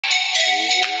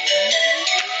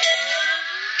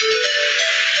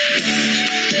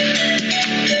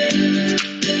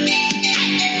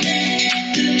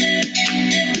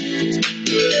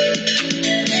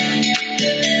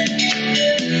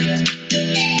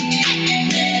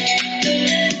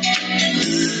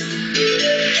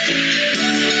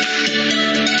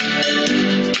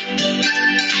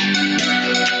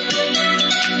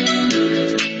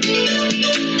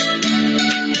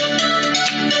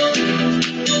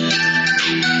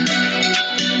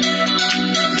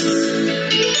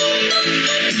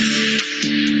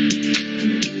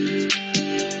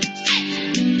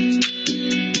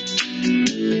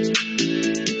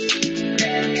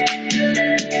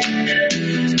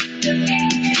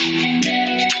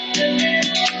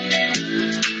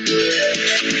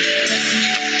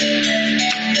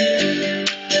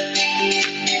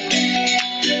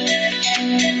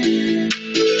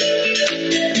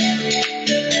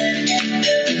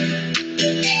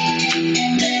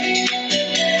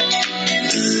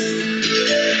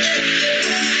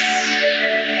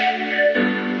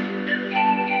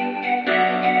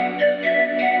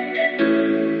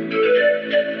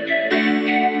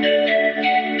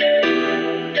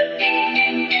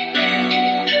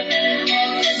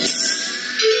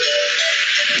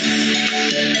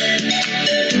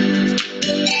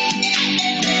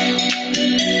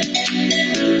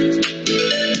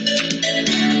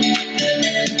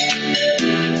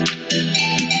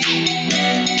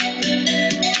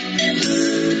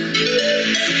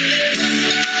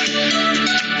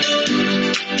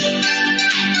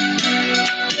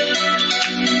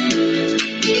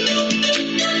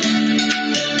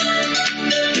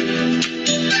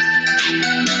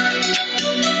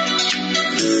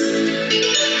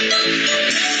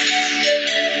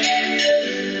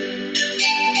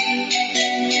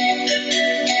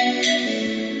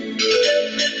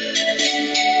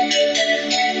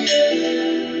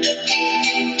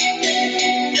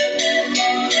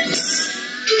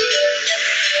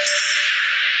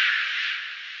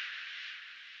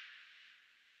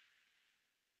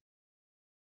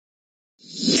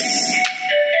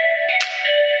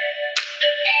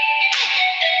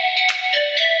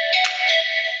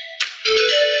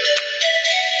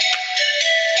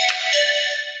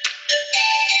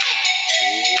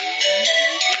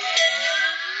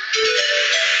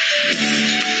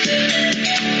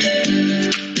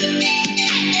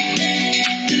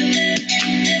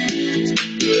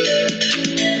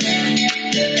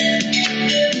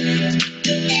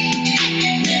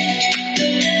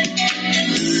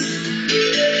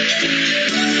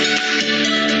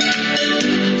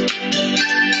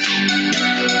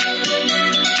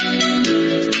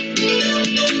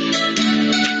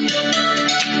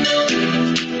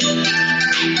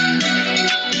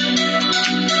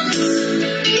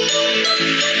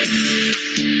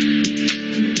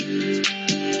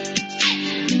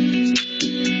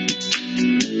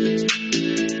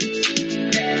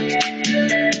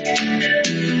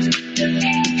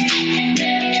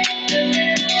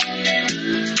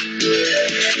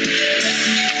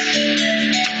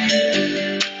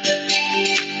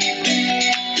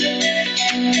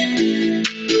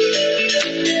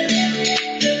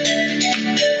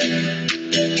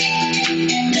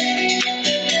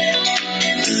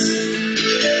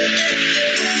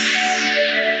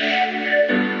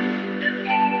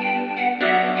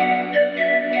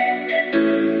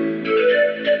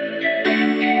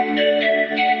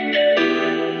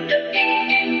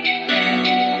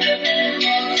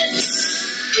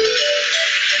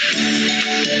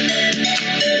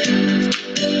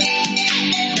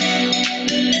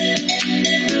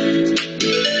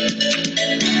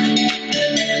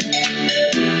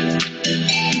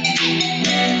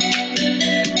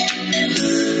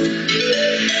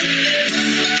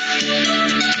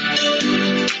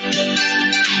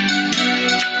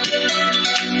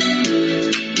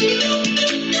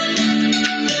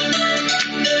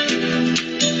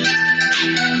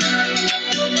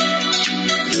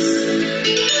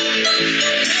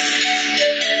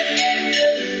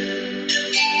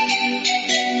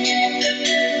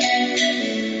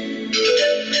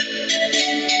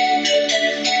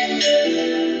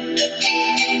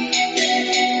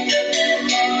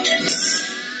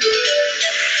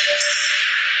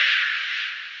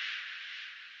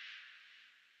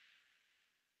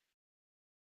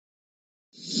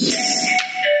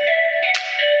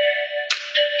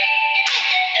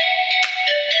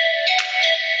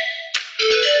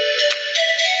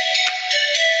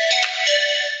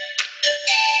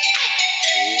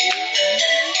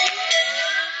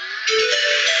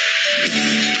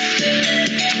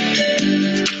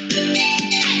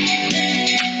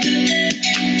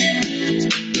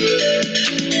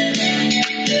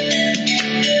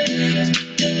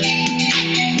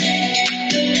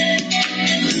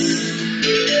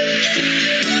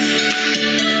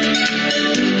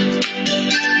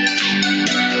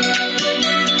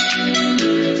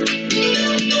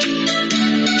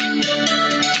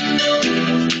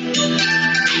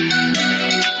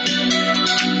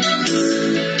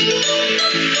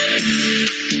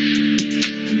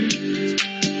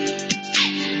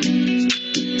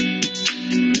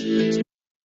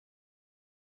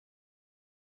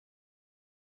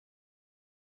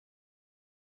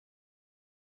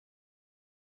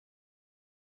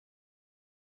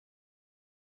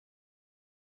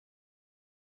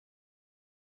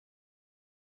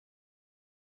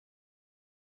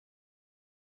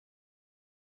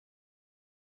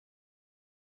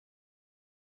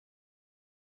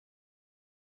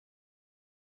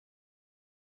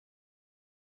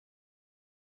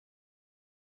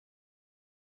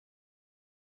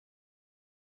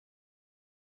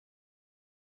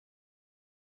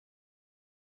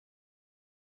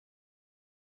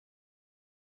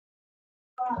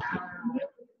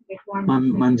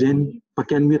Ma'am Jen,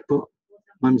 paki-unmute po.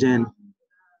 Ma'am Jen.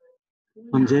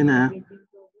 Ma'am Jen, ha?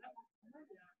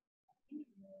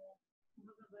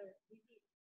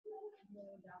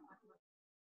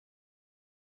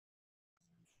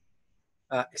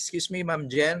 Excuse me, Ma'am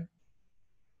Jen.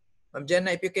 Ma'am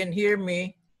Jenna, if you can hear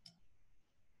me.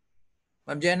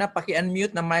 Ma'am Jenna,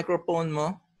 paki-unmute na microphone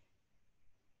mo.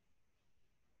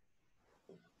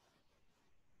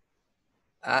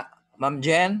 Ma'am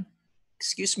Jen,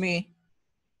 excuse me.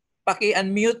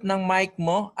 Paki-unmute ng mic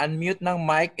mo. Unmute ng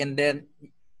mic and then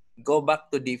go back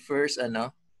to the first,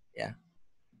 ano. Yeah.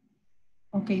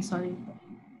 Okay, sorry.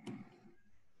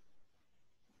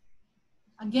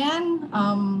 Again,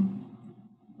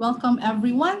 welcome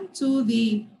everyone to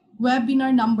the webinar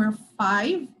number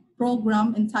 5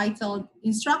 program entitled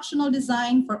Instructional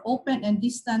Design for Open and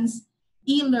Distance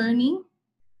eLearning,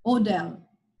 ODeL.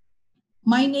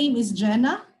 My name is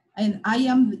Jenna and I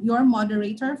am your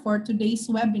moderator for today's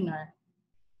webinar.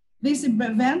 This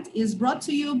event is brought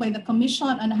to you by the Commission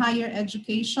on Higher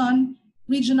Education,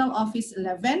 Regional Office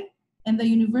 11, and the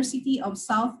University of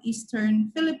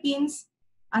Southeastern Philippines,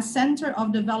 a Center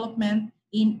of Development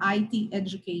in IT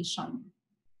Education.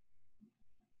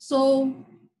 So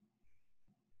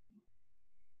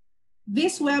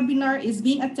this webinar is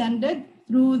being attended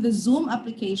through the Zoom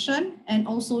application and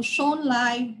also shown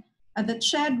live at the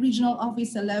CHED Regional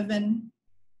Office 11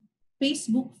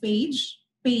 Facebook page.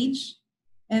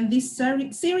 And this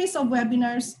series of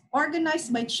webinars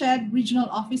organized by CHED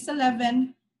Regional Office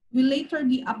 11 will later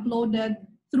be uploaded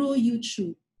through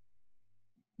YouTube.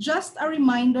 Just a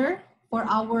reminder for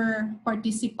our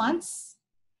participants.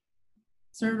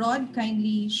 Sir Rod,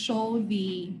 kindly show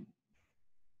the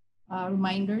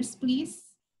reminders, please.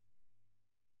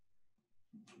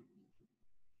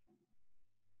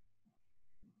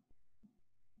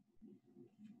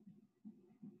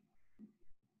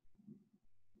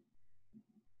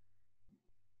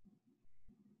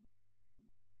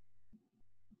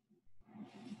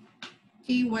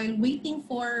 Okay, while waiting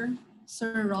for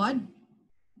Sir Rod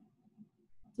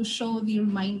to show the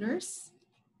reminders.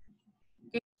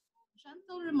 Okay,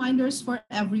 gentle reminders for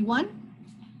everyone.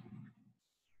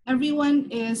 Everyone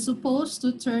is supposed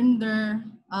to turn their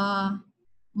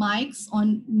mics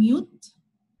on mute.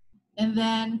 And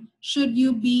then should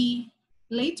you be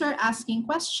later asking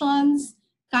questions,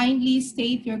 kindly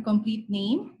state your complete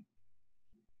name.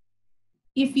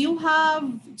 If you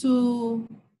have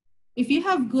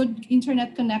good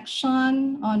internet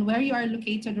connection on where you are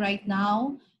located right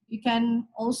now, you can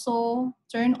also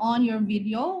turn on your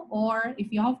video, or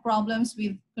if you have problems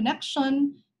with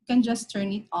connection, you can just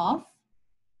turn it off.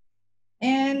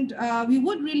 And we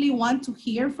would really want to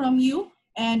hear from you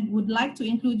and would like to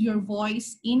include your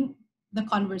voice in the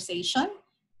conversation.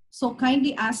 So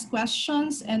kindly ask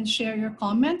questions and share your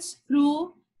comments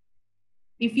through,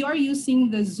 if you are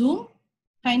using the Zoom,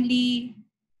 kindly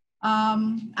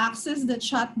access the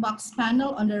chat box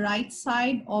panel on the right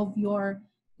side of your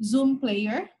Zoom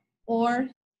player or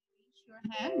raise your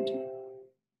hand.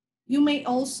 You may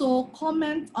also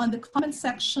comment on the comment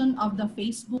section of the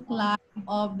Facebook Live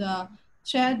of the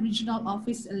CHED Regional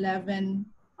Office 11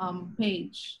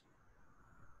 page.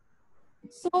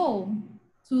 So,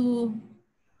 to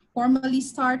formally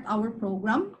start our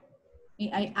program,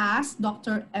 may I ask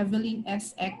Dr. Evelyn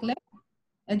S. Ekle,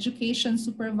 Education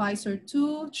Supervisor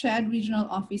to CHED Regional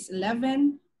Office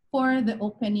 11, for the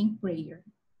opening prayer.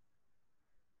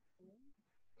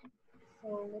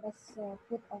 So let us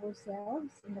put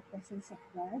ourselves in the presence of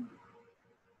God.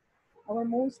 Our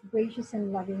most gracious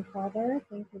and loving Father,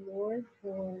 thank you, Lord,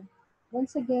 for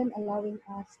once again allowing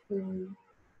us to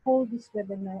hold this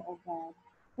webinar, oh God.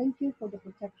 Thank you for the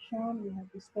protection you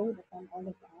have bestowed upon all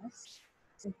of us.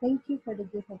 And thank you for the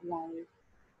gift of life.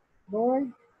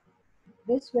 Lord,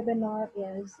 this webinar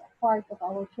is part of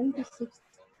our 26th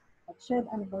CHED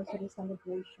anniversary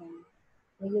celebration.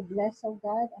 May you bless, oh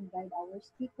God, and guide our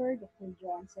speaker, Dr.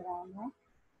 Joane Serrano,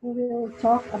 who will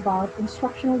talk about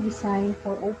instructional design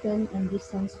for open and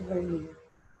distance learning.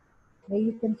 May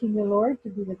you continue, Lord, to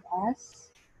be with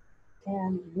us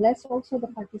and bless also the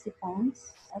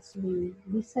participants as we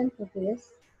listen to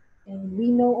this. And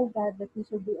we know, oh God, that this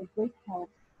will be a great help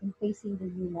in facing the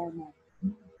new normal.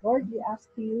 Lord, we ask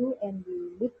to you and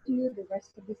we lift to you the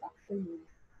rest of this afternoon.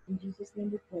 In Jesus' name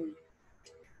we pray.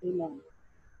 Amen.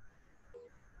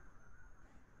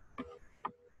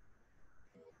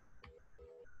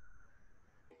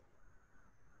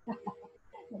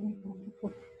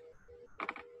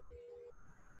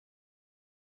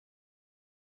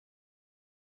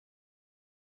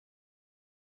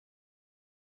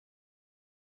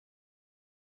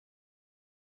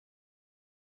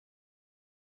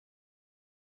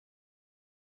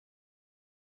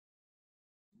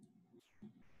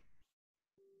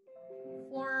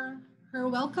 For her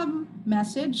welcome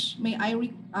message, I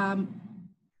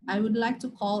would like to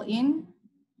call in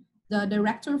the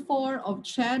Director 4 of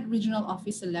CHED Regional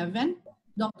Office 11,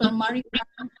 Dr. Maricar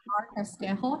R.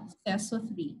 Casquejo, CESO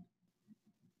 3.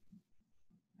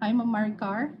 Hi, Ma'am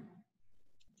Maricar.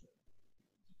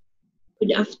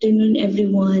 Good afternoon,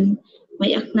 everyone. My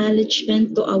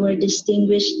acknowledgement to our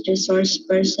distinguished resource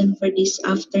person for this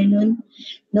afternoon,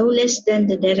 no less than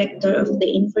the Director of the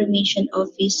Information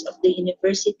Office of the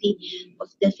University of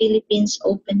the Philippines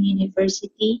Open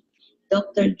University,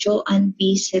 Dr. Joane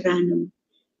V. Serrano.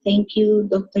 Thank you,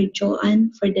 Dr.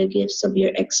 Joane, for the gifts of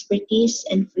your expertise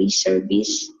and free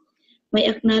service. My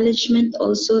acknowledgement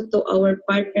also to our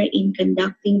partner in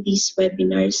conducting these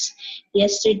webinars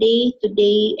yesterday,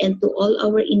 today, and to all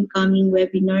our incoming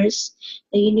webinars,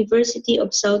 the University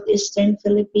of Southeastern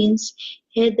Philippines,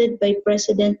 headed by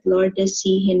President Lourdes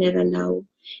C. Generalao.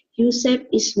 USEP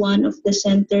is one of the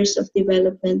centers of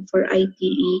development for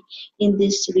ITE in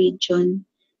this region.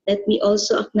 Let me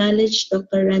also acknowledge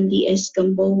Dr. Randy S.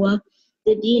 Gamboa,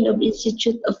 the Dean of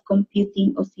Institute of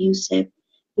Computing of USEP.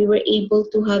 We were able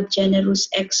to have generous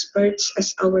experts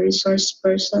as our resource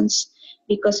persons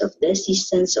because of the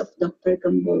assistance of Dr.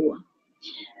 Gamboa.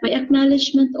 My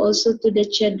acknowledgement also to the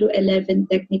CHED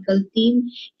 11 technical team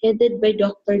headed by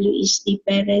Dr. Luis D.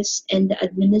 Perez and the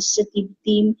administrative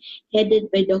team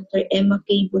headed by Dr. Emma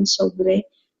K. Bunsobre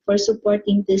for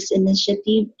supporting this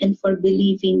initiative and for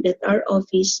believing that our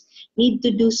office need to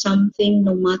do something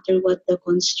no matter what the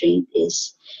constraint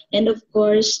is. And of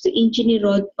course, to Engineer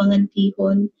Rod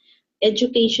Pangantihon,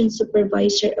 Education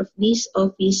Supervisor of this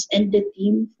office and the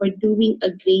team for doing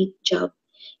a great job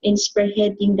in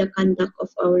spearheading the conduct of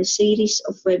our series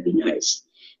of webinars.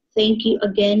 Thank you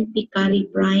again,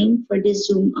 Pikari Brian, for the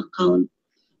Zoom account.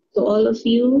 To all of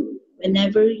you,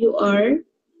 whenever you are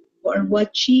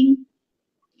watching,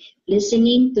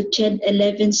 listening to CHED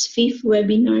 11's fifth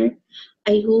webinar,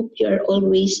 I hope you are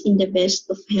always in the best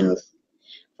of health.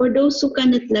 For those who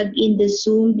cannot log in the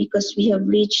Zoom because we have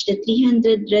reached the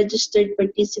 300 registered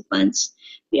participants,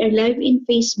 we are live in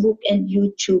Facebook and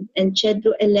YouTube, and CHED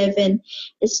 11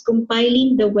 is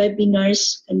compiling the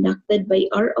webinars conducted by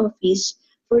our office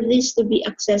for this to be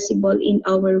accessible in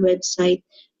our website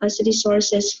as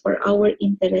resources for our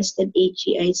interested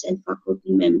HEIs and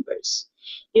faculty members.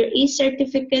 Your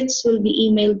e-certificates will be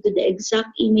emailed to the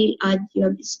exact email ad you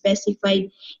have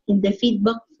specified in the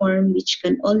feedback form, which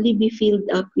can only be filled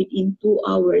up within 2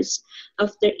 hours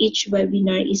after each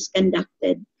webinar is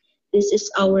conducted. This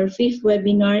is our fifth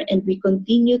webinar, and we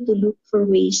continue to look for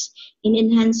ways in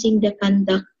enhancing the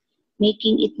conduct,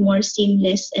 making it more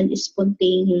seamless and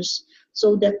spontaneous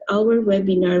so that our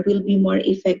webinar will be more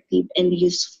effective and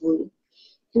useful.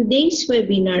 Today's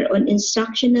webinar on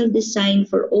instructional design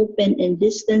for open and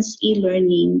distance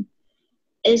e-learning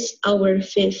is our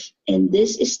fifth, and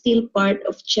this is still part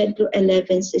of CHED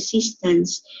 11's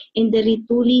assistance in the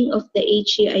retooling of the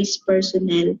HEI's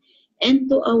personnel and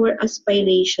to our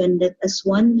aspiration that as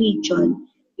one region,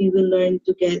 we will learn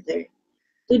together.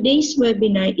 Today's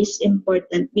webinar is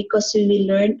important because we will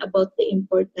learn about the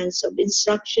importance of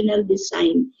instructional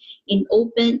design in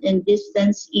open and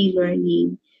distance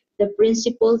e-learning, the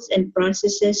principles and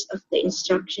processes of the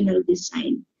instructional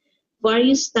design.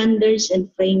 Various standards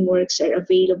and frameworks are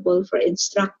available for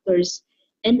instructors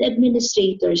and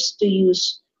administrators to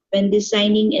use when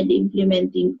designing and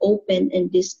implementing open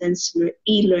and distance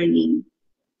e-learning.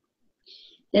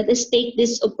 Let us take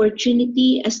this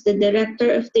opportunity as the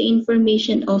Director of the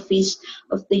Information Office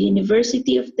of the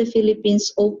University of the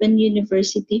Philippines Open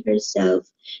University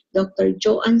herself, Dr.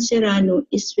 Joane Serrano,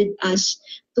 is with us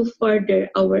to further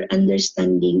our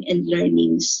understanding and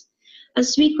learnings.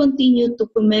 As we continue to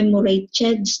commemorate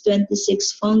CHED's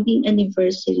 26th founding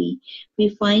anniversary, we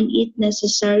find it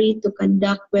necessary to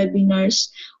conduct webinars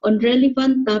on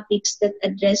relevant topics that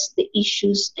address the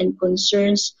issues and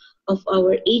concerns of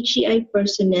our HEI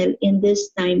personnel in this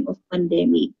time of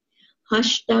pandemic.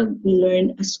 Hashtag We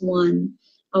Learn as One.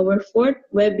 Our fourth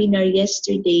webinar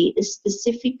yesterday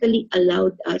specifically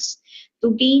allowed us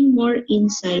to gain more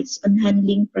insights on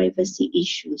handling privacy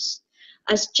issues.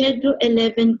 As CHED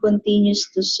 11 continues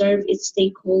to serve its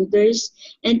stakeholders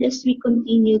and as we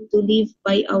continue to live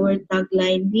by our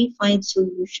tagline, We Find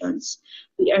Solutions,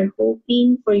 we are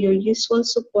hoping for your usual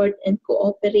support and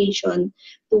cooperation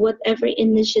to whatever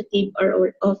initiative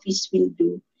our office will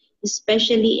do,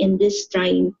 especially in these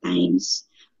trying times.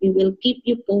 We will keep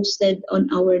you posted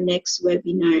on our next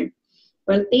webinar.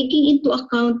 While taking into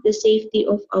account the safety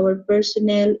of our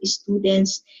personnel,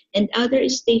 students, and other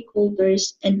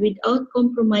stakeholders, and without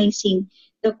compromising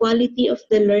the quality of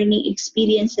the learning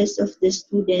experiences of the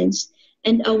students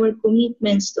and our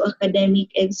commitments to academic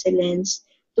excellence,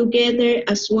 together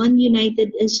as one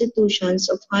united institutions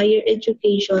of higher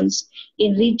educations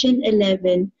in Region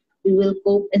 11, we will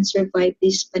cope and survive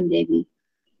this pandemic.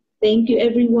 Thank you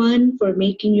everyone for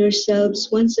making yourselves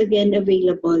once again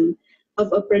available.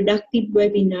 Have a productive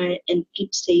webinar and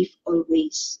keep safe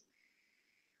always.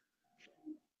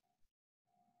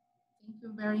 Thank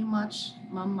you very much,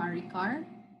 Ma'am Maricar.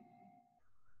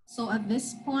 So at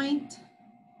this point,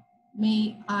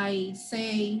 may I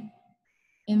say,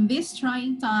 in these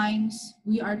trying times,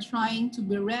 we are trying to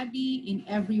be ready in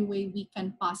every way we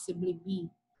can possibly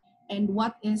be. And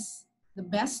what is the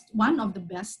best, one of the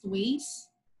best ways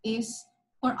is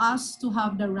for us to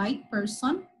have the right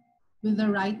person with the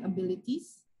right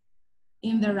abilities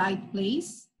in the right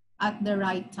place at the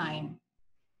right time.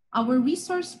 Our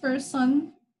resource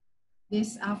person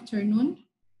this afternoon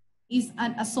is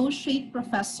an associate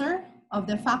professor of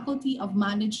the Faculty of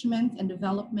Management and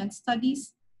Development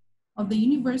Studies of the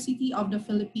University of the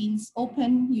Philippines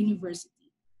Open University.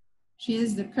 She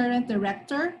is the current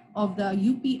director of the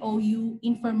UPOU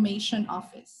Information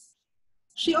Office.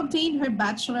 She obtained her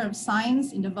Bachelor of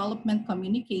Science in Development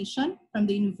Communication from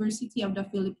the University of the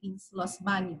Philippines, Los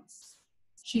Baños.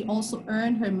 She also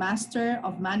earned her Master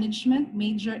of Management,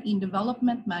 major in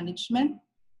Development Management,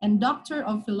 and Doctor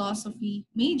of Philosophy,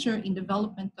 major in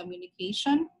Development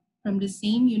Communication from the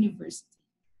same university.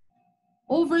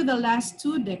 Over the last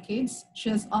 2 decades, she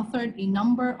has authored a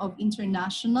number of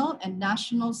international and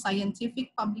national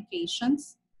scientific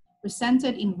publications,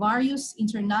 presented in various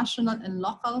international and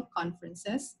local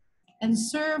conferences, and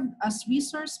served as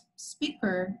resource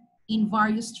speaker in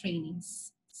various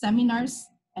trainings, seminars,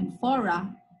 and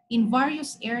fora in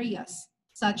various areas,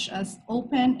 such as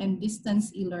open and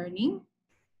distance e-learning,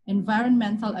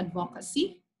 environmental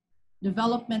advocacy,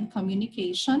 development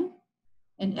communication,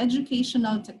 and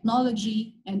educational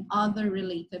technology and other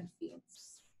related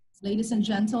fields. Ladies and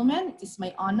gentlemen, it is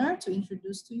my honor to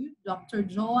introduce to you Dr.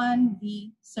 Joane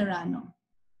V. Serrano.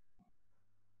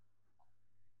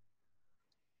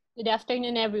 Good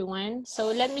afternoon, everyone. So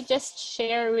let me just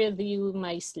share with you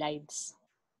my slides.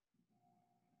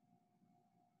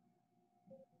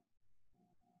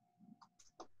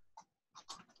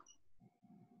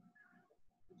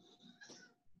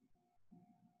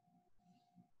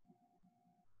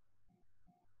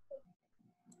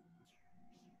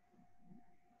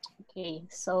 Okay,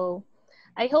 so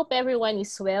I hope everyone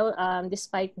is well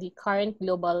despite the current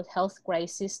global health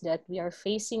crisis that we are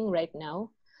facing right now.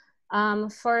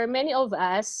 For many of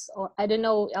us, or I don't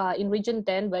know in Region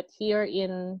 10, but here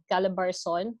in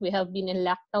Calabarzon, we have been in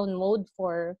lockdown mode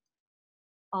for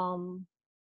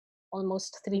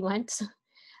almost 3 months.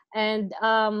 And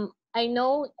I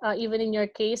know even in your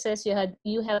cases,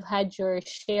 you have had your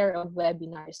share of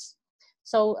webinars.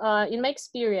 So in my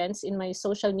experience, in my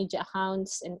social media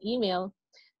accounts and email,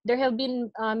 there have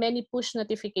been many push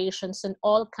notifications on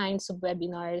all kinds of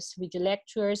webinars, video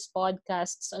lectures,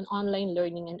 podcasts on online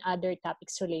learning and other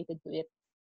topics related to it.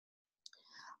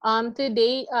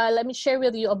 Today, let me share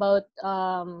with you about,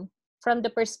 from the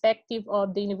perspective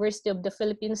of the University of the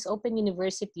Philippines Open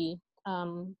University,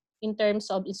 in terms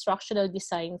of instructional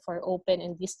design for open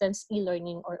and distance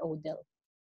e-learning, or ODeL.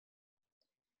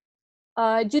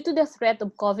 Due to the threat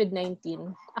of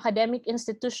COVID-19, academic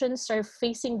institutions are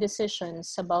facing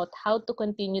decisions about how to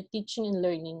continue teaching and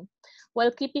learning while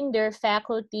keeping their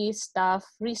faculty, staff,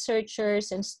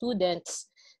 researchers, and students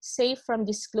safe from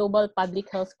this global public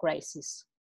health crisis.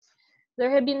 There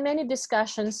have been many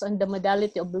discussions on the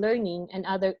modality of learning and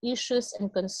other issues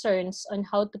and concerns on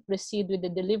how to proceed with the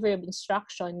delivery of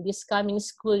instruction this coming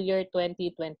school year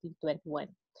 2020-21.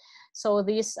 So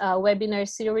this webinar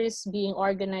series being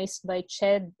organized by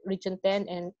CHED Region 10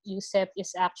 and USEP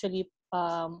is actually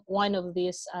one of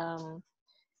these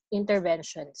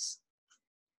interventions.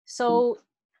 So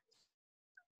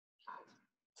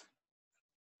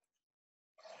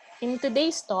in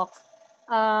today's talk,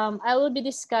 I will be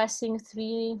discussing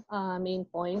 3 main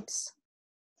points.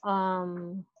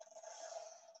 I'll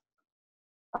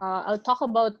talk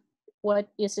about what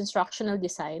is instructional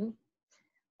design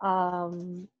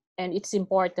and its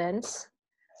importance,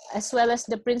 as well as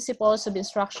the principles of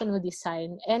instructional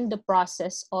design and the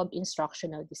process of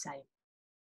instructional design.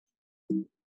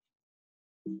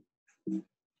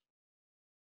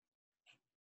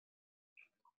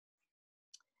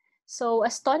 So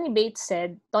as Tony Bates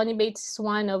said, Tony Bates is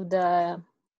one of the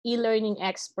e-learning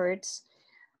experts,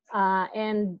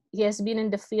 and he has been in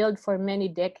the field for many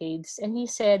decades. And he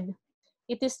said,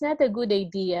 "It is not a good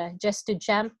idea just to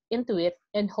jump into it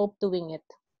and hope to wing it.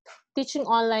 Teaching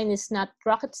online is not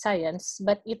rocket science,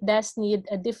 but it does need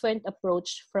a different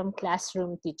approach from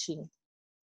classroom teaching."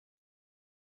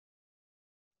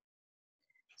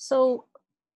 So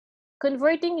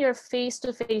converting your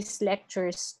face-to-face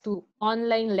lectures to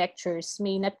online lectures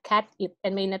may not cut it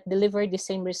and may not deliver the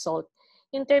same result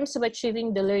in terms of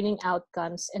achieving the learning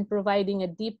outcomes and providing a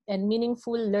deep and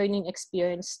meaningful learning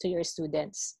experience to your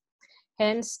students.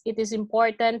 Hence, it is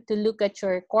important to look at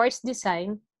your course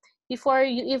design before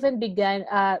you even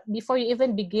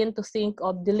begin to think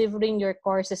of delivering your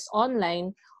courses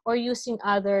online or using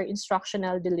other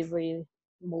instructional delivery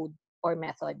mode or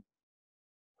method.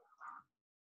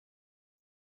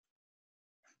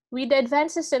 With the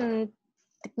advances in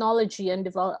technology and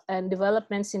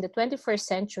developments in the 21st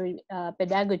century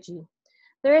pedagogy,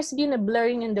 there has been a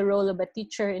blurring in the role of a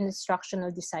teacher and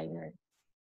instructional designer.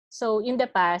 So in the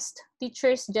past,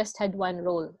 teachers just had one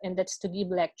role, and that's to give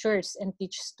lectures and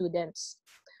teach students.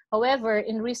 However,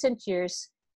 in recent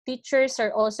years, teachers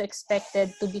are also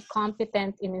expected to be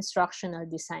competent in instructional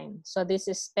design. So this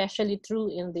is especially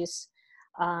true in these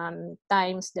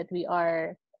times that we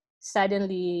are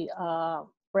suddenly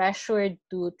pressured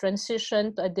to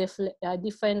transition to a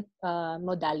different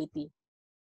modality.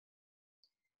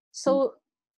 So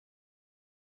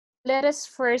let us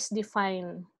first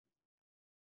define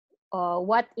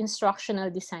what instructional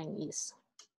design is.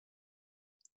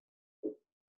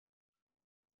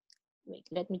 Wait,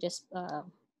 let me just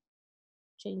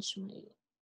change my,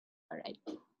 all right.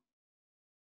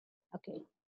 Okay.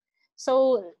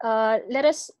 So let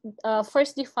us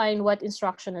first define what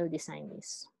instructional design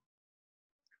is.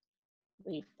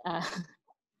 Wait,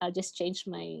 I'll just change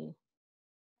my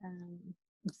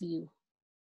view.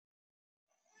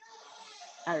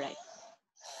 All right.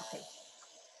 Okay.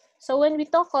 So when we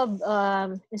talk of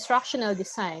instructional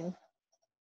design,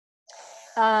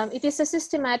 it is a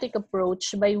systematic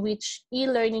approach by which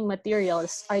e-learning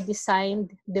materials are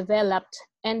designed, developed,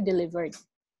 and delivered.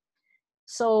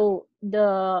 So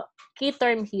the key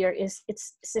term here is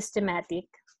it's systematic.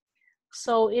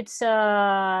 So it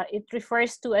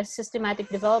refers to a systematic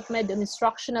development of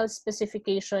instructional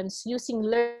specifications using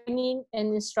learning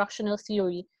and instructional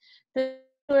theory to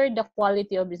ensure the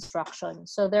quality of instruction.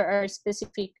 So there are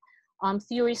specific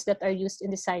theories that are used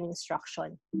in designing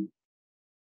instruction.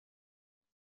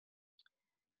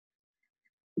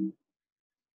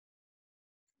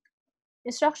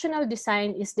 Instructional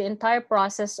design is the entire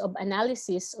process of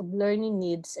analysis of learning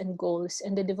needs and goals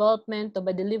and the development of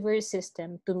a delivery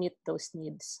system to meet those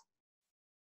needs.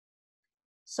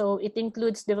 So it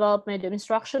includes development of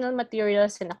instructional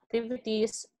materials and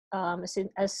activities,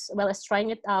 as well as trying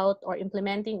it out or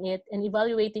implementing it and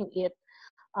evaluating it,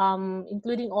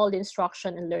 including all the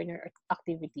instruction and learner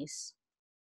activities.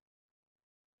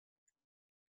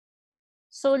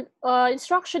 So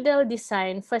instructional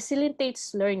design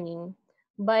facilitates learning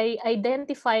by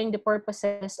identifying the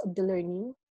purposes of the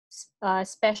learning,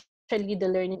 especially the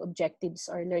learning objectives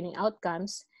or learning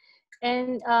outcomes,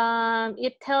 and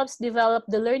it helps develop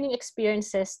the learning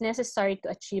experiences necessary to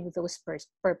achieve those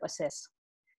purposes.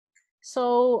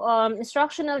 So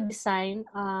instructional design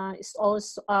is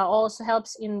also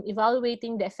helps in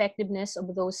evaluating the effectiveness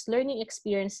of those learning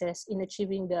experiences in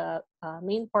achieving the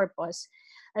main purpose,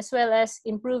 as well as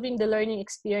improving the learning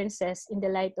experiences in the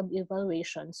light of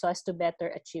evaluation so as to better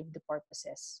achieve the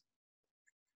purposes.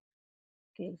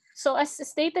 Okay, so as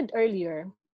stated earlier,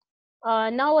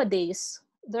 nowadays,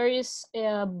 there is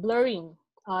a blurring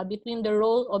between the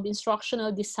role of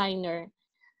instructional designer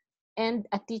and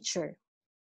a teacher.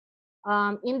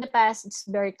 In the past, it's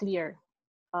very clear.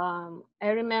 I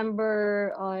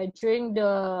remember during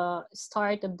the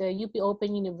start of the UP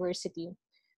Open University,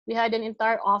 we had an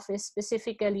entire office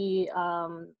specifically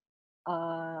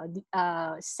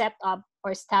set up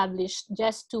or established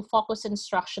just to focus on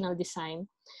instructional design.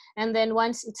 And then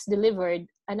once it's delivered,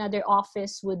 another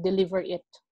office would deliver it.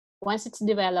 Once it's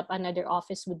developed, another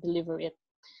office would deliver it.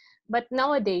 But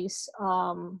nowadays,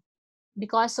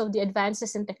 because of the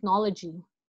advances in technology,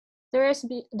 there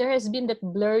has been that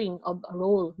blurring of a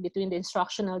role between the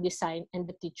instructional design and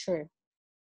the teacher.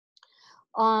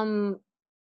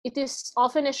 It is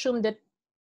often assumed that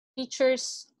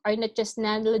teachers are not just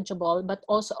knowledgeable, but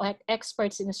also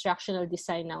experts in instructional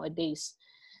design nowadays.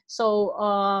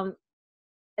 So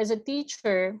as a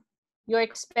teacher, you're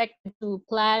expected to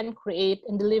plan, create,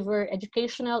 and deliver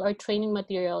educational or training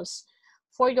materials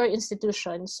for your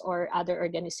institutions or other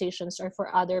organizations or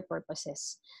for other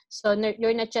purposes. So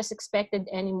you're not just expected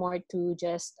anymore to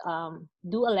just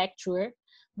do a lecture,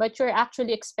 but you're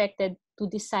actually expected to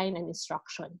design an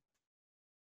instruction.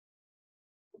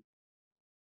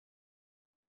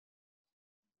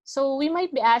 So we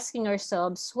might be asking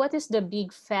ourselves, what is the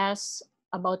big fuss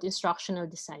about instructional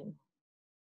design?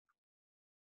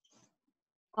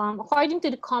 According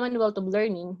to the Commonwealth of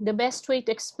Learning, the best way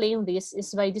to explain this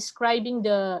is by describing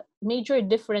the major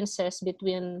differences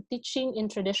between teaching in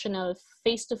traditional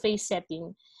face-to-face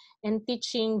setting and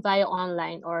teaching via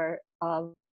online or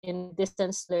in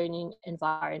distance learning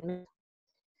environment.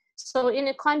 So in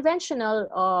a conventional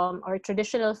or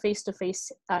traditional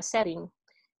face-to-face setting,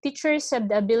 teachers have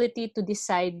the ability to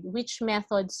decide which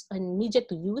methods and media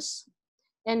to use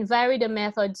and vary the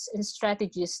methods and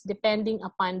strategies depending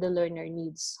upon the learner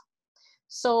needs.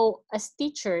 So as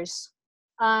teachers,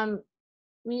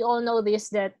 we all know this,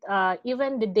 that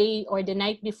even the day or the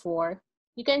night before,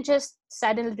 you can just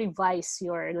suddenly revise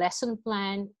your lesson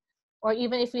plan, or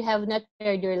even if you have not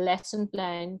prepared your lesson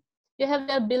plan, you have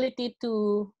the ability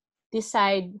to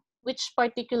decide which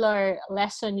particular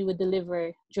lesson you would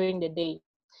deliver during the day.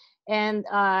 And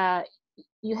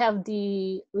you have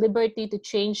the liberty to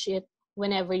change it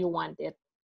whenever you want it.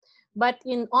 But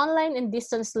in online and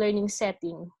distance learning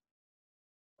setting,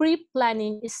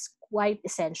 pre-planning is quite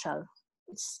essential.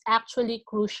 It's actually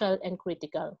crucial and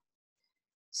critical.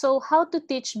 So how to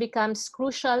teach becomes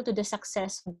crucial to the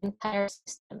success of the entire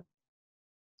system.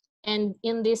 And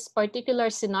in this particular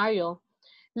scenario,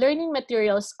 learning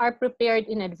materials are prepared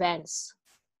in advance.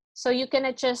 So you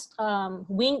cannot just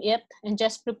wing it and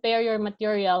just prepare your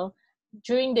material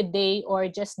during the day or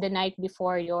just the night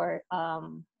before your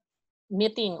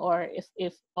meeting or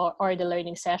or the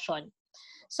learning session.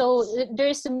 So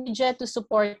there's the media to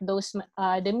support those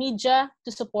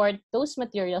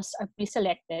materials are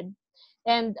pre-selected,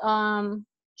 and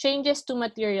changes to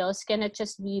materials cannot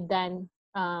just be done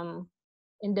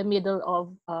in the middle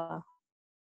of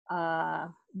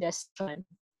the session.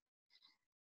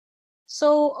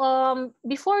 So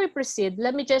before we proceed,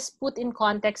 let me just put in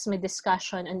context my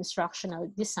discussion on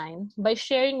instructional design by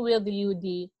sharing with you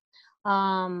the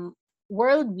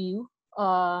worldview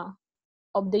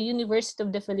of the University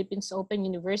of the Philippines Open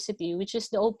University, which is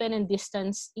the open and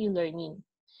distance e-learning.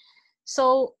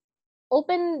 So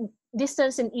open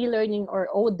distance and e-learning, or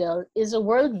ODeL, is a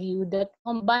worldview that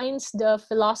combines the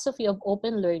philosophy of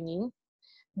open learning,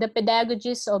 the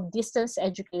pedagogies of distance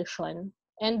education,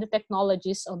 and the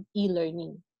technologies of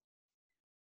e-learning.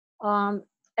 I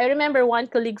remember one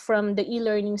colleague from the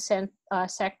e-learning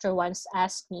sector once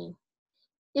asked me,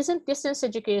 isn't distance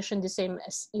education the same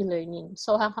as e-learning?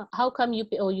 So how come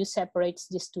UPOU separates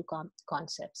these two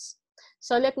concepts?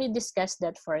 So let me discuss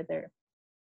that further.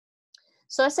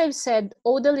 So as I've said,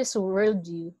 ODeL is a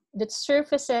worldview that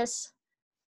surfaces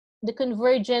the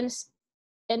convergence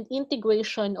and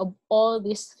integration of all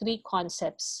these three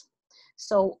concepts.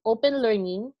 So open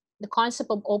learning, the concept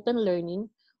of open learning,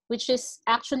 which is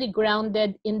actually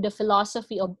grounded in the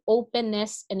philosophy of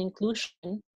openness and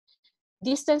inclusion,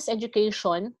 distance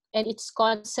education and its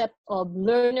concept of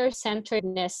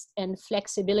learner-centeredness and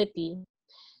flexibility,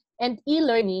 and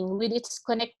e-learning with its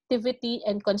connectivity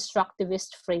and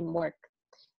constructivist framework.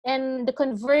 And the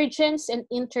convergence and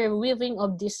interweaving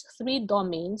of these three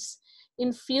domains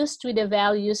infused with the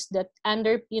values that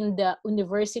underpin the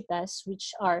universitas,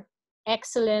 which are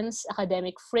excellence,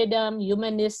 academic freedom,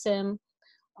 humanism,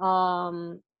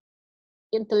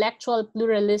 intellectual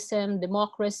pluralism,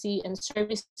 democracy, and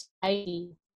service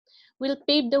society, will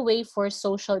pave the way for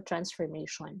social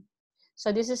transformation.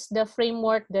 So this is the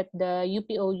framework that the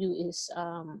UPOU is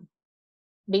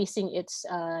basing its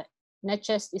not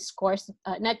just its course,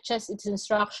 not just its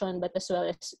instruction, but as well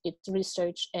as its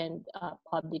research and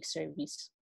public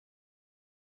service.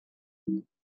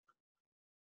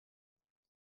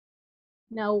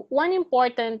 Now, one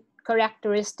important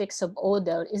characteristics of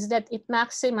ODeL is that it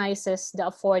maximizes the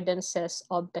affordances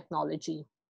of technology.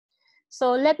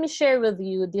 So let me share with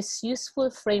you this useful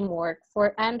framework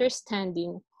for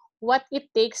understanding what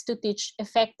it takes to teach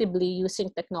effectively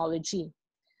using technology.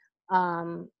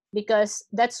 Because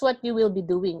that's what you will be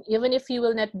doing. Even if you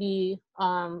will not be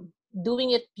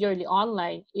doing it purely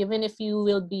online, even if you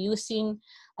will be using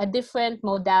a different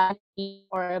modality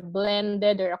or a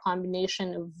blended or a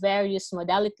combination of various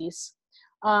modalities,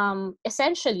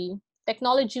 essentially,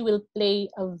 technology will play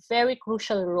a very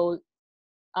crucial role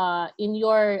in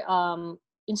your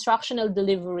instructional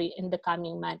delivery in the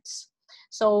coming months.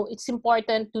 So it's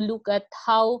important to look at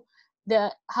how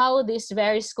these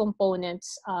various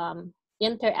components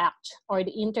interact, or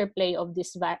the interplay of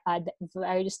these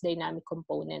various dynamic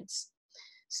components.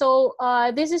 So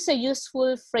this is a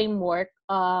useful framework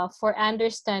for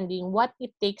understanding what it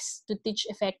takes to teach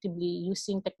effectively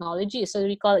using technology. So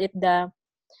we call it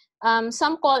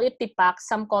some call it TPAC,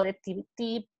 some call it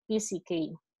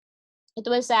TPCK. It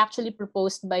was actually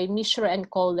proposed by Mishra and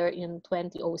Kohler in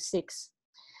 2006.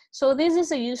 So this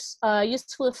is a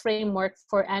useful framework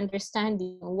for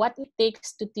understanding what it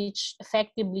takes to teach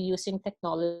effectively using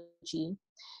technology,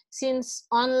 since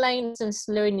online distance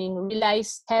learning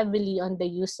relies heavily on the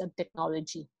use of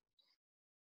technology.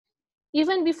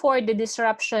 Even before the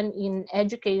disruption in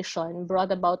education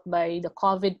brought about by the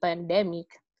COVID pandemic,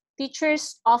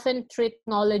 teachers often treat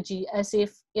technology as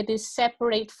if it is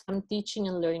separate from teaching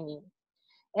and learning.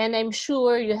 And I'm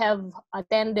sure you have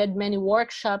attended many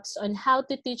workshops on how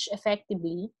to teach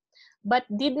effectively, but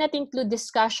did not include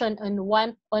discussion on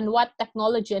what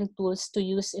technology and tools to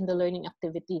use in the learning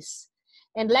activities.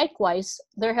 And likewise,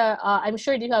 I'm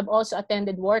sure you have also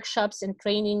attended workshops and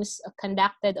trainings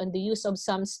conducted on the use of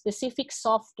some specific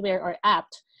software or app,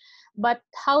 but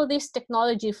how this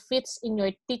technology fits in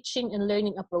your teaching and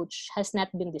learning approach has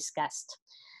not been discussed.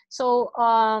 So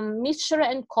Mishra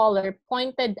and Kohler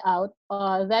pointed out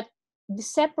that the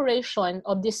separation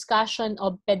of discussion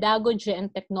of pedagogy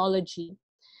and technology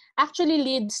actually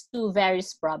leads to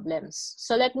various problems.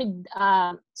 So let me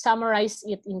summarize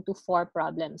it into 4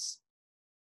 problems.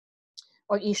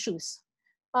 or issues.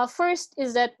 First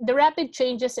is that the rapid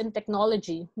changes in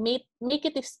technology make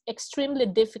it extremely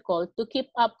difficult to keep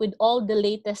up with all the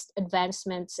latest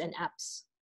advancements and apps.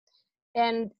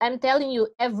 And I'm telling you,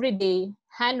 every day,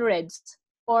 hundreds,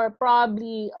 or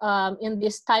probably in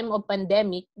this time of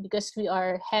pandemic, because we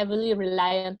are heavily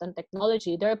reliant on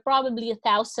technology, there are probably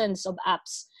thousands of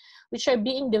apps which are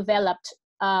being developed.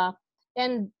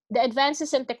 And the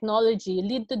advances in technology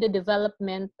lead to the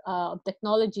development of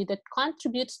technology that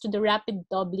contributes to the rapid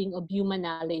doubling of human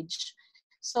knowledge.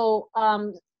 So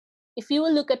if you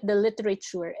will look at the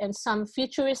literature, and some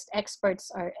futurist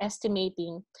experts are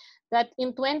estimating that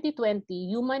in 2020,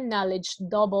 human knowledge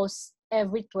doubles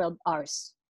every 12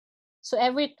 hours. So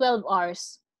every 12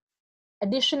 hours,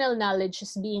 additional knowledge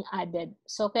is being added.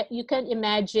 So you can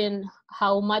imagine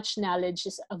how much knowledge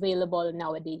is available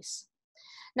nowadays.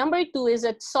 Number two is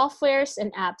that softwares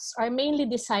and apps are mainly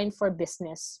designed for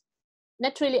business,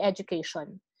 not really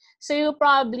education. So you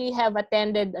probably have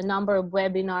attended a number of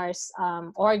webinars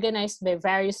organized by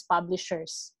various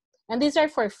publishers. And these are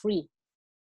for free,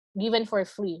 given for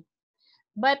free.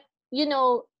 But, you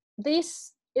know,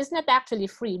 this is not actually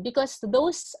free, because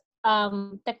those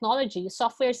technology,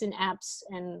 softwares and apps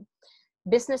and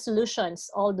business solutions,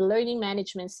 all the learning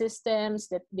management systems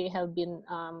that they have been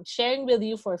sharing with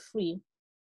you for free,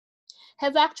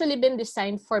 have actually been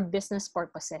designed for business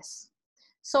purposes.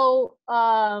 So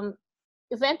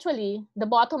eventually, the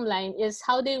bottom line is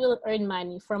how they will earn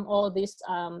money from all these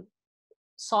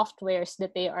softwares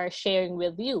that they are sharing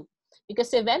with you.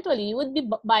 Because eventually, you would be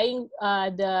buying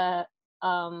the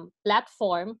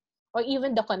platform or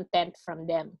even the content from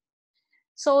them.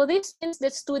 So this means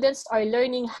that students are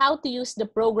learning how to use the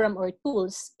program or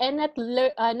tools and not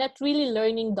really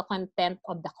learning the content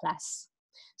of the class.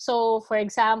 So for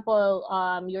example,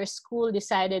 your school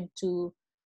decided to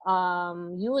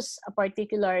use a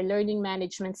particular learning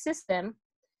management system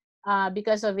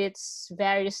because of its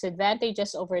various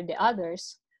advantages over the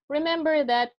others. Remember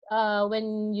that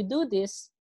when you do this,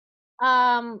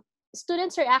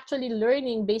 students are actually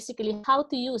learning basically how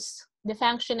to use the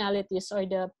functionalities or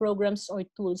the programs or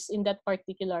tools in that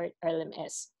particular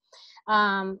LMS.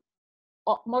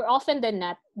 More often than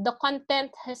not, the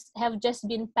content have just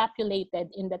been populated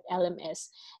in that LMS,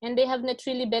 and they have not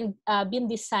really been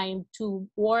designed to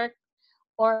work,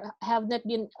 or have not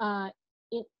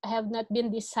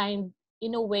been designed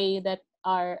in a way that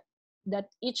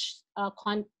each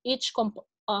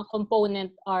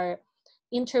component are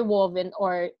interwoven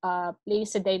or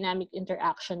plays a dynamic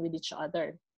interaction with each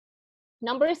other.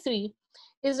 Number three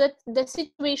is that the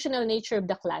situational nature of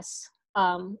the class,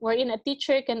 wherein a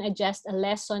teacher can adjust a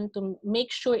lesson to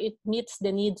make sure it meets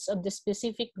the needs of the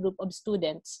specific group of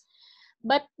students.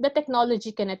 But the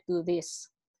technology cannot do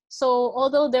this. So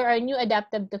although there are new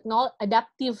adaptive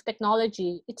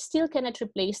technology, it still cannot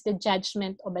replace the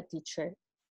judgment of a teacher.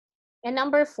 And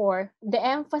number four, the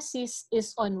emphasis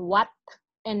is on what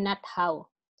and not how.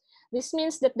 This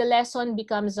means that the lesson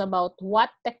becomes about what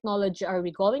technology are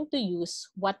we going to use,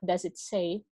 what does it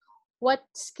say, what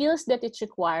skills that it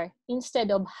require,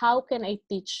 instead of how can I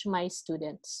teach my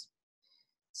students.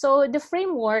 So the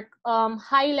framework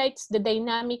highlights the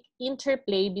dynamic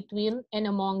interplay between and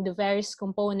among the various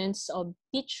components of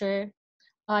teacher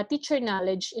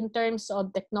knowledge in terms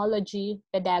of technology,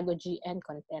 pedagogy, and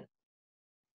content.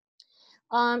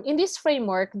 In this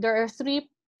framework, there are three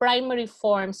primary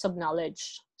forms of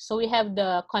knowledge. So we have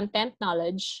the content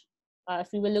knowledge, if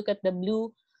we will look at the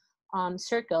blue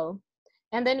circle,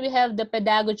 and then we have the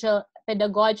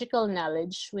pedagogical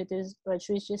knowledge, which is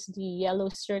the yellow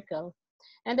circle,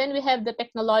 and then we have the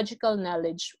technological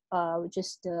knowledge, which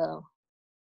is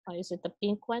is it the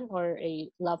pink one or a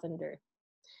lavender?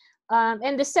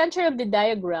 And the center of the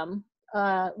diagram,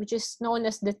 which is known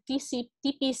as the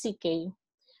TPCK,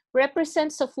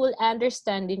 represents a full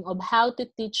understanding of how to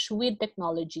teach with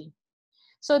technology.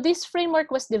 So this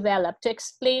framework was developed to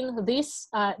explain the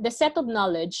set of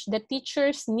knowledge that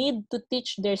teachers need to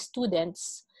teach their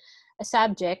students a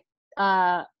subject,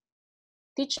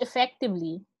 teach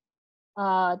effectively,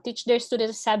 teach their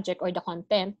students a subject or the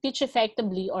content, teach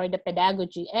effectively or the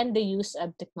pedagogy, and the use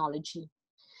of technology.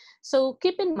 So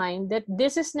keep in mind that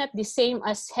this is not the same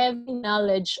as having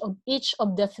knowledge of each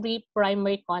of the three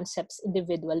primary concepts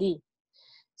individually.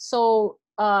 So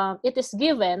it is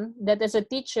given that as a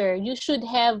teacher, you should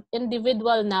have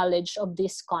individual knowledge of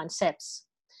these concepts.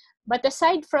 But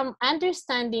aside from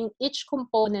understanding each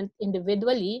component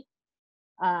individually,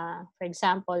 for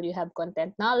example, you have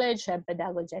content knowledge, you have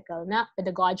pedagogical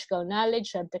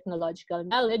knowledge, you have technological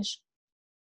knowledge.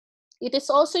 It is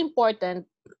also important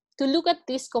to look at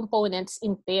these components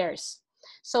in pairs.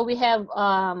 So we have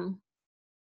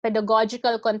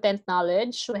pedagogical content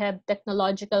knowledge, we have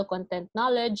technological content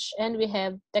knowledge, and we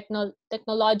have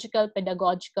technological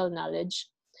pedagogical knowledge.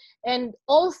 And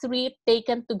all three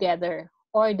taken together,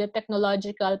 or the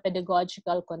technological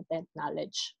pedagogical content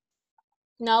knowledge.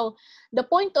 Now, the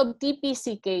point of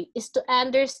TPCK is to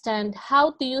understand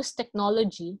how to use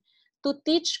technology to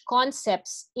teach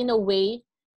concepts in a way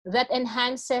that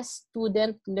enhances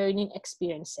student learning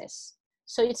experiences.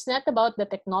 So it's not about the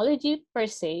technology per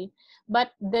se,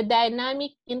 but the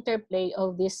dynamic interplay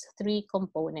of these three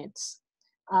components.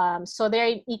 So they're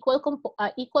in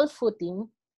equal footing,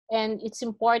 and it's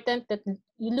important that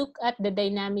you look at the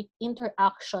dynamic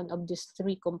interaction of these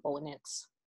three components.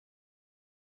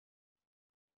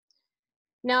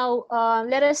 Now,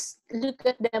 let us look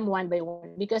at them one by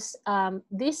one, because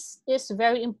this is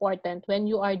very important when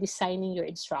you are designing your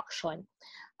instruction.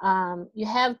 You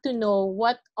have to know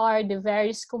what are the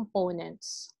various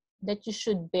components that you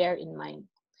should bear in mind.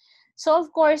 So,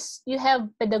 of course, you have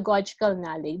pedagogical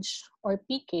knowledge, or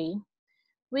PK,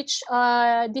 which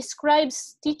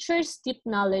describes teachers' deep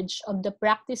knowledge of the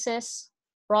practices,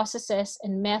 processes,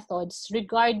 and methods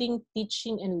regarding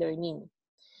teaching and learning.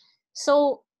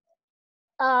 So,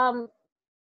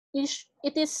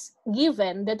 it is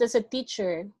given that as a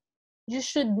teacher, you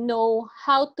should know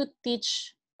how to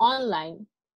teach online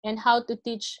and how to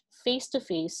teach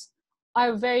face-to-face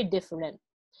are very different.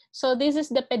 So this is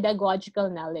the pedagogical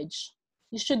knowledge.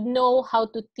 You should know how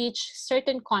to teach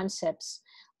certain concepts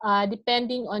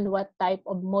depending on what type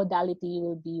of modality you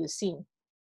will be using.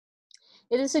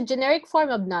 It is a generic form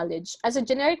of knowledge. As a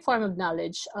generic form of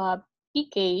knowledge,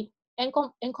 PK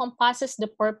encompasses the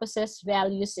purposes,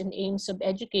 values, and aims of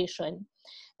education,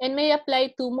 and may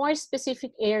apply to more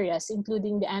specific areas,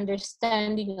 including the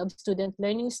understanding of student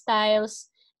learning styles,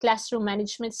 classroom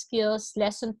management skills,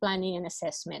 lesson planning, and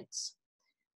assessments.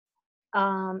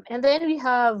 And then we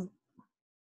have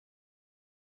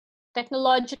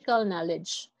technological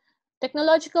knowledge.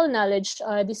 Technological knowledge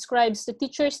describes the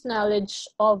teacher's knowledge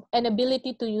of and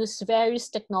ability to use various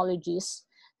technologies,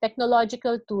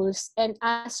 technological tools, and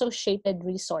associated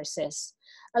resources.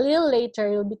 A little later,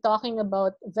 we'll be talking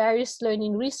about various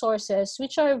learning resources,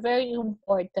 which are very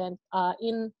important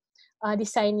in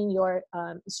designing your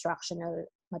instructional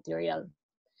material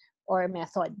or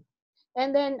method.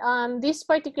 And then this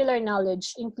particular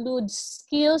knowledge includes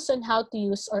skills on how to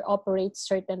use or operate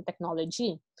certain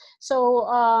technology. So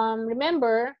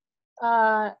remember,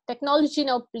 technology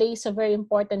now plays a very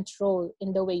important role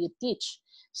in the way you teach.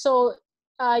 So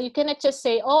you cannot just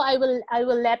say, oh, I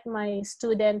will let my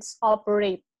students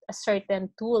operate a certain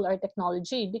tool or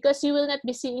technology, because you will not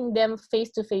be seeing them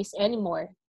face to face anymore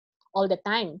all the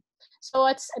time. So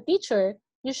as a teacher,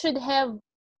 you should have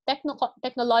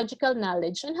technological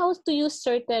knowledge on how to use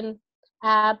certain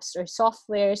apps or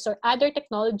softwares or other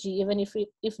technology, even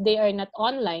if they are not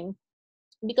online,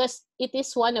 because it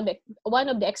is one of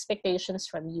the expectations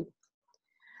from you.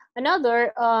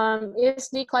 Another is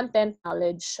the content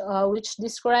knowledge, which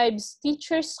describes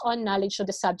teachers' own knowledge of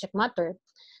the subject matter.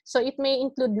 So it may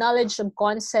include knowledge of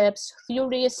concepts,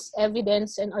 theories,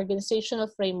 evidence, and organizational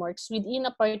frameworks within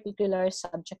a particular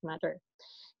subject matter.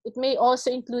 It may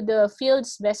also include the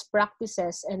field's best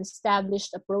practices and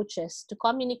established approaches to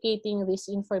communicating this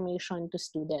information to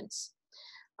students.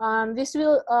 This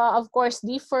will, of course,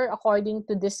 differ according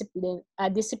to discipline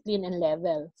and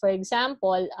level. For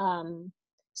example,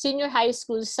 senior high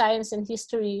school science and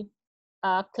history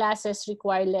classes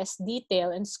require less detail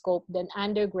and scope than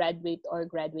undergraduate or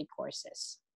graduate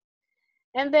courses.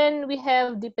 And then we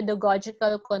have the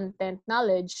pedagogical content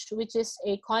knowledge, which is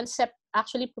a concept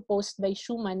actually proposed by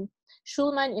Schulman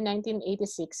in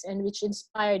 1986, and which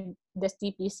inspired the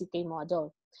TPCK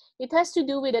model. It has to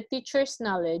do with a teacher's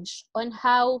knowledge on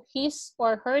how his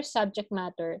or her subject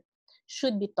matter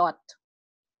should be taught.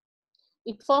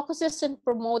 It focuses on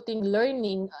promoting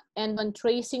learning and on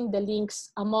tracing the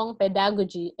links among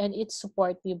pedagogy and its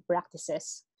supportive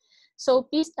practices. So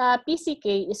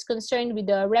PCK is concerned with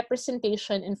the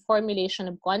representation and formulation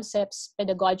of concepts,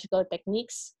 pedagogical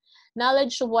techniques,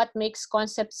 knowledge of what makes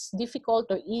concepts difficult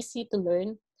or easy to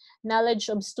learn, knowledge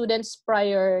of students'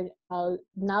 prior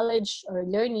knowledge or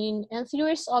learning, and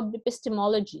theories of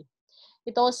epistemology.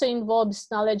 It also involves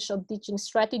knowledge of teaching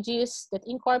strategies that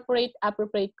incorporate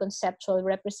appropriate conceptual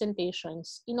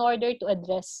representations in order to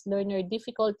address learner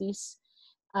difficulties,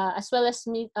 as well as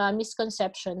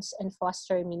misconceptions, and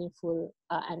foster meaningful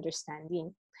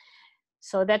understanding.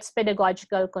 So that's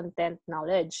pedagogical content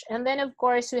knowledge. And then, of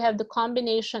course, we have the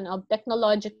combination of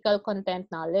technological content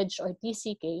knowledge, or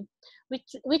TCK,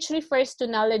 which refers to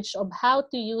knowledge of how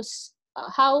to use,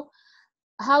 how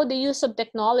how the use of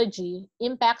technology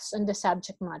impacts on the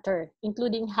subject matter,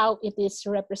 including how it is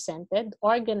represented,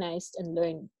 organized, and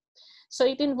learned. So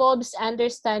it involves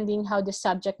understanding how the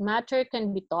subject matter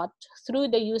can be taught through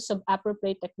the use of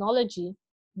appropriate technology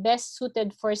best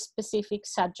suited for specific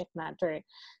subject matter.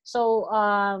 So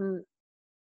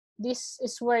this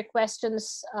is where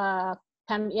questions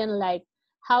come in, like,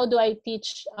 how do I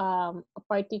teach a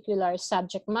particular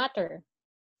subject matter?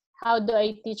 How do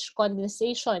I teach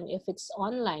condensation if it's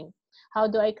online? How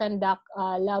do I conduct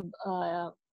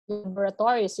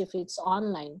laboratories if it's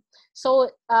online? So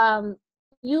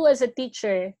you as a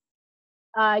teacher,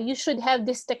 you should have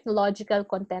this technological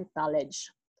content knowledge,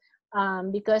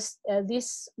 because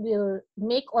this will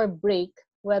make or break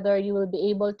whether you will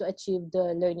be able to achieve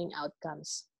the learning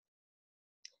outcomes.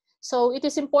 So it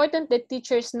is important that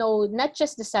teachers know not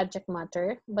just the subject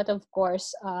matter, but of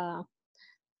course,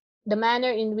 the manner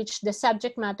in which the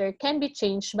subject matter can be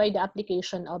changed by the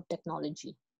application of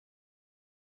technology.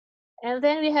 And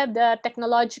then we have the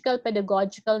technological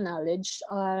pedagogical knowledge,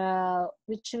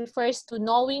 which refers to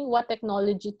knowing what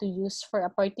technology to use for a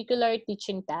particular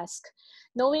teaching task,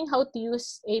 knowing how to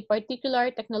use a particular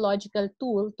technological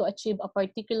tool to achieve a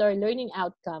particular learning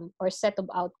outcome or set of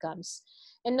outcomes,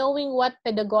 and knowing what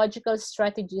pedagogical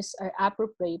strategies are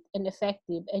appropriate and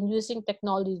effective, and using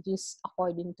technologies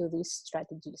according to these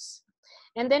strategies.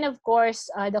 And then, of course,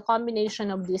 the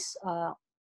combination of these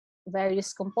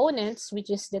various components,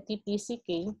 which is the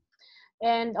TPCK.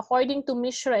 And according to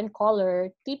Mishra and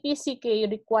Kohler, TPCK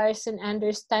requires an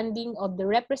understanding of the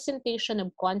representation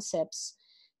of concepts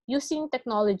using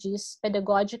technologies,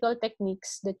 pedagogical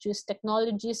techniques that use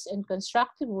technologies in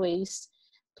constructive ways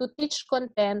to teach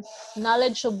content,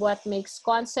 knowledge of what makes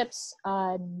concepts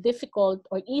difficult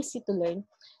or easy to learn,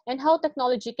 and how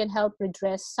technology can help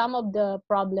redress some of the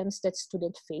problems that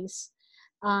students face.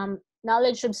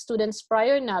 Knowledge of students'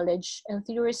 prior knowledge and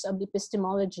theories of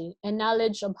epistemology, and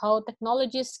knowledge of how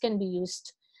technologies can be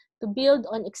used to build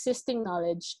on existing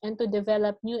knowledge and to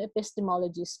develop new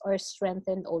epistemologies or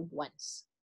strengthen old ones.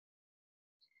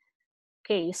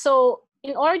 Okay, so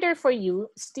in order for you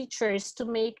as teachers to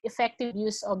make effective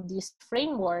use of this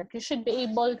framework, you should be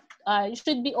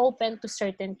open to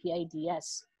certain key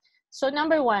ideas. So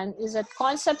number one is that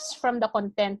concepts from the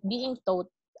content being taught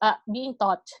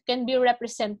can be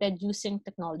represented using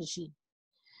technology.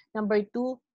 Number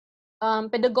two,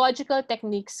 pedagogical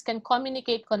techniques can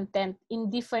communicate content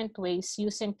in different ways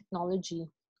using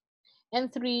technology.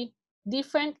 And three,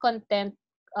 different content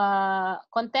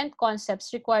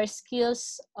concepts require skill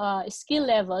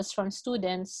levels from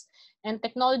students, and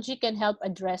technology can help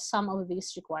address some of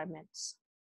these requirements.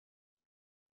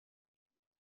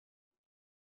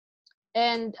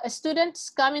 And students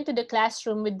come into the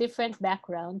classroom with different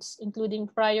backgrounds, including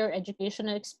prior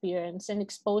educational experience and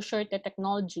exposure to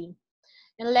technology.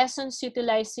 And lessons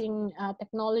utilizing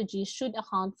technology should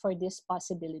account for this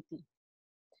possibility.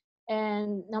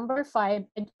 And number five,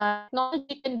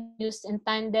 technology can be used in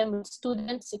tandem with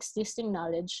students' existing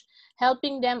knowledge,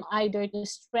 helping them either to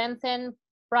strengthen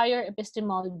prior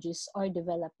epistemologies or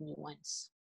develop new ones.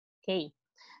 Okay.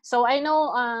 So I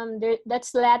know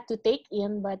that's a lot to take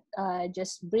in, but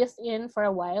just breathe in for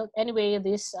a while. Anyway,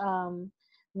 this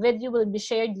video will be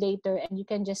shared later, and you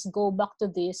can just go back to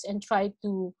this and try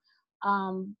to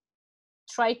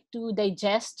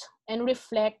digest and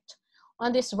reflect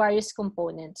on these various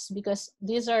components, because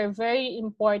these are very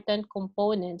important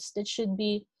components that should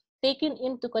be taken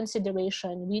into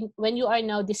consideration when you are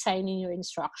now designing your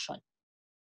instruction.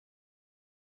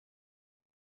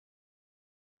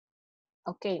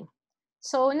 Okay,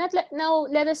 so now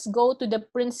let us go to the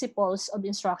principles of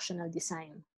instructional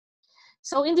design.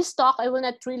 So in this talk, I will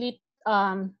not really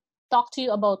talk to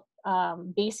you about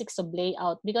basics of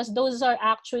layout, because those are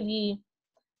actually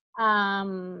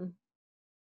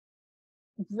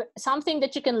something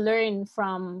that you can learn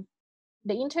from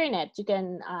the internet. You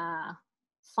can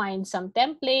find some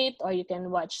template, or you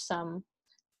can watch some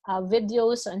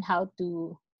videos on how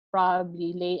to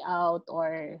probably lay out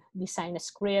or design a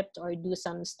script or do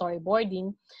some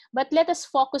storyboarding. But let us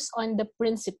focus on the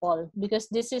principle, because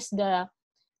this is the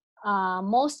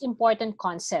most important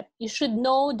concept. You should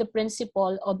know the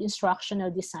principle of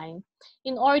instructional design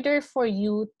in order for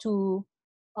you to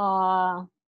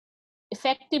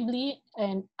effectively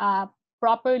and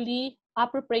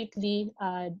appropriately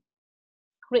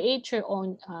create your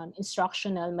own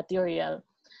instructional material,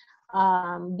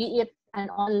 be it an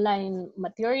online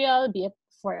material, be it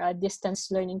for a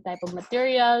distance learning type of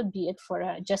material, be it for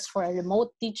just for a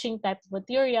remote teaching type of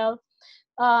material.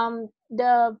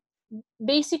 The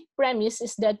basic premise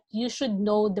is that you should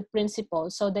know the principle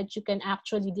so that you can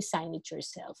actually design it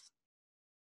yourself.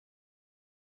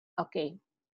 Okay,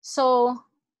 so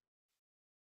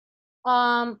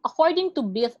according to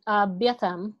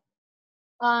Bitham,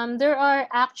 there are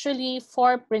actually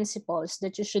 4 principles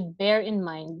that you should bear in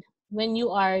mind when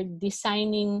you are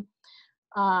designing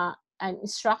an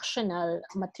instructional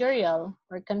material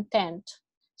or content,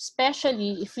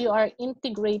 especially if you are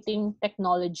integrating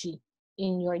technology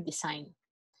in your design.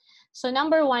 So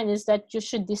number 1 is that you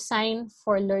should design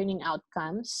for learning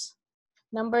outcomes.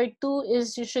 Number 2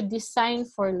 is you should design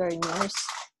for learners.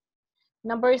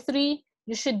 Number 3,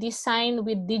 you should design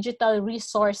with digital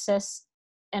resources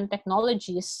and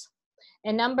technologies.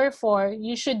 And number 4,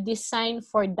 you should design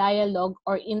for dialogue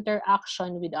or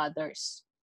interaction with others.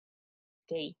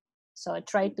 Okay, so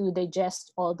try to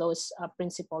digest all those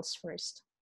principles first.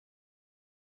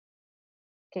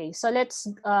 Okay, so let's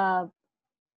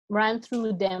run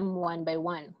through them one by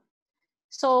one.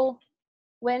 So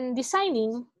when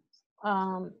designing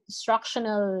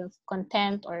instructional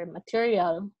content or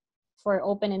material for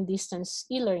open and distance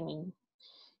e-learning,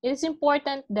 it is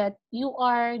important that you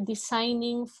are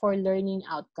designing for learning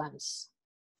outcomes.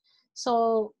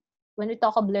 So when we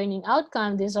talk of learning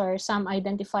outcome, these are some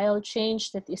identifiable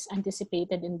change that is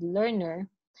anticipated in the learner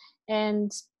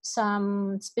and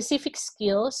some specific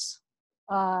skills,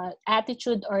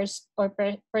 attitude or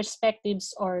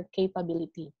perspectives or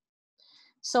capability.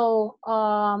 So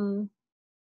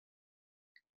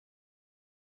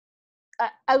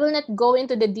I will not go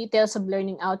into the details of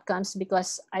learning outcomes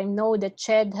because I know that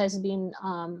CHED has been,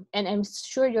 and I'm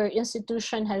sure your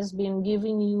institution has been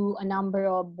giving you a number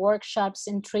of workshops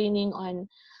and training on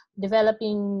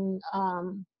developing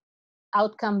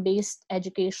outcome-based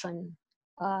education.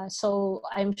 So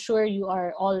I'm sure you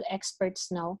are all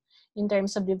experts now in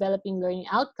terms of developing learning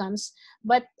outcomes,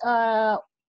 but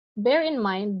bear in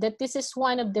mind that this is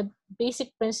one of the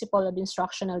basic principles of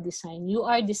instructional design. You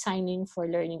are designing for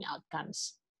learning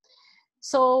outcomes.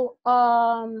 So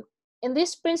in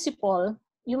this principle,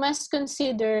 you must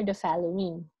consider the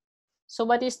following. So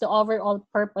what is the overall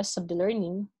purpose of the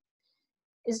learning?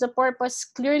 Is the purpose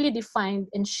clearly defined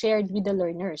and shared with the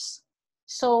learners?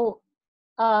 So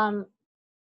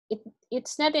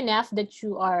it's not enough that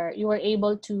you are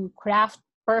able to craft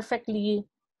perfectly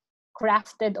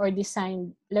crafted or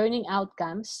designed learning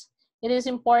outcomes. It is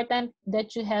important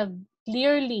that you have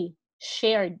clearly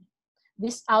shared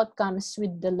these outcomes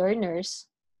with the learners.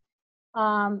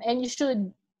 And you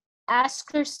should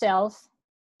ask yourself,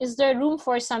 is there room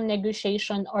for some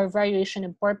negotiation or variation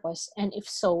of purpose? And if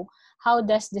so, how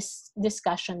does this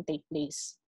discussion take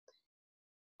place?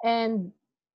 And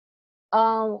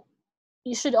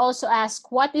you should also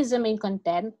ask, what is the main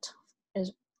content?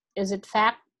 Is it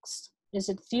facts? Is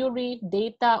it theory,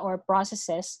 data, or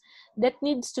processes that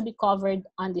needs to be covered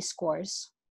on this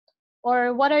course?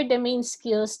 Or what are the main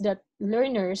skills that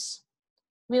learners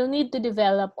will need to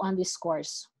develop on this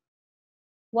course?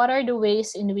 What are the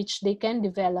ways in which they can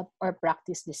develop or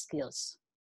practice the skills?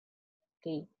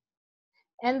 Okay.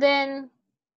 And then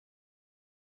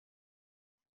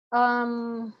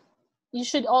you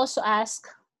should also ask,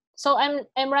 so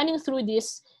I'm running through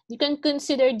this. You can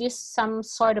consider this some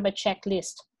sort of a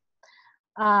checklist.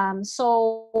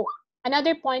 So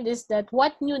another point is that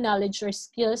what new knowledge or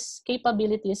skills,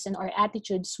 capabilities, and or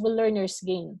attitudes will learners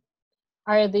gain?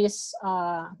 Are these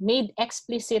made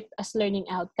explicit as learning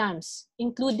outcomes,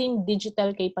 including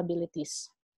digital capabilities?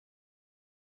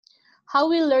 How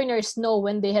will learners know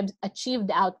when they have achieved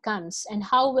the outcomes and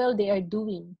how well they are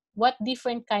doing? What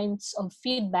different kinds of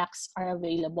feedbacks are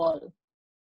available?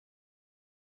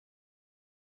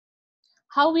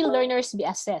 How will learners be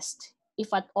assessed,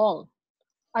 if at all?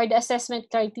 Are the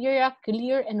assessment criteria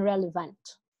clear and relevant?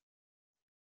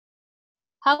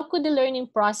 How could the learning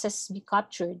process be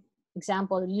captured?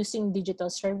 Example, using digital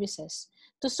services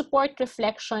to support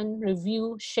reflection,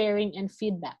 review, sharing, and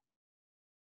feedback.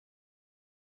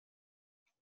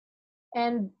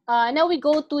 And now we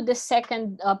go to the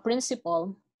second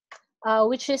principle,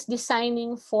 which is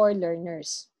designing for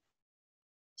learners.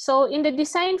 So in the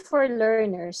design for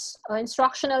learners,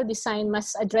 instructional design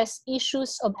must address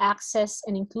issues of access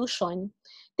and inclusion,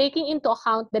 taking into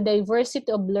account the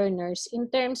diversity of learners in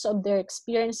terms of their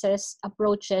experiences,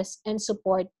 approaches, and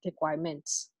support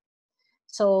requirements.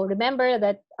 So remember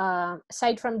that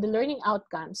aside from the learning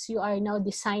outcomes, you are now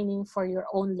designing for your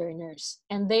own learners,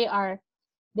 and they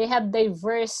have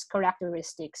diverse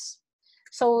characteristics.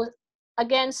 So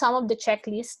again, some of the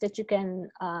checklists that you can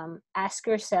ask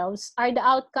yourselves, are the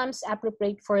outcomes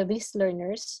appropriate for these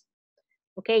learners?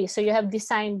 Okay, so you have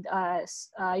designed,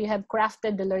 you have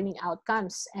crafted the learning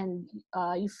outcomes, and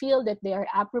you feel that they are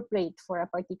appropriate for a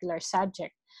particular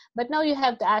subject. But now you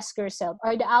have to ask yourself,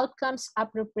 are the outcomes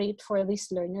appropriate for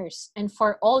these learners and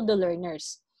for all the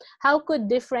learners? How could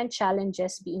different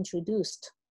challenges be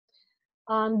introduced?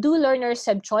 Do learners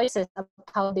have choices about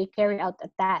how they carry out a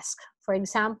task? For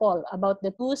example, about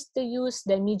the tools they use,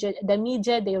 the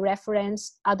media they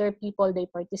reference, other people they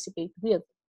participate with.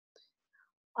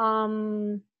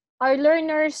 Are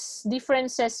learners'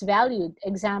 differences valued?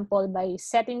 Example, by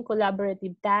setting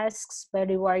collaborative tasks, by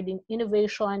rewarding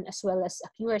innovation as well as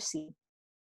accuracy.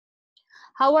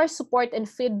 How are support and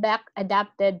feedback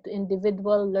adapted to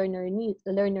individual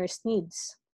learners'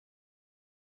 needs?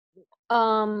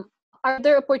 Are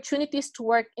there opportunities to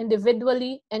work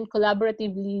individually and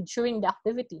collaboratively during the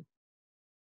activity?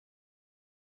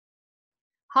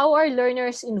 How are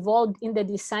learners involved in the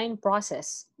design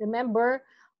process? Remember,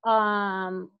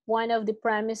 one of the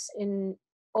premise in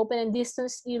open and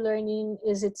distance e-learning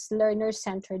is its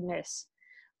learner-centeredness.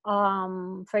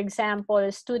 For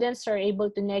example, students are able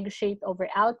to negotiate over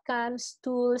outcomes,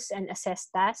 tools, and assess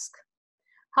tasks.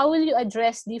 How will you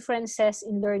address differences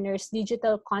in learners'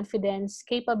 digital confidence,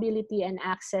 capability, and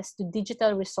access to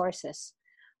digital resources?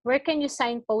 Where can you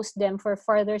signpost them for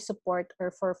further support or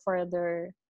for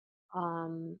further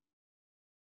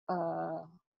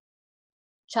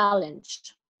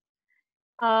challenge?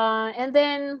 And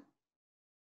then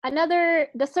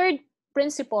the third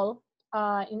principle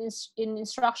in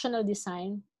instructional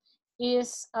design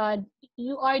is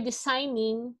you are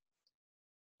designing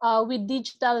with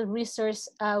digital resources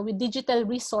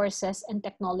and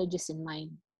technologies in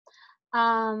mind.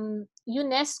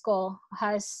 UNESCO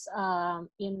has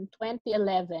in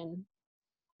 2011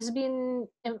 has been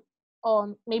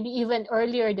maybe even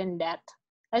earlier than that,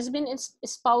 has been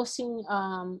espousing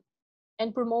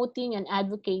and promoting and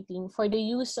advocating for the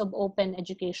use of open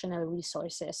educational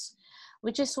resources,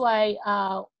 which is why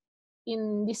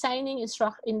in designing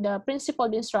in the principle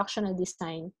of instructional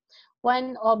design,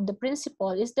 one of the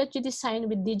principle is that you design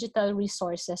with digital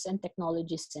resources and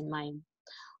technologies in mind.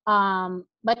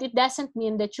 But it doesn't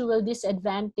mean that you will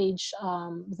disadvantage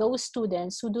those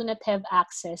students who do not have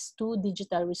access to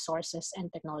digital resources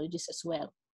and technologies as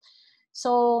well.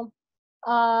 So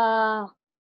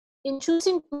in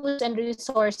choosing tools and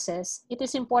resources, it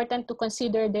is important to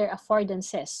consider their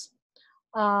affordances.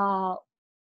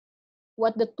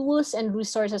 What the tools and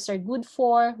resources are good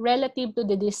for relative to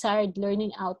the desired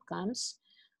learning outcomes,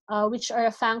 which are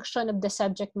a function of the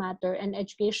subject matter and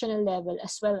educational level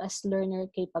as well as learner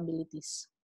capabilities.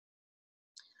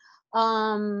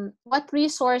 What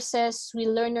resources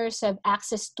will learners have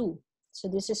access to? So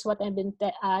this is what I've been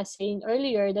saying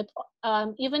earlier, that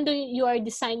even though you are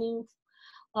designing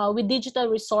with digital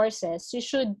resources, you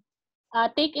should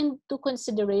take into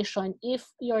consideration if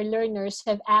your learners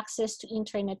have access to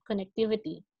internet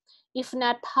connectivity. If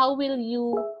not, how will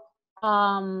you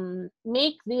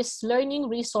make these learning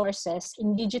resources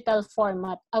in digital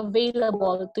format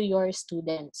available to your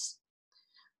students?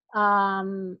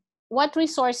 What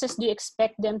resources do you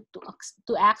expect them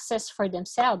to access for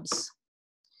themselves?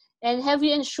 And have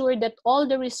you ensured that all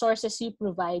the resources you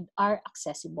provide are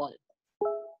accessible?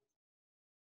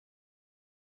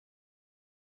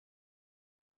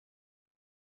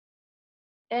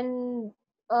 And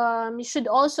you should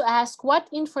also ask what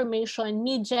information,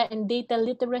 media, and data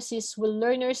literacies will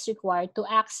learners require to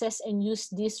access and use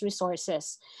these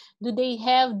resources? Do they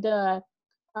have the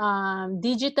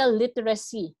digital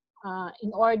literacy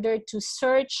in order to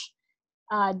search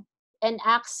and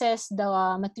access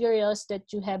the materials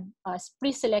that you have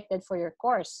pre-selected for your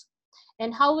course?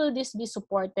 And how will this be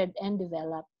supported and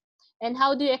developed? And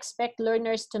how do you expect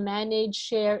learners to manage,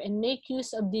 share, and make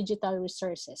use of digital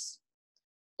resources?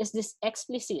 Is this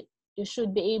explicit? You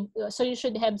should be able, so you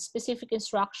should have specific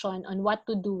instruction on what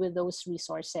to do with those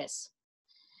resources.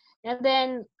 And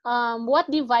then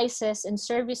what devices and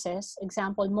services,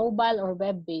 example mobile or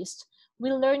web-based,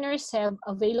 will learners have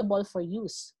available for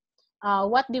use?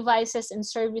 What devices and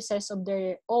services of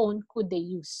their own could they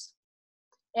use?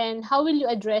 And how will you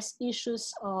address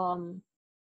issues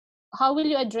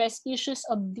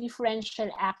of differential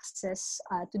access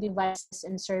to devices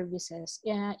and services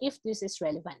if this is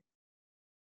relevant?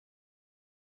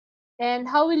 And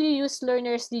how will you use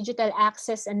learners' digital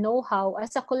access and know-how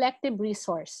as a collective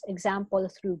resource, example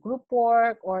through group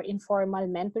work or informal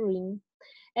mentoring?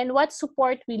 And what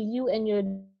support will you and your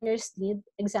learners need,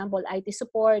 example IT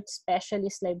support,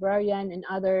 specialist librarian, and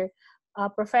other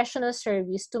professional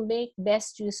service to make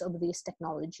best use of these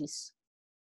technologies?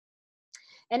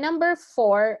 And number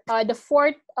 4, the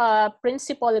fourth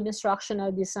principle of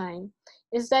instructional design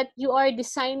is that you are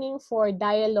designing for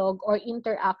dialogue or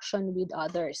interaction with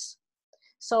others.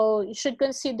 So you should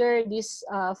consider this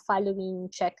following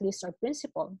checklist or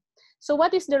principle. So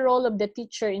what is the role of the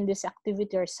teacher in this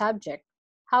activity or subject?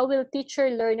 How will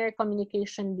teacher-learner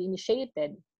communication be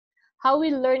initiated? How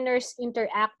will learners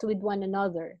interact with one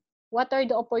another? What are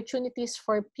the opportunities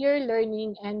for peer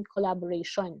learning and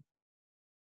collaboration?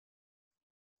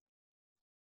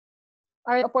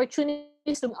 Are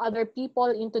opportunities to other people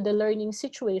into the learning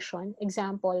situation,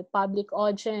 example, public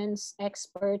audience,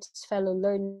 experts, fellow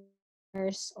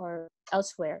learners, or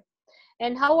elsewhere?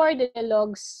 And how are the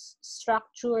dialogues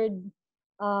structured?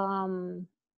 How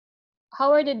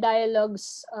are the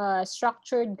dialogues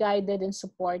structured, guided, and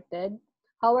supported?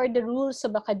 How are the rules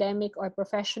of academic or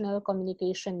professional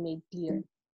communication made clear?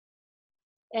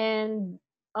 And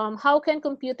how can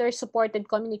computer-supported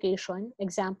communication,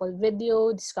 example,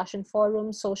 video, discussion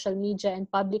forums, social media, and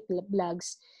public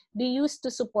blogs, be used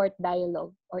to support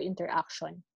dialogue or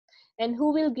interaction? And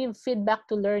who will give feedback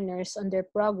to learners on their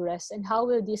progress, and how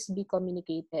will this be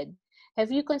communicated?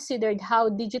 Have you considered how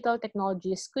digital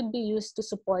technologies could be used to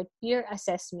support peer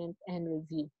assessment and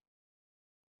review?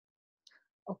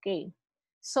 Okay,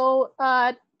 so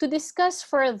to discuss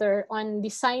further on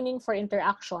designing for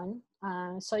interaction,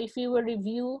 so if you will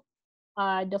review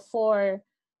the four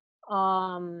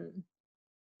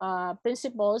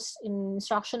principles in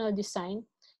instructional design,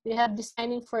 we have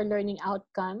designing for learning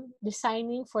outcome,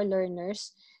 designing for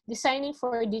learners, designing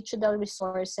for digital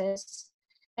resources,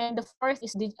 and the fourth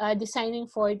is designing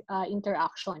for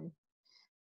interaction.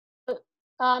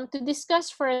 To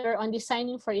discuss further on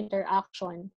designing for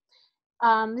interaction,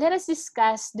 let us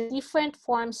discuss the different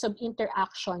forms of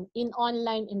interaction in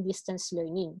online and distance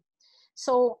learning.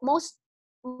 So most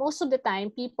of the time,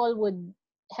 people would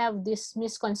have this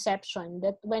misconception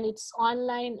that when it's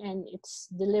online and it's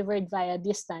delivered via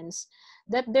distance,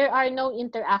 that there are no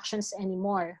interactions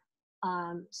anymore.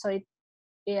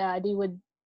 They would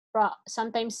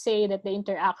sometimes say that the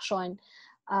interaction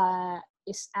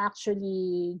is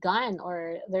actually gone,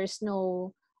 or there's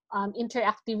no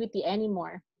interactivity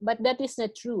anymore. But that is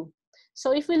not true.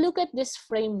 So if we look at this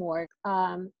framework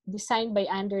designed by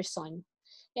Anderson,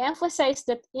 he emphasized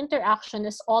that interaction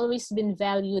has always been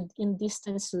valued in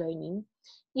distance learning,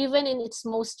 even in its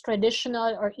most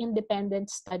traditional or independent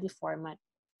study format.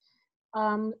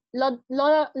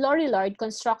 Lorillard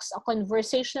constructs a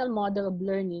conversational model of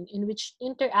learning in which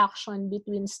interaction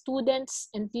between students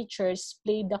and teachers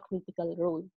played a critical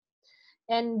role.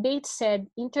 And Bates said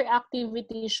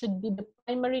interactivity should be the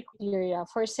primary criteria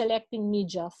for selecting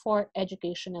media for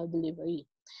educational delivery.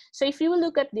 So if you will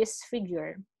look at this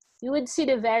figure, you would see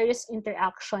the various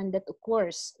interaction that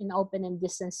occurs in open and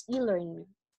distance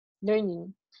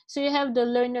e-learning. So you have the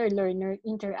learner-learner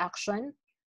interaction,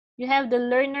 you have the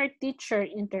learner-teacher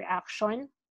interaction,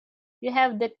 you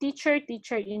have the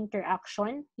teacher-teacher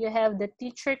interaction, you have the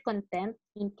teacher-content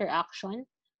interaction,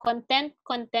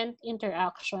 content-content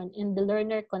interaction, and the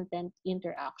learner-content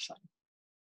interaction.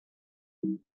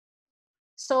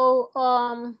 So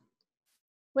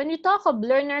when you talk of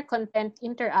learner-content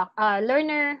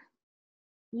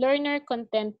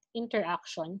learner-content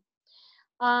interaction,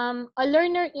 a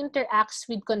learner interacts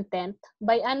with content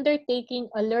by undertaking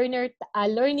a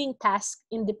learning task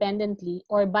independently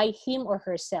or by him or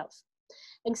herself.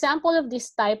 Example of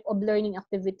this type of learning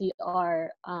activity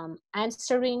are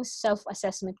answering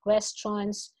self-assessment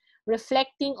questions,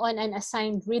 reflecting on an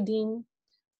assigned reading,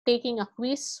 taking a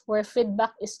quiz where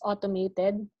feedback is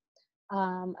automated,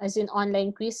 as in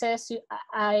online quizzes.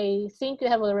 I think you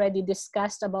have already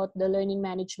discussed about the learning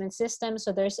management system.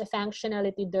 So there's a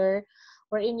functionality there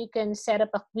wherein you can set up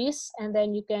a quiz and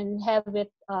then you can have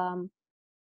it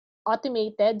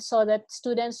automated so that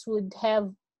students would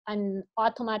have an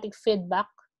automatic feedback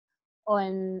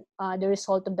on the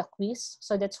result of the quiz.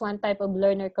 So that's one type of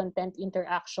learner content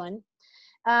interaction.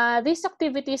 These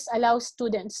activities allow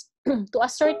students to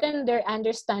ascertain their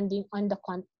understanding on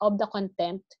of the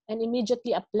content and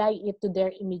immediately apply it to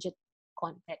their immediate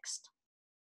context.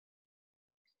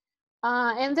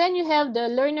 And then you have the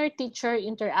learner-teacher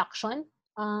interaction.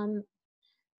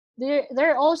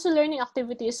 There are also learning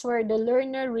activities where the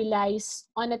learner relies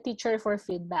on a teacher for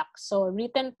feedback. So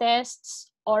written tests,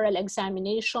 oral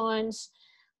examinations,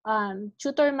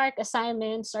 tutor mark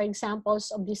assignments are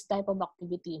examples of this type of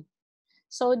activity.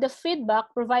 So the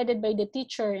feedback provided by the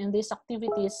teacher in these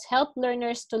activities help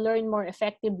learners to learn more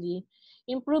effectively,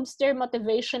 improves their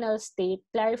motivational state,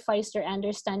 clarifies their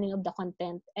understanding of the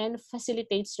content, and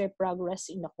facilitates their progress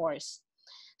in the course.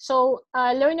 So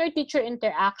learner-teacher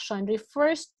interaction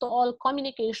refers to all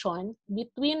communication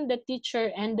between the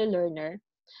teacher and the learner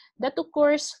that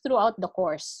occurs throughout the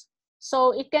course.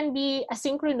 So it can be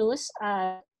asynchronous,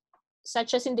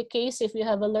 such as in the case if you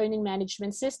have a learning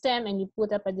management system and you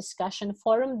put up a discussion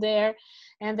forum there,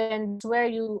 and then it's where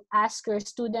you ask your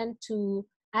student to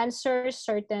answer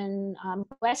certain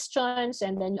questions,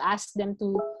 and then you ask them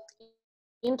to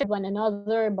interact with one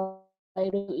another by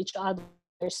review each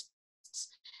other's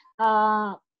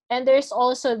and there's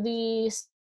also the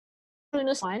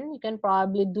synchronous one. You can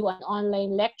probably do an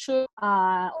online lecture,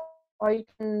 or you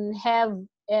can have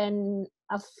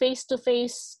a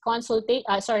face-to-face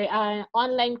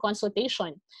online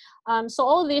consultation. So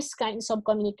all these kinds of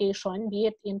communication, be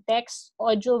it in text,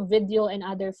 audio, video, and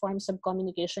other forms of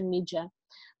communication media,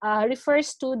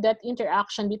 refers to that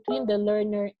interaction between the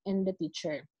learner and the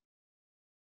teacher.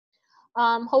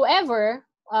 However,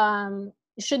 you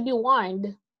should be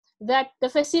warned that the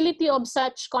facility of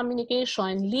such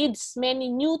communication leads many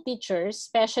new teachers,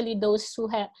 especially those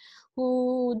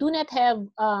who do not have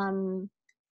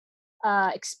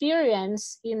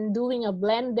experience in doing a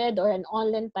blended or an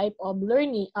online type of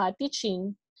learning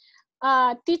teaching.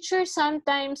 Teachers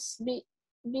sometimes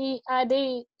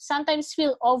they sometimes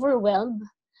feel overwhelmed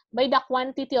by the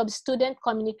quantity of student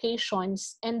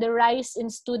communications and the rise in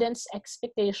students'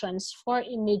 expectations for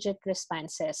immediate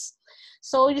responses.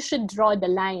 So you should draw the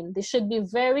line. This should be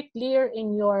very clear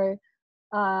in your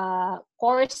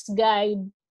course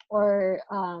guide or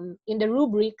in the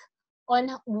rubric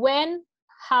on when,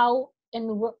 how,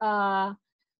 and what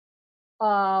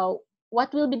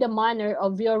will be the manner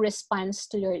of your response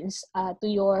to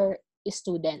your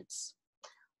students.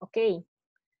 Okay.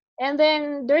 And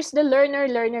then there's the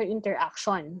learner-learner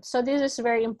interaction. So this is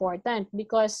very important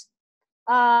because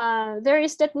there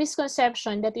is that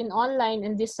misconception that in online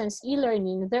and distance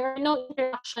e-learning, there are no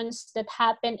interactions that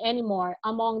happen anymore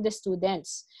among the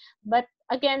students. But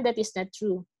again, that is not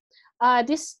true.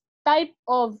 This type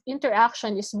of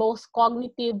interaction is both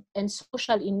cognitive and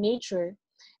social in nature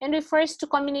and refers to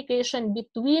communication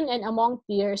between and among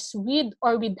peers with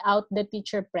or without the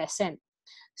teacher present.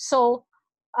 So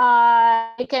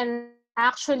they can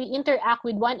actually interact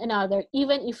with one another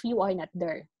even if you are not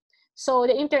there. So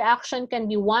the interaction can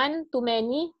be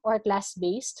one-to-many or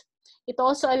class-based. It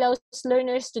also allows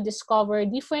learners to discover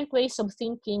different ways of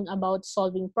thinking about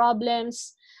solving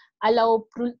problems, allow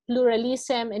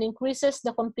pluralism, and increases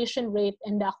the completion rate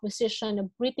and the acquisition of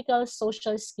critical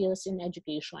social skills in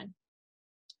education.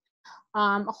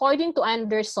 According to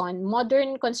Anderson,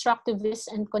 modern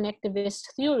constructivist and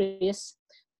connectivist theorists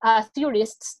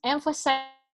emphasize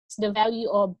the value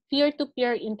of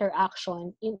peer-to-peer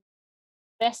interaction in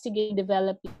investigating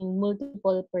developing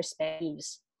multiple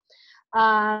perspectives.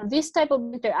 This type of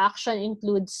interaction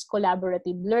includes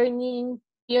collaborative learning,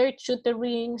 peer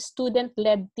tutoring,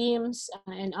 student-led teams,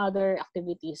 and other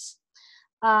activities.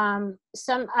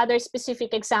 Some other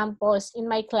specific examples in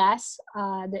my class,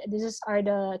 these are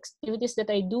the activities that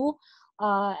I do.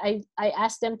 I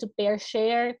ask them to pair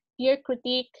share, peer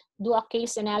critique, do a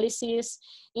case analysis,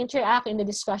 interact in the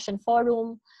discussion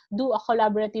forum, do a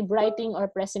collaborative writing or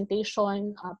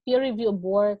presentation, peer review of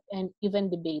work, and even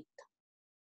debate.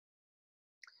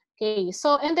 Okay,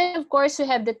 so and then of course we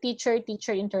have the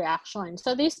teacher-teacher interaction.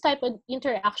 So this type of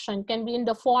interaction can be in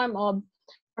the form of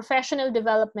professional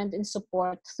development and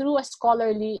support through a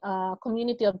scholarly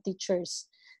community of teachers.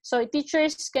 So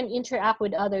teachers can interact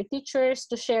with other teachers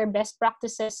to share best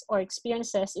practices or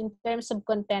experiences in terms of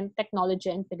content,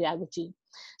 technology, and pedagogy.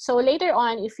 So later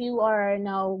on, if you are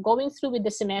now going through with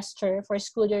the semester for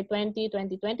school year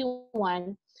 2020-2021,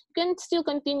 you can still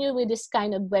continue with this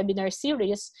kind of webinar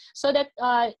series so that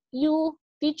you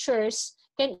teachers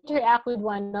can interact with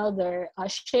one another,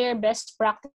 share best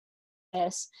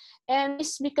practices, and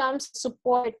this becomes a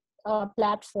support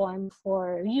platform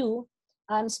for you,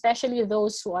 especially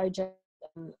those who are just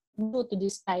new to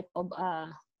this type of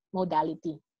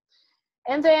modality.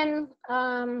 And then we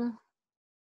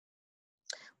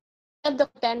have the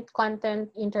content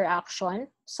interaction.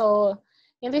 So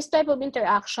in this type of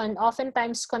interaction,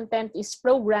 oftentimes content is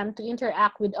programmed to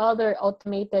interact with other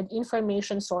automated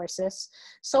information sources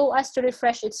so as to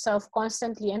refresh itself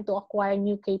constantly and to acquire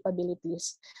new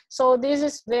capabilities. So this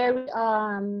is very,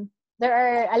 there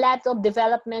are a lot of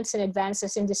developments and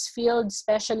advances in this field,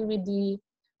 especially with the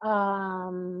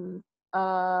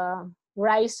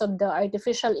rise of the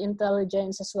artificial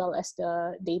intelligence as well as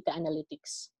the data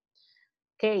analytics.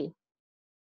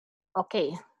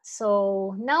 Okay,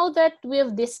 so now that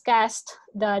we've discussed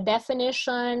the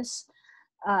definitions,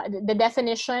 the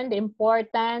definition, the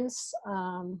importance,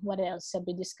 what else have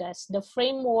we discussed? The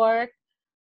framework,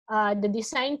 the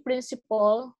design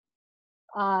principle,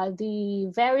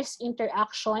 the various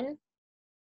interaction,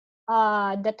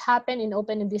 that happen in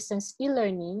open and distance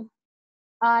e-learning,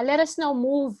 let us now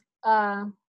move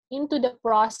into the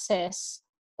process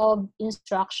of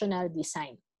instructional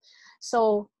design.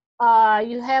 So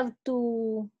you have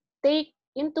to take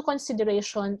into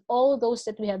consideration all those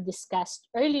that we have discussed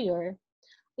earlier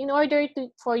in order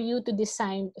for you to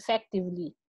design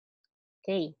effectively.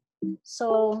 Okay,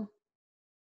 so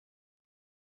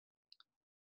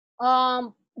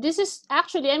this is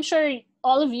actually, I'm sure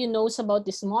all of you knows about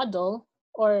this model,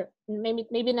 or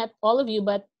maybe not all of you,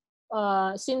 but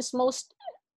since most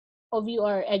of you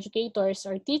are educators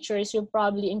or teachers, you've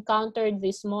probably encountered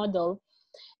this model.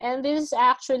 And this is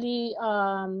actually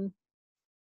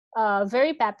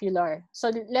very popular.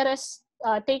 So let us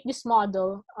take this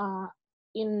model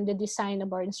in the design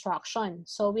of our instruction.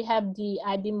 So we have the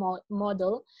ODeL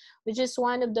model, which is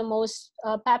one of the most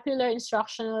popular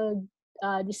instructional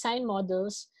design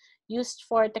models used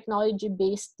for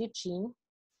technology-based teaching.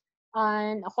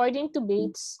 And according to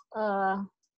Bates,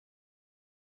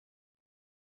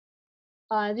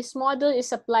 this model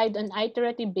is applied on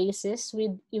iterative basis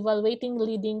with evaluating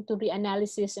leading to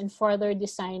reanalysis and further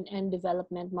design and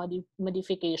development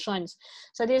modifications.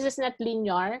 So this is not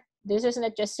linear. This is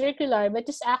not just circular, but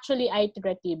it's actually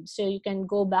iterative. So you can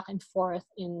go back and forth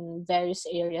in various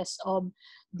areas of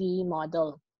the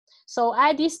model. So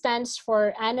ADI stands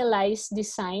for Analyze,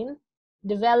 Design,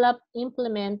 Develop,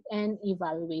 Implement, and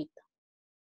Evaluate.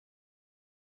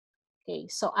 Okay,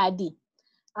 so ADI.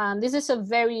 This is a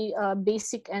very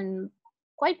basic and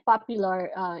quite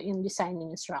popular in designing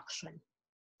instruction.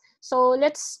 So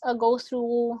let's go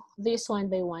through this one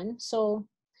by one. So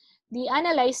the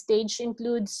analyze stage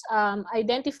includes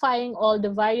identifying all the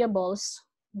variables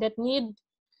that need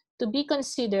to be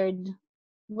considered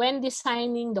when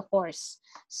designing the course,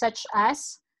 such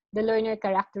as the learner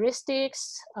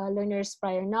characteristics, learner's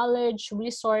prior knowledge,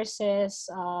 resources,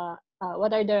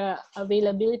 what are the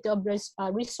availability of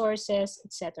resources,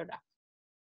 etc.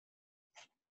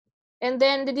 And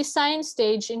then the design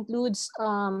stage includes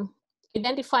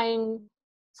identifying,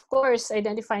 of course,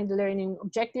 identifying the learning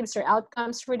objectives or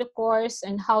outcomes for the course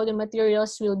and how the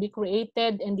materials will be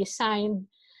created and designed,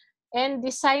 and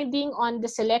deciding on the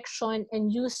selection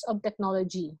and use of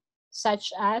technology,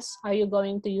 such as, are you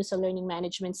going to use a learning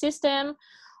management system,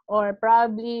 or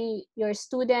probably your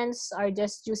students are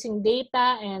just using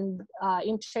data and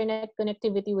internet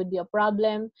connectivity would be a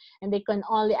problem and they can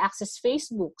only access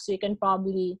Facebook. So you can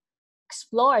probably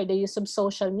explore the use of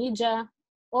social media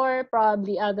or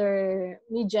probably other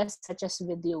media such as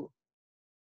video.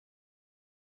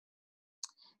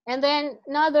 And then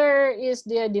another is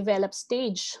the develop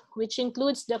stage, which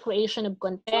includes the creation of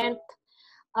content,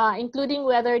 including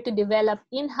whether to develop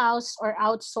in-house or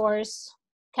outsource,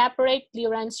 copyright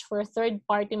clearance for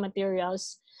third-party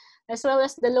materials, as well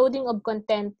as the loading of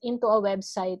content into a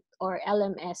website or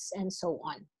LMS and so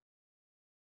on.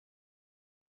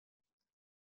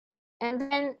 And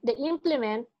then the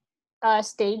implement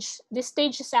stage, this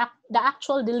stage is the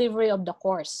actual delivery of the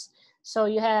course. So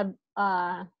you have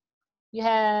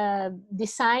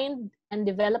designed and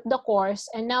developed the course,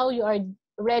 and now you are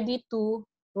ready to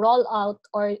roll out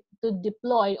or to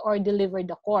deploy or deliver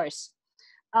the course.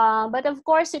 But of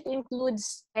course, it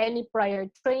includes any prior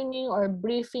training or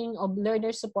briefing of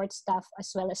learner support staff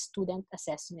as well as student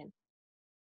assessment.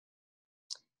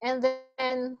 And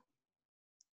then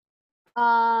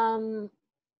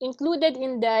included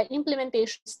in the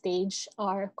implementation stage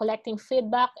are collecting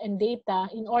feedback and data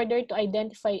in order to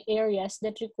identify areas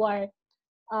that require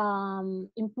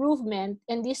improvement,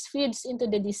 and this feeds into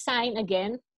the design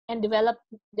again and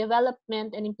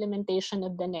development and implementation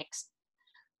of the next,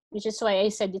 which is why I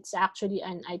said it's actually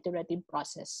an iterative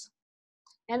process.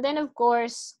 And then of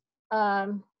course,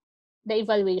 the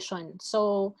evaluation.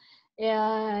 So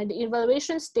the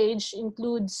evaluation stage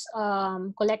includes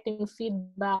collecting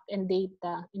feedback and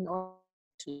data in order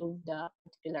to improve the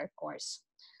particular course.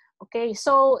 Okay,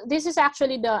 so this is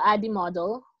actually the ADI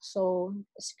model. So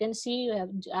as you can see, you have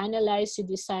to analyze, you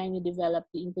design, you develop,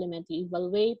 you implement, you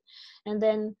evaluate. And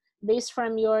then based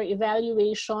from your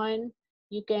evaluation,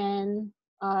 you can,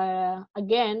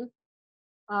 again,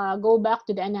 go back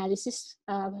to the analysis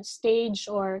stage,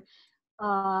 or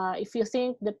if you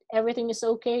think that everything is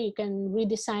okay, you can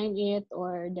redesign it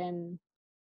or then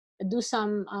do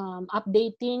some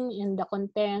updating in the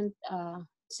content,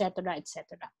 etc.,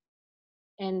 etc.,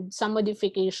 and some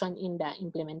modification in the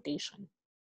implementation.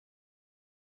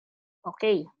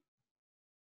 Okay.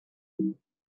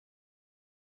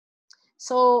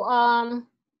 So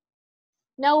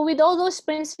now with all those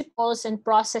principles and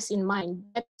process in mind,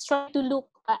 let's try to look,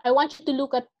 I want you to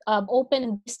look at open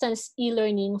and distance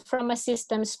e-learning from a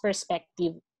systems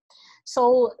perspective.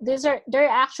 So there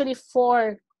are actually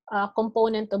four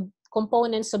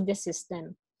components of the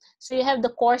system. So you have the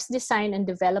course design and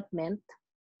development.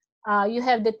 You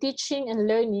have the teaching and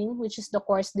learning, which is the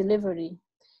course delivery.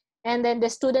 And then the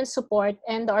student support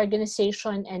and the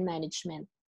organization and management.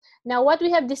 Now, what we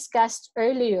have discussed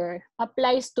earlier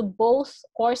applies to both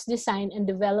course design and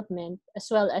development, as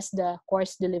well as the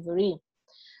course delivery.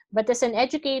 But as an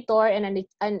educator and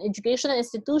an educational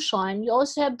institution, you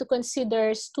also have to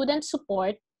consider student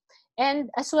support and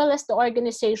as well as the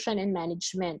organization and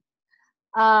management.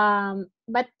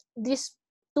 But these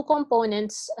two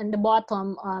components on the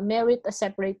bottom merit a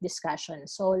separate discussion.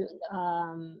 So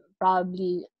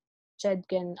probably CHED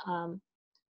can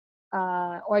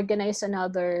organize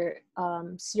another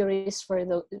series for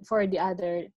the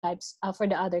other types for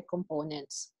the other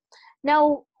components.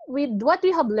 Now, with what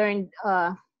we have learned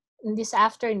in this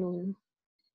afternoon,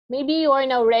 maybe you are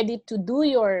now ready to do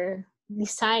your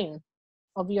design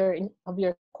of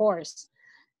your course.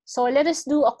 So let us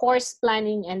do a course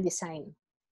planning and design.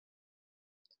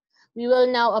 We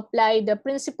will now apply the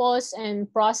principles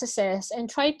and processes and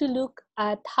try to look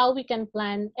at how we can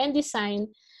plan and design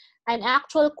an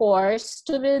actual course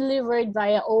to be delivered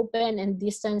via open and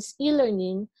distance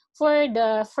e-learning for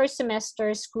the first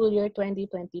semester school year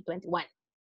 2020-21.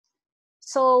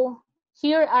 So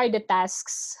here are the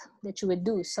tasks that you would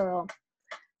do. So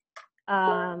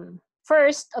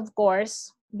first, of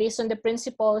course, based on the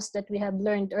principles that we have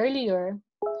learned earlier,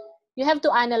 you have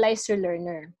to analyze your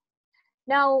learner.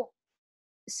 Now,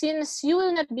 since you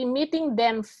will not be meeting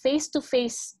them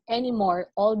face-to-face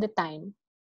anymore all the time,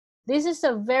 this is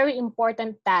a very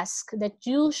important task that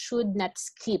you should not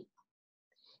skip.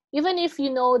 Even if you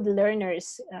know the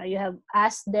learners, you have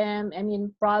asked them, I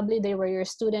mean, probably they were your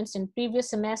students in previous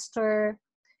semester,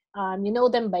 you know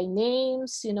them by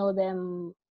names, you know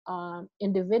them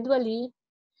individually,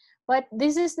 but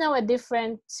this is now a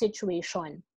different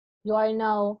situation. You are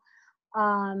now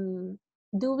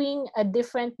doing a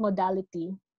different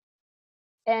modality,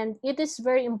 and it is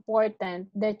very important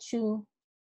that you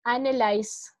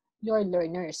analyze your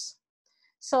learners.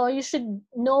 So you should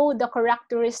know the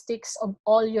characteristics of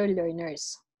all your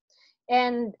learners.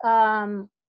 And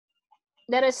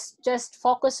let us just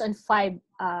focus on 5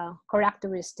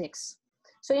 characteristics.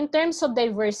 So in terms of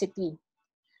diversity,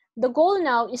 the goal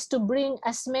now is to bring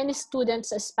as many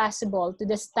students as possible to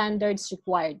the standards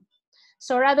required.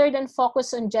 So rather than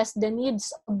focus on just the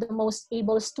needs of the most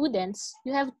able students,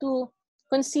 you have to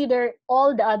consider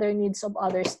all the other needs of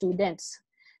other students.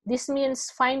 This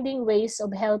means finding ways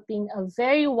of helping a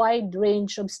very wide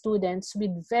range of students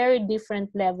with very different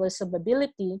levels of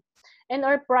ability and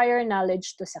or prior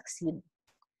knowledge to succeed.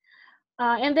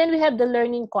 And then we have the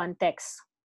learning context.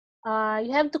 You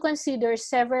have to consider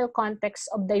several contexts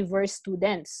of diverse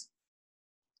students.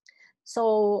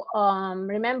 So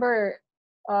remember,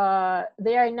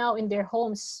 they are now in their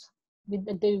homes with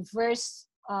a diverse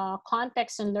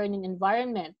context and learning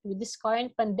environment. With this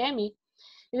current pandemic,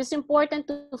 it is important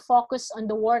to focus on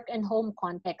the work and home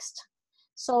context.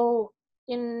 So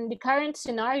in the current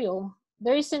scenario,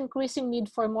 there is increasing need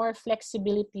for more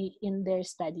flexibility in their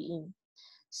studying.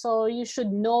 So you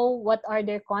should know what are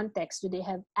their contexts. Do they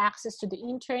have access to the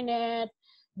internet?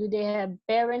 Do they have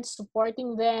parents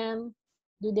supporting them?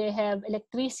 Do they have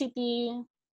electricity?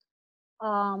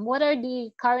 What are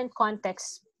the current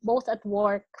contexts, both at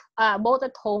work, both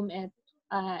at home, and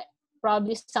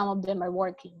probably some of them are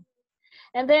working.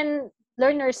 And then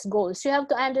learners' goals. You have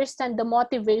to understand the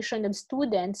motivation of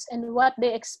students and what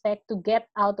they expect to get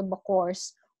out of a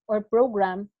course or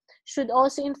program should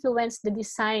also influence the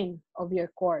design of your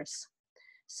course.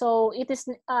 So it is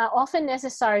often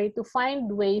necessary to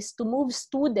find ways to move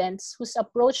students whose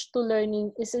approach to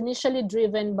learning is initially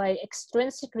driven by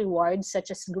extrinsic rewards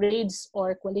such as grades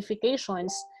or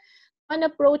qualifications, an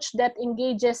approach that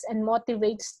engages and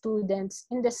motivates students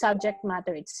in the subject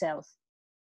matter itself.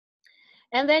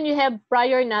 And then you have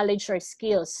prior knowledge or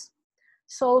skills.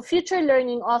 So future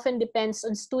learning often depends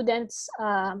on students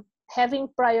having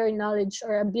prior knowledge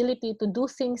or ability to do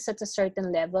things at a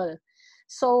certain level.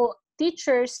 So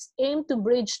teachers aim to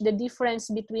bridge the difference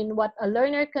between what a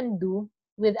learner can do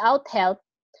without help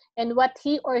and what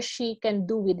he or she can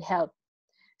do with help.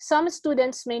 Some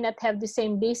students may not have the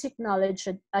same basic knowledge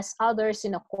as others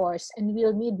in a course and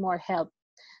will need more help.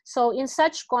 So in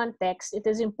such context, it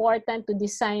is important to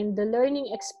design the learning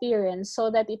experience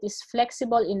so that it is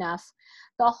flexible enough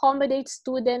to accommodate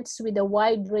students with a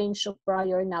wide range of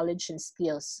prior knowledge and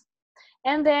skills.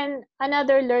 And then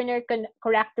another learner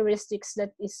characteristics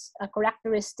that is a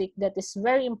characteristic that is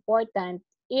very important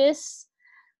is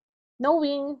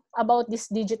knowing about these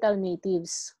digital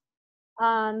natives.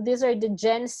 These are the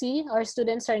Gen Z. Our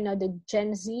students are now the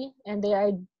Gen Z, and they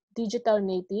are digital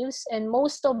natives. And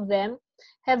most of them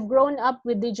have grown up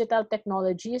with digital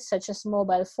technologies such as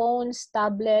mobile phones,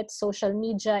 tablets, social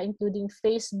media, including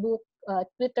Facebook,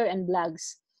 Twitter, and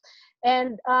blogs.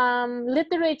 And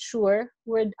literature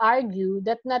would argue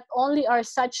that not only are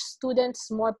such students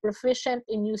more proficient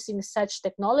in using such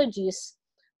technologies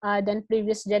than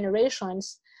previous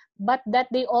generations, but that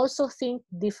they also think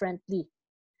differently.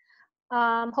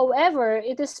 However,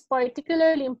 it is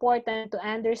particularly important to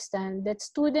understand that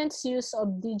students' use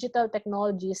of digital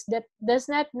technologies that does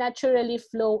not naturally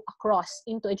flow across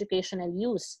into educational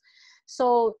use.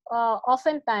 So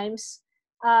oftentimes,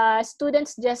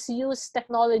 students just use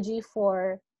technology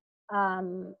for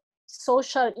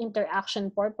social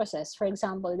interaction purposes. For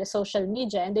example, the social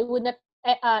media, and they would not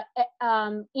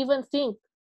even think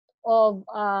of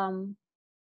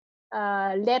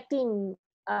letting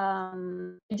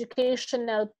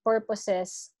educational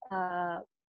purposes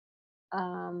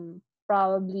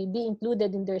probably be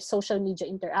included in their social media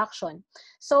interaction.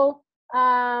 So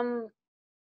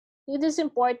it is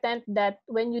important that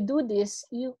when you do this,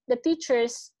 the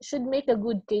teachers should make a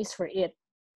good case for it.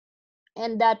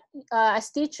 And that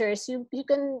as teachers, you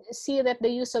can see that the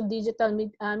use of digital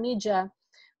media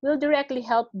will directly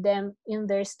help them in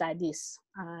their studies,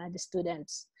 the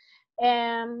students.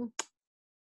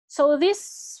 So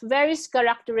these various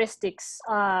characteristics,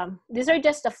 these are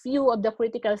just a few of the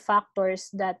critical factors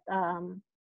that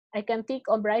I can think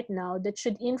of right now that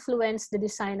should influence the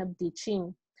design of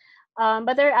teaching.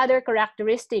 But there are other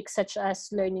characteristics such as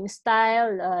learning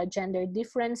style, gender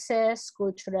differences,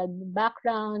 cultural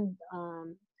background,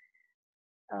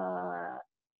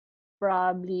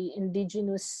 probably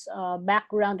indigenous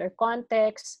background or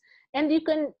context. And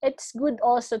it's good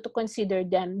also to consider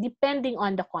them depending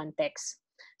on the context.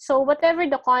 So whatever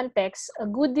the context, a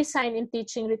good design in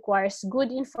teaching requires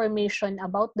good information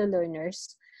about the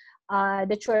learners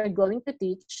that you are going to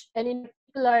teach. And in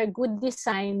particular, good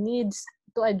design needs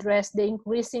to address the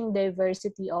increasing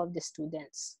diversity of the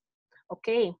students.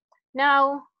 Okay,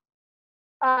 now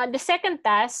the second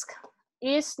task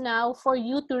is now for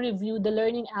you to review the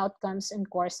learning outcomes and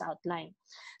course outline.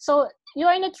 So you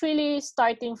are not really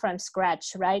starting from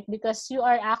scratch, right? Because you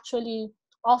are actually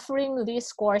offering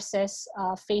these courses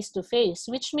face-to-face,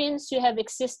 which means you have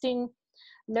existing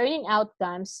learning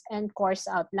outcomes and course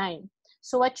outline.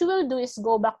 So what you will do is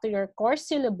go back to your course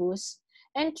syllabus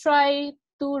and try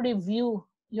to review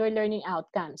your learning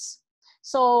outcomes.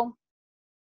 So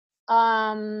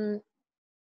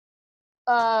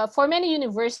for many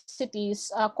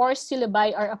universities, course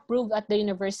syllabi are approved at the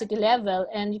university level,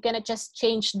 and you cannot just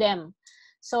change them.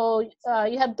 So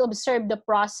you have to observe the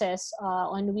process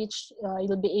on which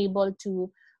you'll be able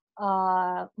to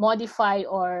modify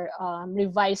or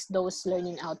revise those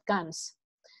learning outcomes.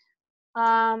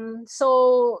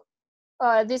 So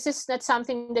this is not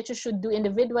something that you should do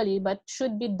individually, but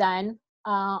should be done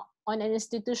on an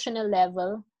institutional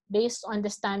level based on the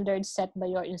standards set by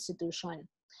your institution.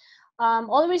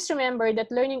 Always remember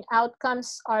that learning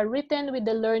outcomes are written with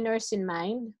the learners in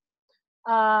mind,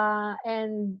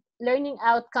 and learning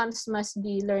outcomes must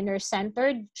be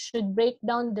learner-centered, should break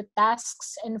down the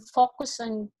tasks and focus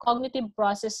on cognitive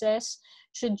processes,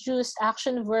 should use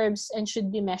action verbs, and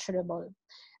should be measurable.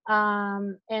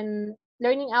 And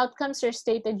learning outcomes are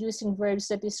stated using verbs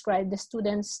that describe the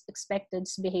student's expected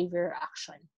behavior or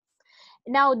action.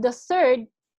 Now, the third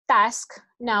task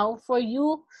now for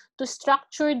you to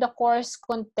structure the course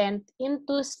content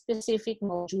into specific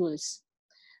modules.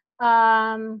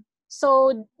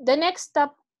 So the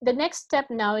next step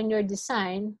now in your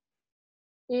design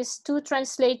is to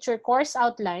translate your course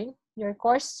outline, your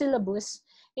course syllabus,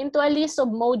 into a list of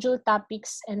module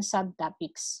topics and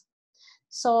subtopics.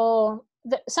 So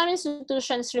some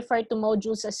institutions refer to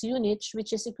modules as units,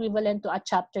 which is equivalent to a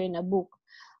chapter in a book.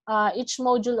 Each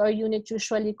module or unit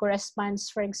usually corresponds,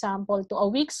 for example, to a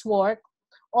week's work,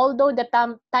 although the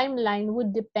timeline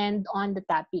would depend on the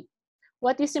topic.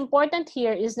 What is important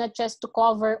here is not just to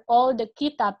cover all the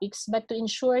key topics, but to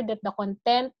ensure that the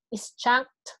content is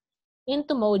chunked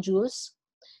into modules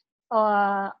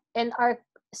and are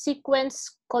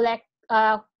sequenced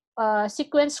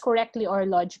correctly or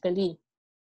logically.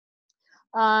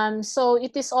 So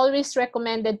it is always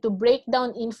recommended to break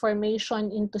down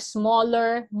information into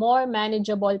smaller, more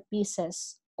manageable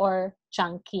pieces or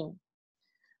chunking.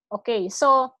 Okay,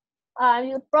 so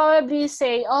you probably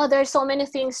say, oh, there's so many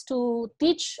things to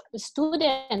teach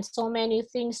students, so many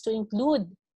things to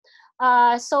include.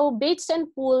 So Bates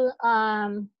and Poole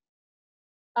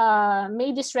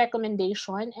made this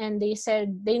recommendation, and they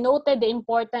said they noted the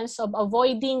importance of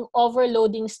avoiding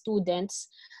overloading students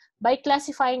by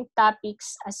classifying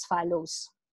topics as follows.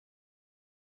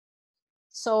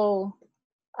 So,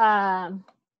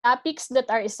 topics that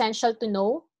are essential to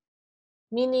know,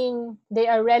 meaning they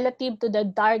are relative to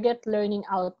the target learning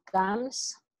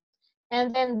outcomes.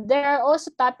 And then there are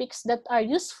also topics that are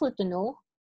useful to know.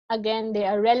 Again, they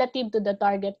are relative to the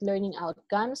target learning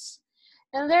outcomes.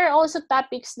 And there are also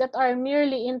topics that are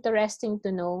merely interesting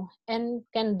to know and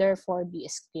can therefore be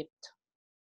skipped.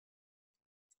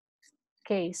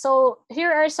 Okay, so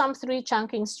here are some 3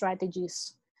 chunking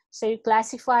strategies. So you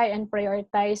classify and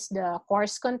prioritize the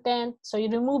course content. So you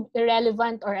remove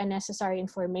irrelevant or unnecessary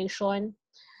information.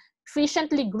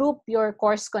 Efficiently group your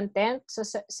course content. So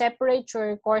separate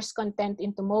your course content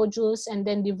into modules and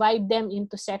then divide them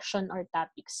into section or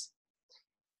topics.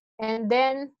 And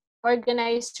then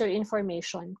organize your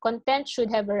information. Content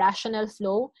should have a rational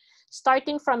flow,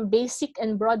 starting from basic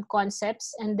and broad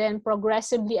concepts and then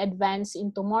progressively advance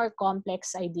into more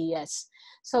complex ideas.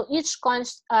 So each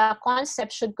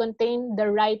concept should contain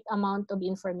the right amount of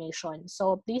information.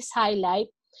 So please highlight,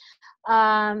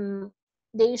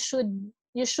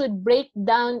 you should break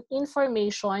down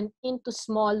information into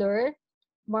smaller,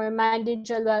 more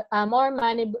manageable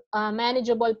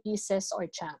pieces or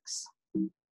chunks.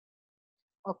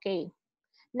 Okay.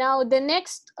 Now, the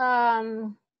next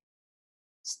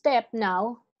step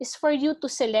now is for you to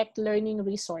select learning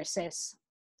resources.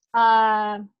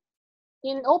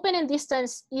 In open and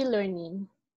distance e-learning,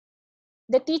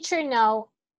 the teacher now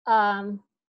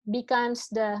becomes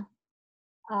the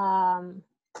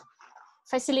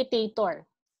facilitator.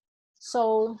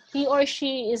 So he or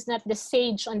she is not the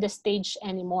sage on the stage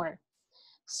anymore.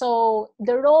 So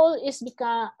the role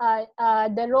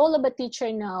of a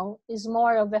teacher now is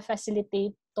more of a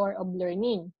facilitator of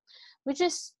learning, which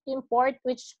is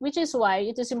why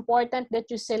it is important that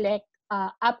you select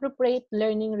appropriate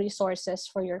learning resources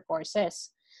for your courses.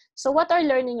 So what are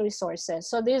learning resources?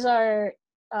 So these are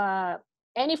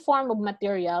any form of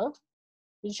material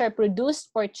which are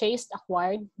produced, purchased,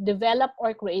 acquired, developed,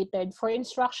 or created for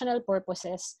instructional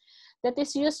purposes that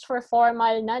is used for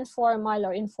formal, non-formal,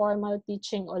 or informal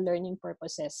teaching or learning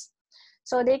purposes.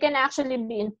 So they can actually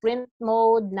be in print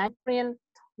mode, non-print,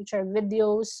 which are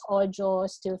videos, audio,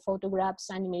 still photographs,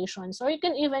 animations, or it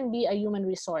can even be a human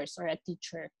resource or a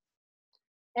teacher.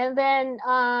 And then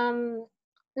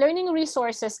learning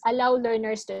resources allow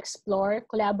learners to explore,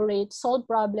 collaborate, solve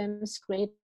problems,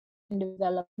 create, and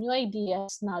develop new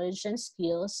ideas, knowledge, and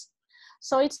skills.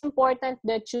 So it's important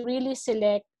that you really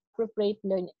select appropriate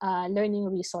learning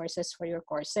resources for your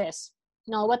courses.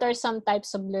 Now, what are some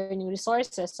types of learning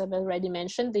resources? I've already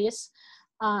mentioned this.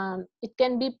 It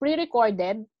can be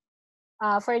pre-recorded.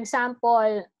 For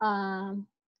example, some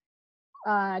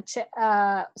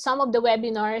of the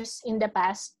webinars in the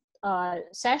past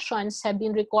sessions have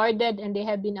been recorded and they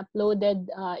have been uploaded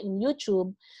in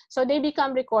YouTube. So they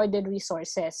become recorded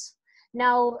resources.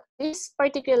 Now, this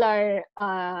particular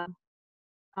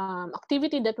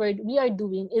activity that we are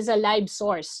doing is a live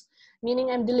source,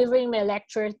 meaning I'm delivering my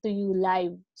lecture to you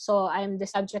live. So I'm the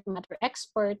subject matter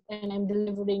expert and I'm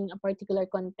delivering a particular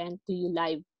content to you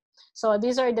live. So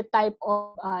these are the type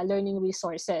of learning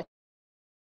resources.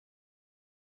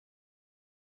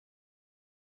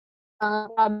 Now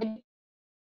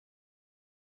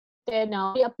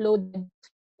we uploaded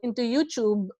into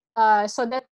YouTube, so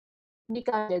that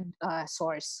becomes a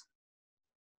source.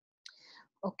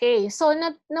 Okay, so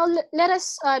now let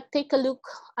us take a look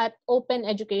at open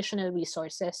educational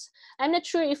resources. I'm not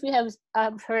sure if you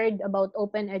have heard about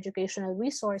open educational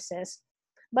resources,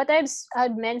 but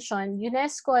I've mentioned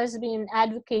UNESCO has been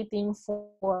advocating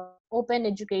for open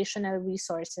educational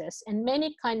resources, and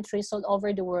many countries all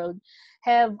over the world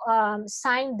have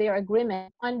signed their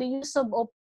agreement on the use of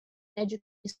open education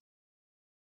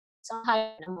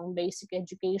among basic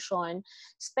education,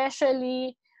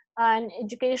 especially on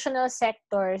educational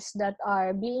sectors that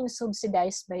are being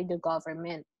subsidized by the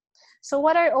government. So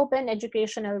what are open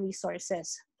educational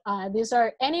resources? These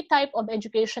are any type of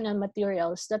educational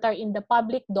materials that are in the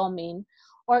public domain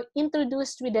or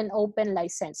introduced with an open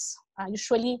license.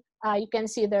 Usually, you can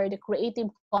see there the Creative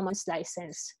Commons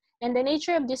license. And the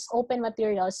nature of these open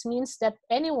materials means that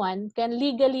anyone can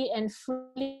legally and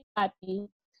freely copy,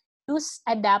 use,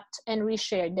 adapt, and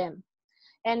reshare them.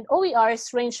 And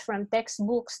OERs range from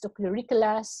textbooks to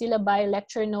curricula, syllabi,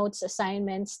 lecture notes,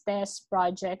 assignments, tests,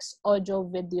 projects, audio,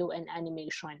 video, and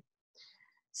animation.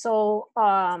 So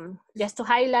just to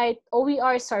highlight,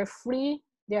 OERs are free,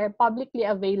 they are publicly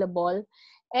available,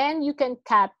 and you can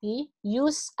copy,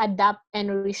 use, adapt, and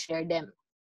reshare them.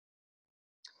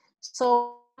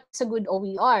 So it's a good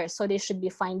OER. So they should be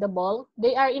findable.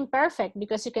 They are imperfect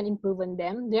because you can improve on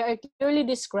them. They are clearly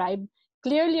described,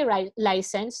 clearly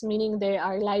licensed, meaning they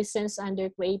are licensed under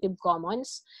Creative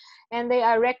Commons, and they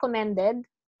are recommended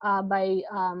by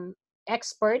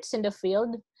experts in the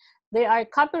field. They are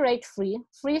copyright free,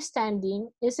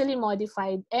 freestanding, easily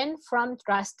modified, and from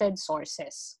trusted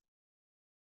sources.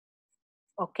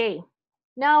 Okay.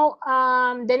 Now,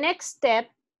 the next step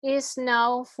is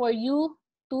now for you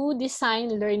to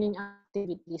design learning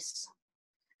activities.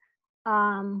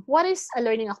 What is a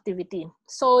learning activity?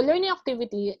 So learning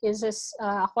activity is,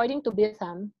 according to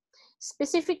Bitham,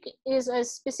 is a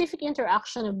specific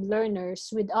interaction of learners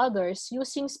with others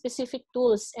using specific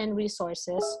tools and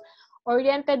resources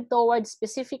oriented towards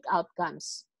specific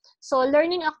outcomes. So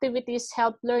learning activities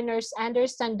help learners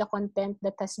understand the content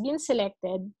that has been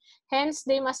selected. Hence,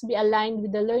 they must be aligned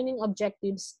with the learning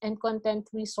objectives and content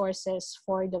resources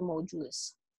for the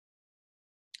modules.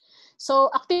 So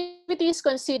activity is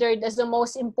considered as the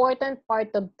most important part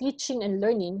of teaching and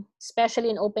learning, especially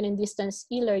in open and distance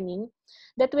e-learning,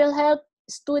 that will help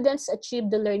students achieve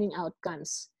the learning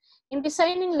outcomes. In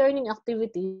designing learning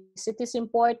activities, it is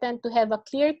important to have a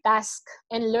clear task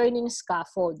and learning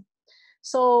scaffold.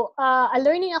 So a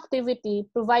learning activity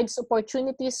provides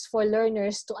opportunities for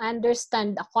learners to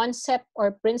understand a concept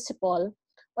or principle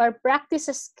or practice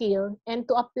a skill and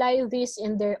to apply this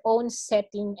in their own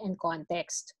setting and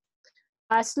context.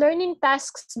 As learning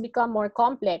tasks become more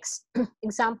complex,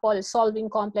 example, solving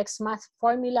complex math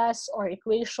formulas or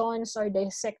equations or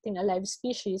dissecting a live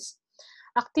species,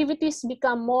 activities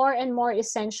become more and more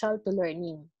essential to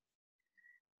learning.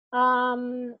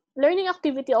 Learning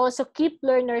activity also keep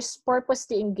learners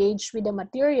purposely engaged with the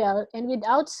material, and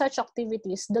without such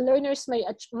activities, the learners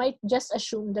might just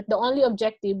assume that the only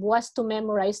objective was to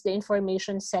memorize the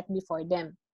information set before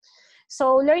them.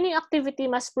 So learning activity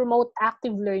must promote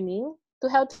active learning to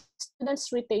help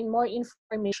students retain more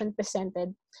information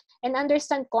presented and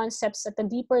understand concepts at a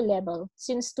deeper level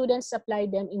since students apply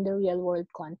them in the real-world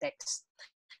context.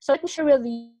 So let me share with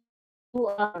you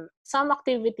some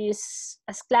activities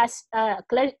as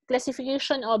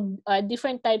classification of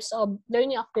different types of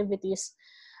learning activities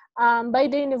by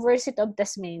the University of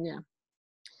Tasmania.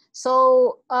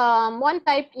 So one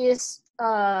type is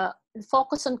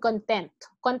focus on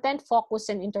content focus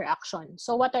and interaction.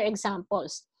 So what are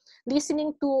examples?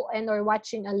 Listening to and or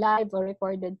watching a live or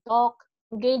recorded talk,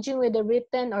 engaging with a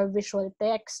written or visual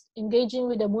text, engaging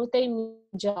with a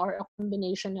multimedia or a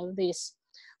combination of this.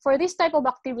 For this type of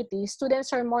activity,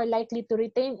 students are more likely to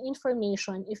retain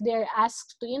information if they are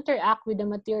asked to interact with the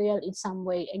material in some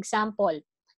way. Example,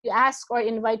 you ask or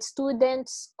invite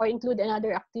students or include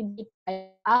another activity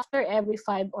after every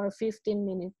 5 or 15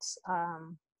 minutes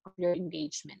of your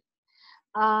engagement.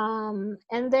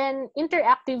 And then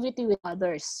interactivity with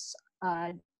others,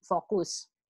 focus.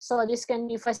 So this can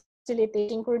be facilitating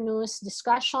synchronous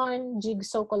discussion,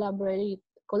 jigsaw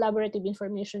collaborative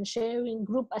information sharing,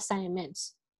 group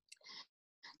assignments.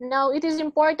 Now, it is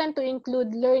important to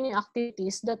include learning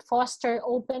activities that foster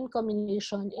open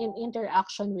communication and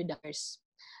interaction with others.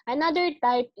 Another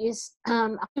type is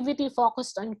activity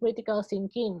focused on critical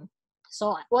thinking.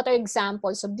 So what are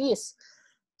examples of this?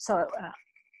 So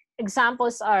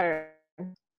examples are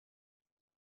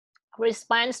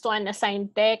response to an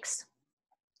assigned text,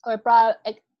 or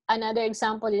another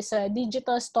example is a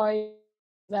digital story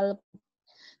development.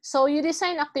 So you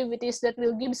design activities that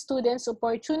will give students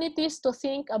opportunities to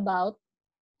think about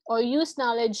or use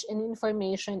knowledge and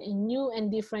information in new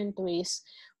and different ways,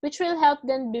 which will help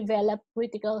them develop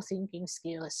critical thinking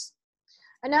skills.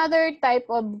 Another type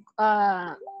of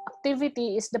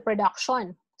activity is the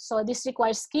production. So this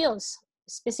requires skills,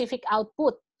 specific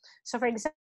output. So for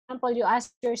example, you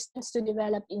ask your students to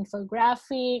develop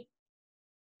infographic,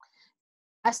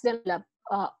 ask them to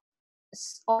develop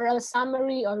oral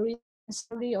summary or written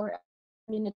summary or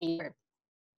minute paper.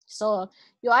 So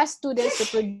you ask students to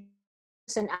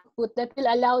produce an output that will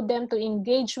allow them to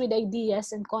engage with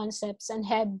ideas and concepts and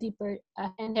have deeper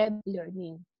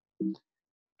learning.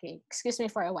 Okay, excuse me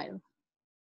for a while.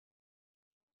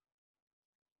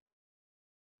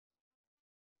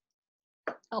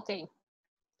 Okay.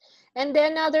 And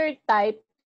then another type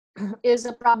is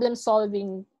a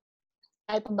problem-solving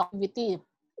type of activity.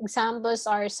 Examples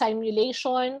are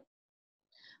simulation,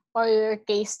 or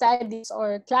case studies,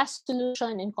 or class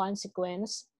solution and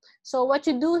consequence. So what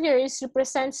you do here is you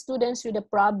present students with a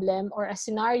problem or a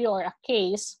scenario or a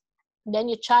case. Then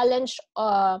you challenge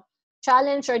or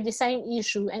design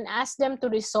issue and ask them to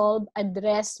resolve,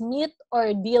 address, meet,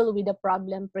 or deal with the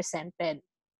problem presented.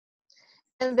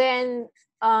 And then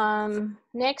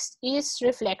next is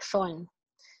reflection.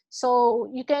 So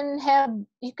you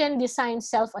can design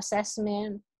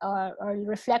self-assessment or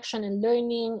reflection and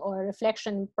learning or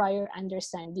reflection and prior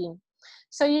understanding.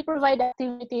 So you provide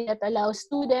activity that allows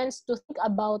students to think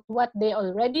about what they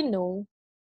already know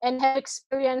and have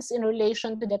experience in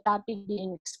relation to the topic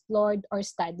being explored or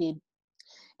studied.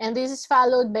 And this is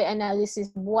followed by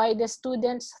analysis of why the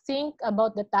students think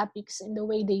about the topics in the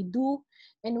way they do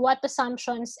and what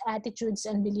assumptions, attitudes,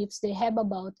 and beliefs they have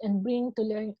about and bring to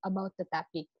learn about the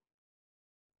topic.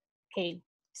 Okay,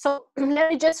 so let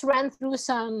me just run through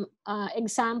some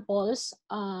examples.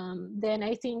 Then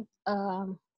I think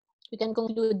we can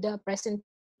conclude the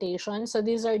presentation. So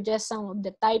these are just some of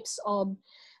the types of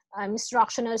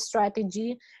instructional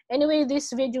strategy. Anyway,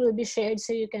 this video will be shared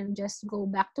so you can just go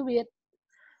back to it.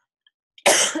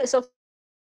 So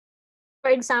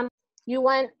for example, you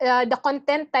want the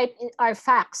content type are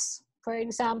facts. For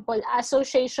example,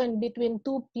 association between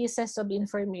two pieces of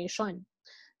information.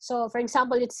 So for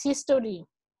example, it's history,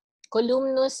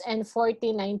 columnus and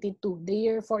 1492, the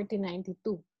year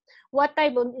 1492. What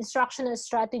type of instructional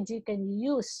strategy can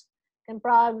you use? You can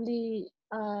probably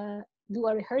do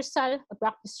a rehearsal, a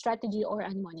practice strategy, or a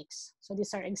mnemonics. So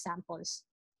these are examples.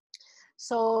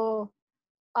 So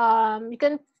you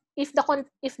can, if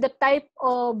the type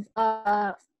of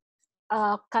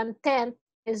content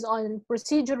is on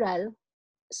procedural,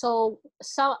 so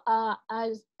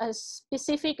a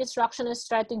specific instructional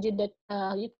strategy that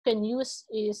you can use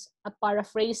is a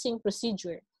paraphrasing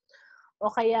procedure,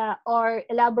 or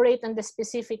elaborate on the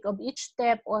specific of each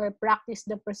step or practice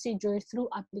the procedure through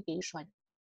application.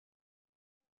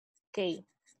 Okay,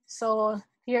 so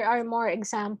here are more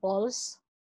examples.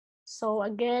 So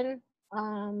again,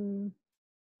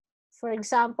 for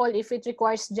example, if it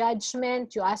requires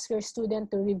judgment, you ask your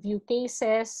student to review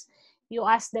cases, you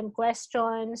ask them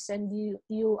questions, and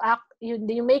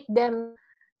you make them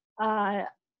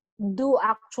do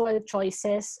actual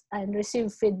choices and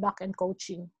receive feedback and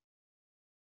coaching.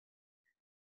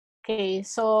 Okay,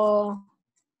 so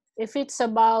if it's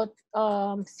about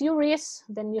theories,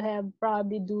 then you have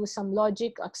probably do some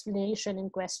logic, explanation,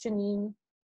 and questioning.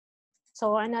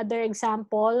 So another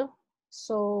example,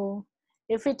 so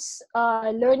if it's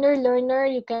learner,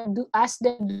 you can ask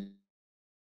them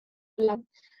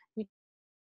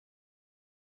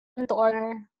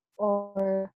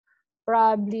or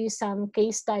probably some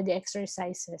case study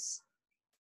exercises.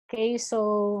 Okay,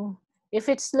 so if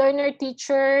it's learner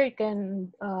teacher, you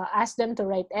can ask them to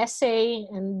write essay,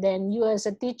 and then you as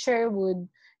a teacher would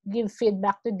give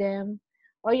feedback to them,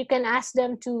 or you can ask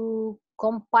them to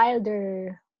compile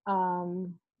their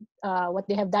what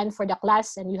they have done for the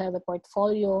class, and you have a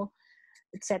portfolio,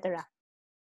 etc.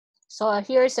 So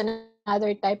here's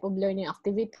another type of learning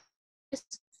activities.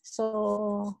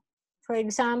 So for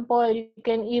example, you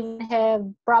can even have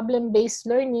problem-based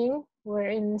learning,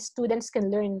 wherein students can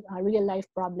learn real-life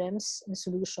problems and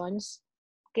solutions.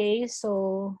 Okay,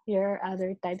 so here are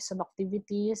other types of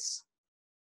activities.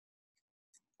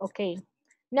 Okay,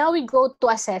 now we go to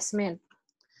assessment.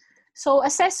 So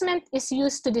assessment is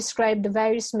used to describe the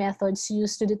various methods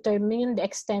used to determine the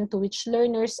extent to which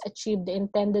learners achieve the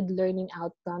intended learning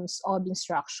outcomes of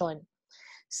instruction.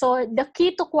 So the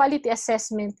key to quality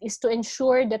assessment is to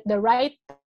ensure that the right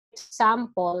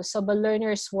samples of a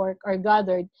learner's work are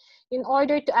gathered in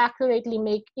order to accurately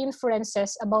make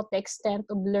inferences about the extent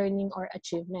of learning or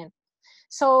achievement.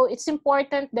 So it's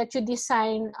important that you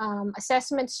design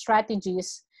assessment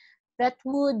strategies that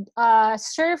would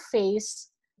surface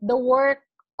the work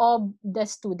of the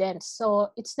students.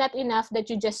 So it's not enough that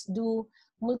you just do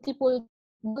multiple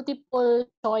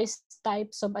choice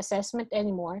types of assessment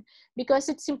anymore, because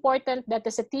it's important that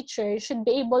as a teacher, you should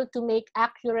be able to make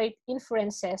accurate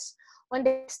inferences on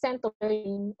the extent of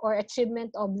learning or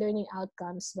achievement of learning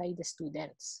outcomes by the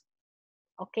students.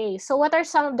 Okay, so what are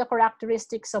some of the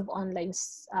characteristics of online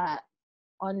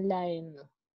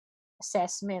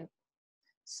assessment?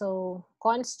 So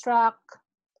construct,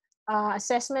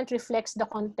 assessment reflects the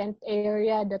content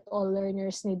area that all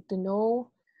learners need to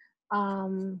know.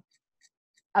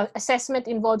 Assessment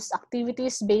involves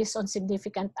activities based on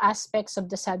significant aspects of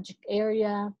the subject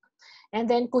area. And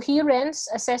then coherence,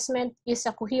 assessment is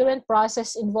a coherent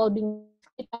process involving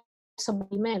types of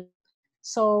element.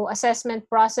 So assessment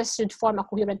process should form a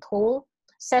coherent whole.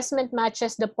 Assessment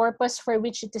matches the purpose for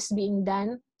which it is being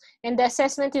done. And the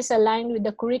assessment is aligned with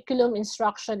the curriculum,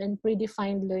 instruction, and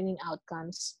predefined learning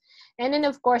outcomes. And then,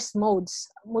 of course,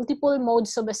 modes. Multiple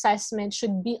modes of assessment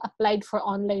should be applied for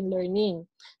online learning.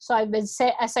 So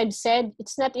as I've said,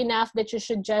 it's not enough that you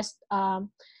should just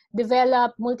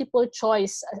develop multiple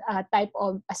choice type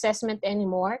of assessment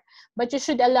anymore, but you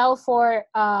should allow for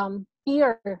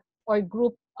peer or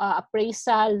group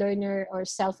appraisal, learner, or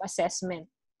self-assessment.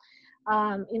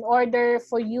 In order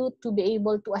for you to be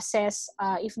able to assess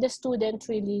if the student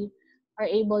really are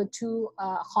able to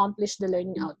accomplish the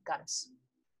learning outcomes.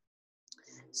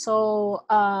 So,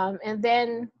 and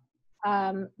then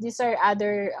these are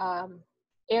other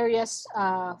areas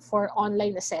for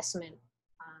online assessment.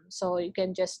 So you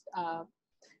can just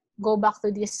go back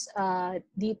to this in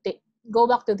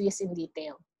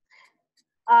detail.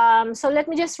 So let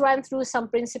me just run through some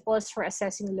principles for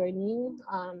assessing learning.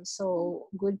 So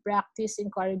good practice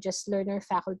encourages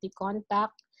learner-faculty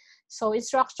contact. So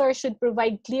instructors should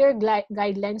provide clear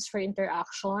guidelines for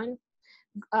interaction.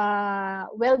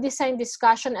 Well-designed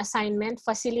discussion assignment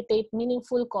facilitate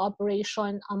meaningful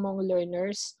cooperation among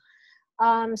learners.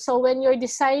 So when you're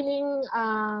designing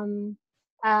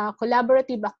a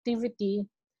collaborative activity,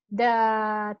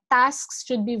 the tasks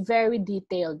should be very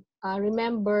detailed.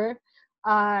 Remember,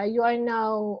 you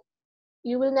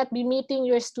will not be meeting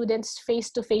your students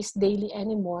face-to-face daily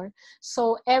anymore.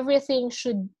 So every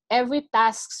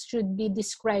task should be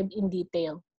described in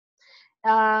detail.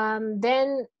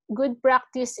 Then good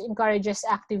practice encourages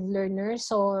active learners.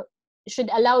 So you should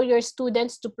allow your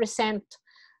students to present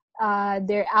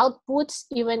their outputs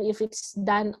even if it's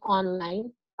done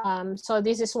online. So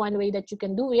this is one way that you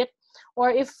can do it.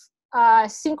 Or if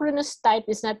synchronous type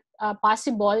is not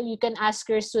possible, you can ask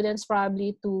your students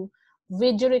probably to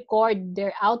video record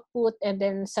their output and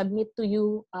then submit to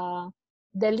you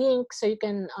the link so you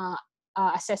can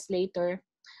assess later.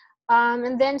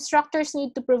 And then instructors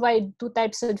need to provide two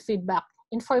types of feedback: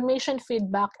 information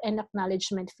feedback and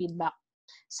acknowledgement feedback.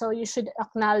 So you should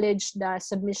acknowledge the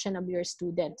submission of your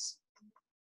students.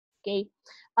 Okay.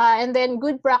 And then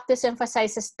good practice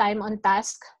emphasizes time on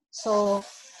task. So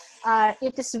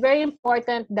it is very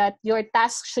important that your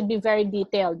task should be very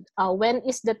detailed. When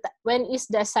is the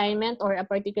assignment or a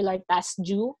particular task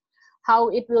due? How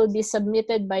it will be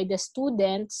submitted by the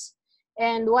students?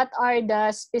 And what are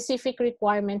the specific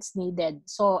requirements needed?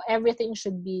 So everything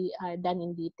should be done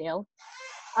in detail.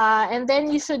 And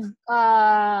then you should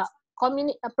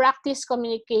practice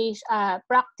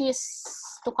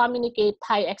to communicate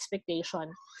high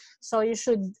expectation. So you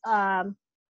should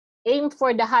aim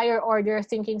for the higher order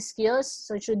thinking skills.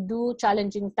 So you should do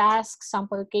challenging tasks,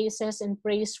 sample cases, and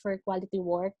praise for quality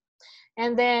work.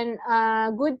 And then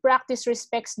good practice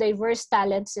respects diverse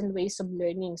talents and ways of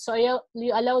learning. So you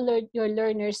allow your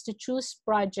learners to choose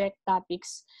project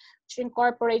topics which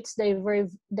incorporates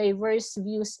diverse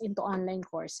views into online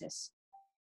courses.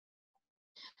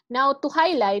 Now, to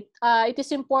highlight, it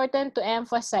is important to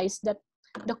emphasize that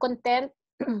the content,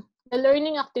 the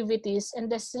learning activities, and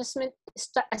the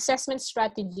assessment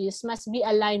strategies must be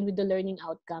aligned with the learning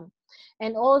outcome.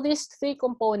 And all these three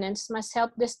components must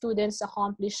help the students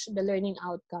accomplish the learning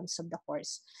outcomes of the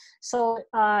course. So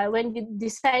when you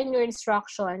design your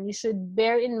instruction, you should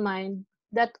bear in mind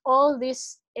that all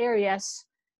these areas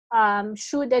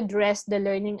should address the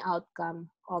learning outcome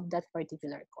of that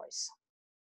particular course.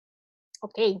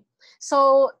 Okay,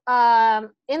 so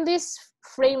in this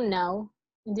frame now,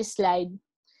 in this slide,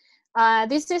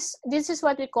 this is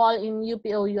what we call in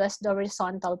UPOU the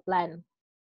horizontal plan.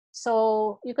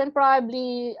 So you can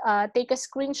probably take a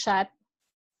screenshot,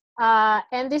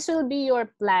 and this will be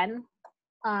your plan.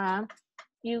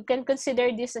 You can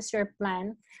consider this as your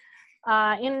plan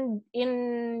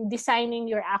in designing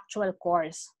your actual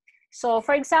course. So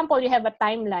for example, you have a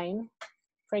timeline,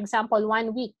 for example,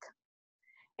 1 week.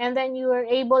 And then you are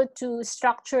able to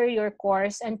structure your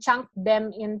course and chunk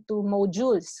them into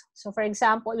modules. So for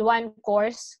example, one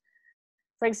course,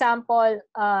 for example,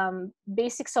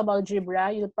 basics of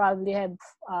algebra, you'll probably have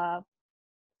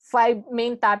 5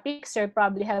 main topics, or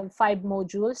probably have 5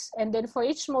 modules. And then for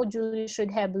each module, you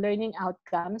should have learning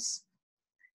outcomes.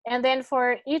 And then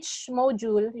for each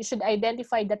module, you should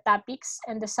identify the topics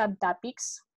and the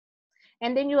subtopics.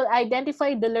 And then you'll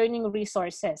identify the learning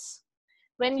resources.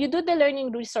 When you do the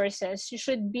learning resources, you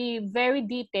should be very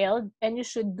detailed and you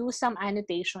should do some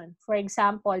annotation. For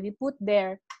example, you put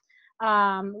there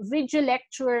video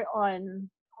lecture on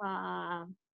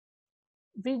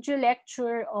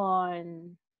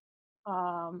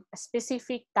a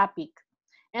specific topic,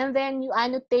 and then you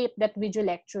annotate that video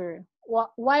lecture.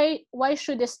 Why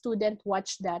should a student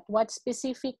watch that? What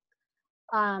specific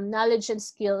knowledge and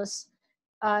skills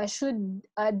should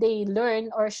they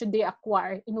learn or should they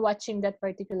acquire in watching that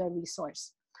particular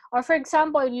resource? Or for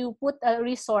example, you put a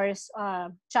resource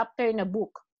chapter in a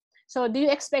book. So do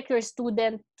you expect your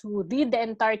student to read the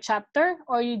entire chapter,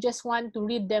 or you just want to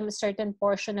read them a certain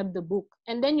portion of the book?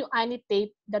 And then you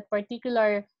annotate that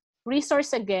particular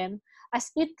resource again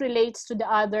as it relates to the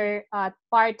other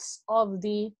parts of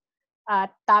the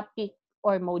topic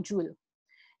or module.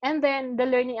 And then the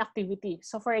learning activity.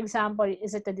 So for example,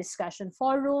 is it a discussion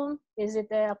forum? Is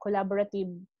it a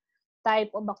collaborative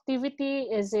type of activity?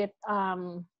 Is it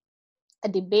a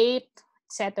debate,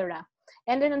 etc.?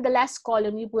 And then in the last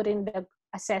column, you put in the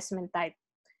assessment type.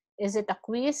 Is it a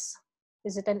quiz?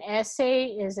 Is it an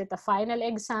essay? Is it a final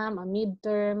exam, a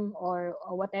midterm, or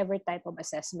whatever type of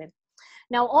assessment?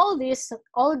 Now, all these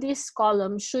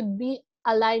columns should be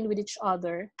aligned with each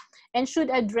other and should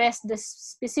address the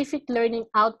specific learning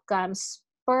outcomes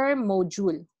per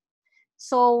module.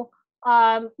 So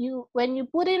when you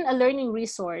put in a learning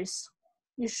resource,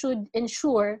 you should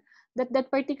ensure that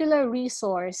that particular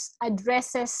resource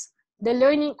addresses the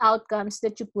learning outcomes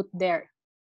that you put there.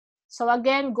 So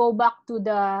again, go back to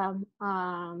the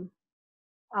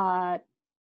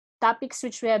topics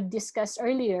which we have discussed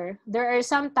earlier. There are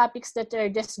some topics that are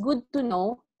just good to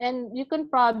know, and you can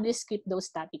probably skip those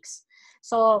topics.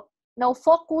 So now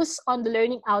focus on the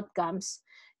learning outcomes.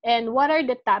 And what are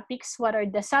the topics? What are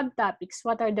the subtopics?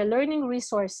 What are the learning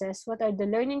resources? What are the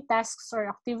learning tasks or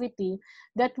activity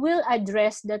that will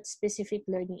address that specific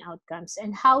learning outcomes?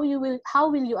 And how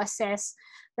will you assess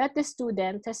that the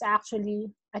student has actually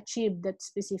achieved that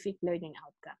specific learning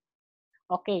outcome?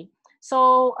 Okay,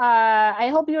 so I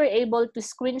hope you're able to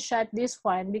screenshot this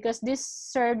one, because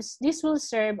this will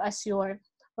serve as your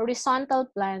horizontal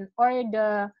plan or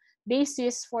the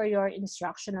basis for your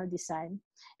instructional design.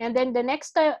 And then the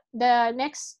next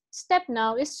step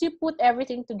now is you put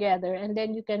everything together, and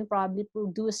then you can probably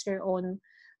produce your own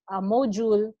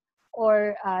module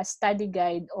or study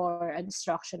guide or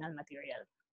instructional material.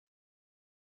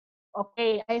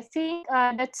 Okay, I think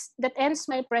that ends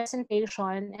my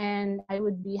presentation, and I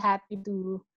would be happy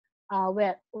to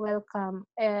welcome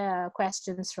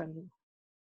questions from you.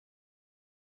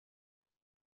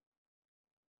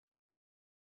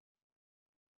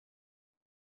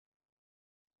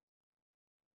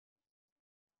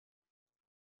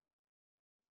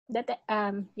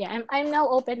 Yeah, I'm now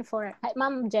open for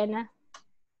Ma'am Jenna.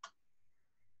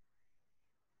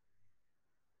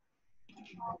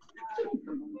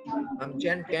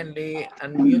 Jen, can they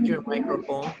unmute your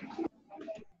microphone?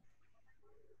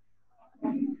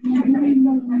 We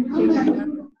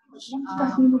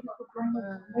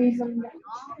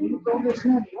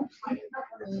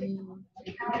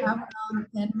have around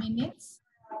 10 minutes.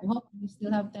 I hope we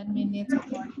still have 10 minutes for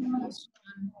question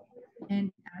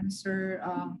and answer.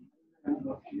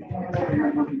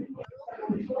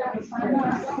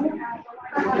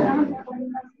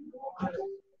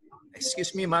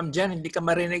 Excuse me, Ma'am Jen, hindi ka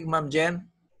marinig, Ma'am Jen.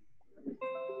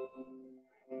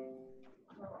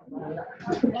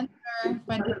 Enter,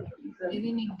 pwede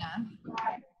dirinig na.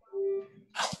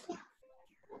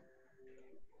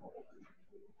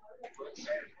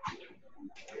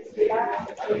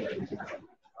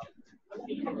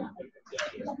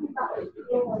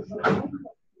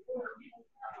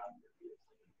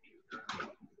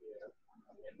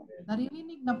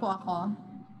 Naririnig na po ako.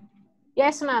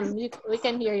 Yes, ma'am. We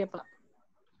can hear you po.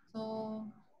 So,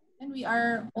 and we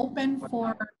are open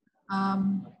for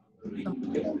some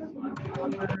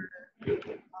our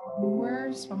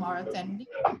viewers, from our attendees.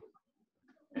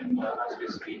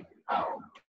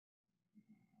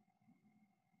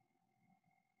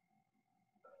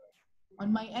 On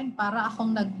my end, para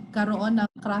akong nagkaroon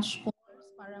ng crash course,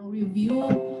 parang review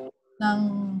ng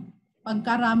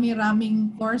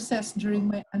pagkarami-raming courses during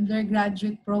my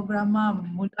undergraduate program, ma'am.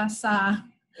 Mula sa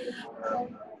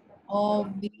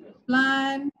of the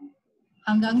plan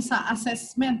hanggang sa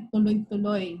assessment,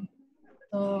 tuloy-tuloy.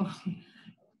 So,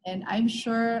 and I'm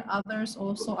sure others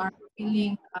also are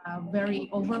feeling very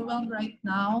overwhelmed right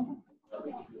now,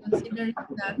 considering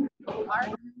that our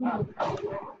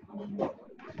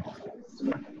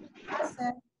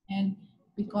and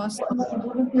because of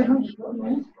we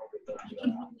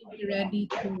should really be ready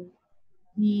to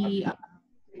be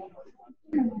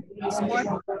sport.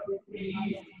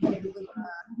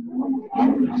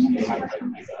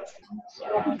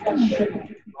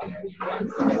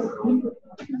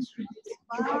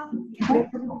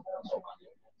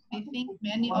 I think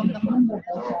many of the are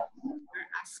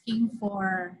asking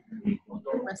for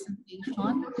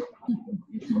presentation.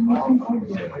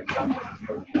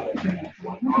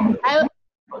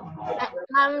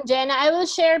 Ma'am Jenna, I will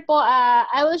share po.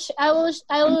 I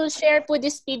will share po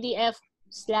this PDF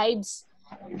slides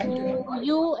to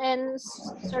you and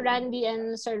Sir Randy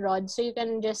and Sir Rod, so you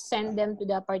can just send them to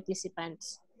the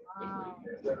participants. Wow,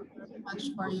 thank you very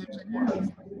much for your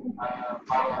generosity.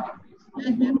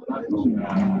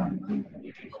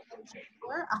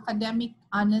 For academic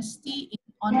honesty in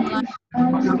online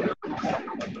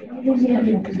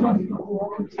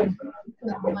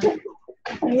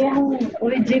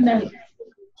Original.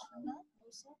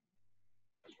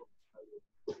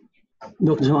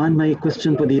 Doc Joanne, may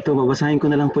question po dito. Babasahin ko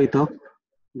na lang po ito.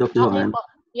 Doc Okay Joanne. po.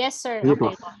 Yes, sir. Sige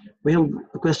po. Okay po. We have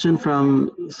a question from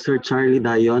Sir Charlie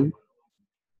Dayon.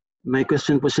 May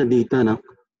question po siya dito, no?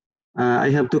 I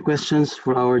have two questions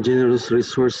for our generous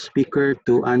resource speaker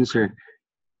to answer.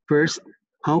 First,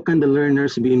 how can the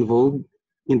learners be involved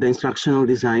in the instructional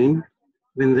design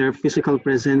when their physical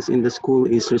presence in the school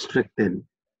is restricted?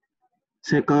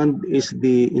 Second, is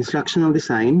the instructional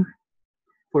design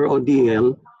for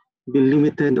ODeL be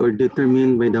limited or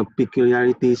determined by the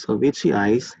peculiarities of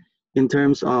HCIs in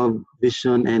terms of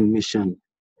vision and mission?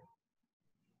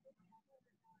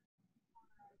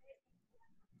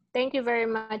 Thank you very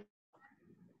much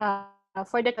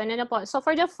for the So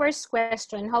for the first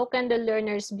question, how can the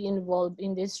learners be involved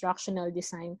in the instructional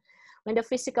design when the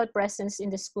physical presence in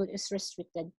the school is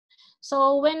restricted?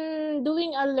 So when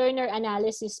doing a learner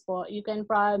analysis po, you can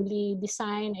probably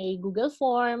design a Google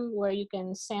form where you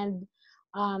can send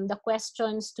the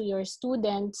questions to your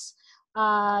students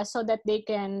so that they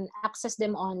can access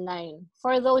them online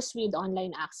for those with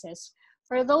online access.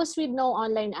 For those with no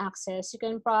online access, you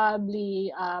can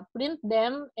probably print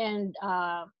them and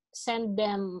send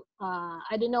them.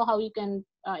 I don't know how you can,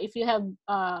 if you have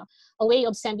a way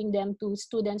of sending them to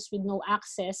students with no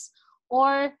access,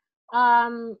 or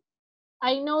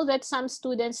I know that some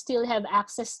students still have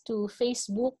access to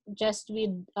Facebook just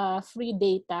with free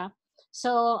data.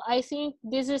 So I think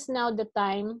this is now the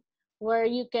time where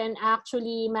you can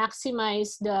actually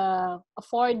maximize the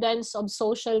affordance of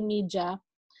social media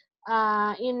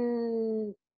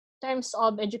in terms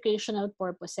of educational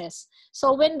purposes.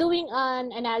 So when doing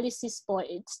an analysis po,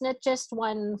 it's not just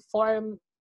one form,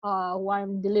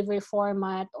 one delivery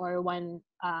format or one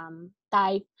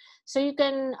type. So you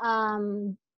can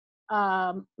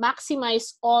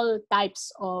maximize all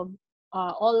types of,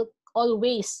 all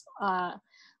ways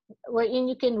wherein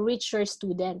you can reach your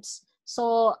students.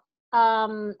 So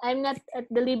I'm not at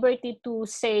the liberty to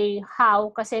say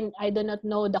how kasi I do not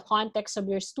know the context of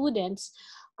your students,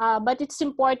 but it's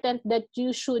important that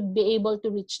you should be able to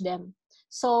reach them.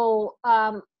 So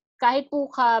kahit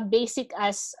po ka basic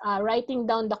as writing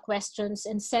down the questions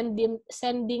and sending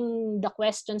the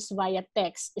questions via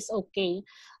text is okay,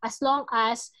 as long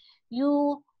as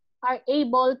you are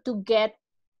able to get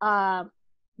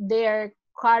their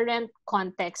current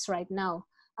context right now.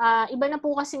 Iba na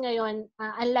po kasi ngayon,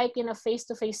 unlike in a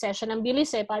face-to-face session, ang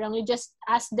bilis parang you just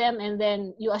ask them and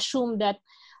then you assume that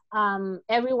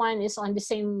everyone is on the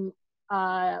same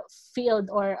field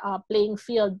or playing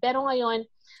field. Pero ngayon,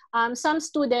 some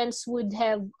students would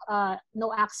have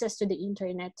no access to the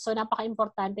internet. So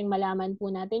napaka-importanting malaman po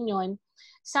natin yon.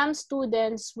 Some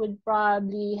students would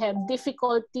probably have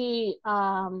difficulty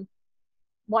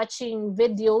watching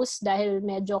videos dahil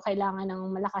medyo kailangan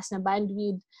ng malakas na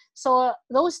bandwidth. So,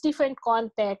 those different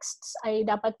contexts ay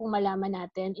dapat pong malaman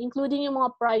natin, including yung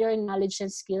mga prior knowledge and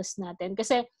skills natin.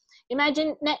 Kasi,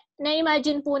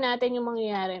 na-imagine po natin yung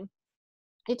mangyayari.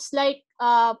 It's like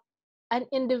an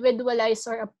individualized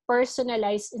or a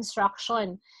personalized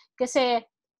instruction. Kasi,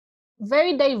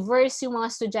 very diverse yung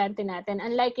mga estudyante natin.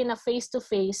 Unlike in a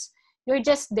face-to-face, you're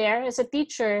just there as a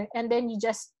teacher and then you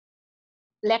just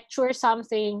lecture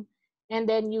something, and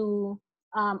then you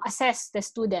assess the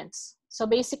students. So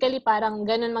basically, parang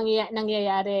ganun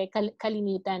nangyayari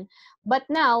kalimitan. But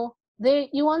now,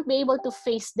 you won't be able to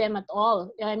face them at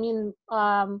all. I mean,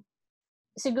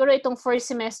 siguro itong first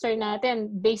semester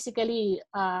natin, basically,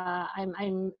 I'm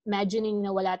imagining na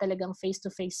wala talagang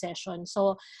face-to-face session.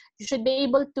 So you should be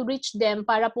able to reach them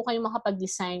para po kayo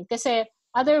makapag-design. Kasi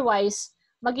otherwise,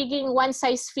 magiging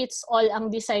one-size-fits-all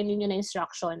ang design niyo na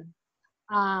instruction.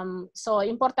 So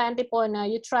importante po na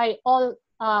you try all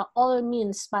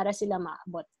means para sila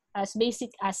maabot, as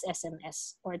basic as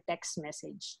SMS or text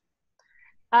message.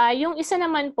 Yung isa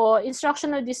naman po,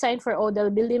 instructional design for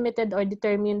ODeL be limited or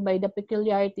determined by the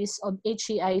peculiarities of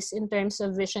HCIs in terms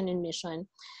of vision and mission.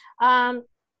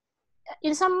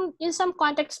 In some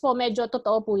context po, medyo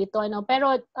totoo po ito, no?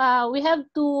 Pero we have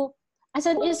to,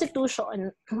 as an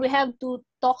institution, we have to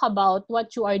talk about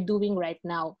what you are doing right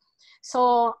now.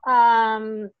 So,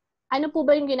 ano po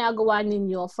ba yung ginagawa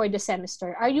ninyo for the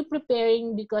semester? Are you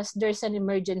preparing because there's an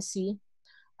emergency?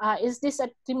 Is this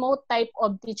a remote type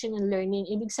of teaching and learning?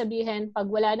 Ibig sabihin, pag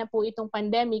wala na po itong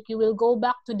pandemic, you will go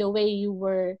back to the way you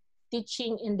were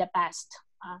teaching in the past.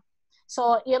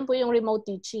 So, yan po yung remote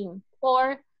teaching.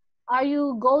 Or, are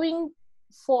you going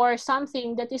for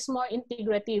something that is more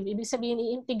integrative? Ibig sabihin,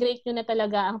 i-integrate nyo na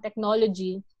talaga ang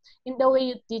technology in the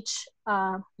way you teach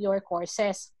your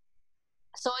courses.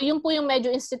 So yun po yung medyo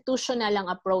institutional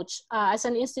ang approach. As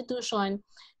an institution,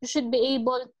 you should be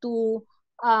able to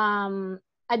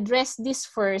address this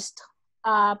first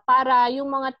para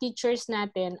yung mga teachers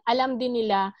natin, alam din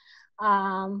nila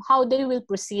how they will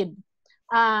proceed.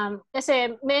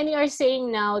 Kasi many are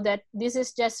saying now that this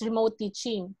is just remote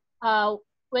teaching.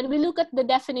 When we look at the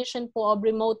definition po of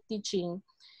remote teaching,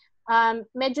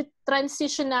 medyo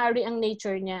transitionary ang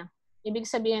nature niya. Ibig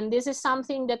sabihin, this is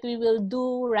something that we will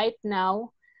do right now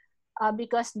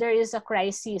because there is a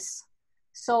crisis.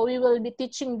 So we will be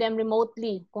teaching them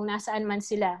remotely kung nasaan man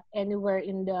sila, anywhere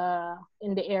in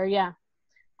the area.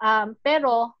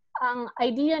 Pero ang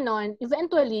idea nun,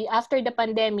 eventually, after the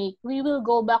pandemic, we will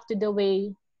go back to the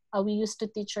way we used to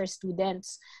teach our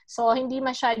students. So hindi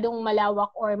masyadong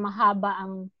malawak or mahaba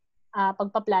ang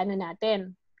pagpaplano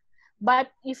natin.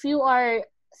 But if you are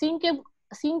thinking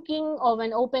of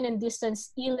an open and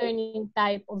distance e-learning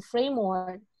type of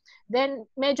framework, then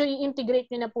medyo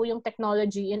i-integrate nyo na po yung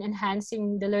technology in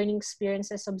enhancing the learning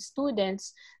experiences of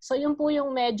students. So yun po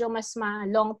yung medyo mas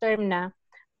long-term na.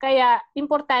 Kaya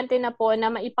importante na po na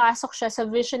maipasok siya sa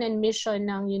vision and mission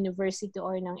ng university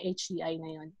or ng HEI na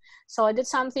yun. So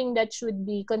that's something that should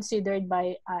be considered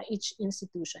by each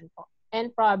institution po.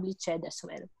 And probably CHED as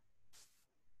well.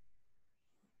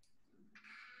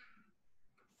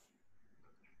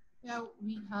 Yeah,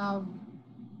 we have.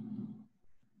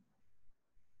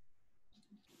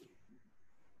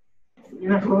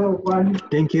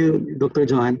 Thank you, Dr.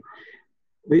 Joanne.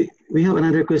 We have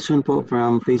another question po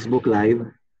from Facebook Live.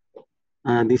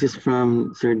 This is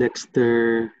from Sir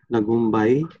Dexter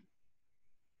Nagumbay.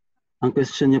 Ang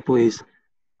question niya po is,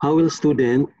 how will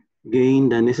student gain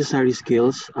the necessary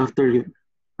skills after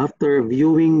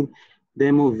viewing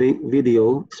demo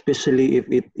video, especially if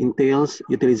it entails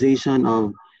utilization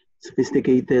of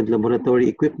sophisticated laboratory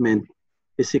equipment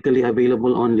physically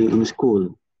available only in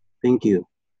school? Thank you.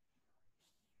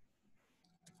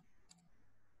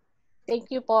 Thank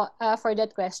you po for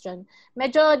that question.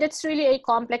 Medyo that's really a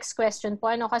complex question po,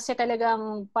 kasi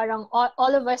talagang parang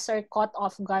all of us are caught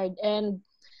off guard and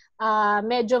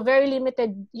medyo very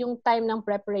limited yung time ng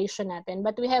preparation natin.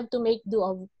 But we have to make do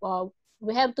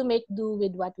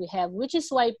with what we have, which is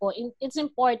why po it's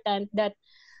important that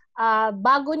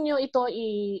bago nyo ito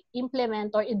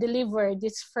i-implement or i-deliver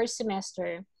this first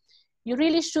semester, you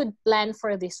really should plan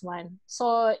for this one.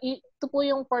 So, ito po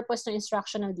yung purpose ng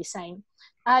instructional design.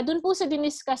 Doon po sa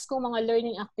diniscuss kong mga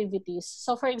learning activities.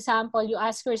 So, for example, you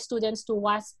ask your students to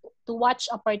watch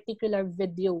a particular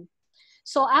video.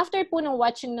 So, after po ng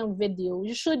watching ng video,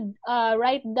 you should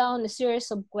write down a series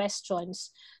of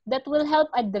questions that will help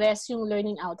address yung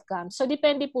learning outcomes. So,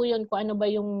 depende po yun kung ano ba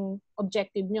yung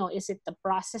objective nyo. Is it the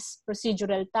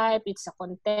procedural type? It's a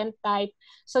content type?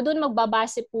 So, doon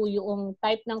magbabase po yung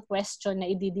type ng question na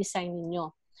i-design ninyo.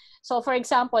 So, for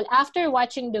example, after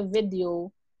watching the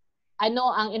video, ano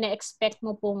ang ina-expect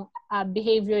mo pong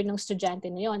behavior ng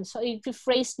estudyante na yun? So,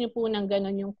 i-phrase nyo po ng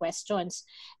ganun yung questions.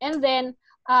 And then,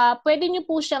 pwede nyo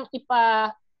po siyang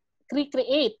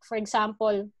recreate. For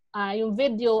example, yung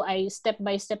video ay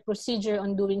step-by-step procedure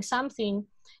on doing something.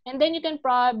 And then you can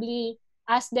probably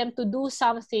ask them to do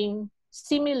something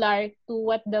similar to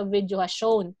what the video has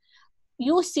shown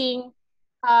using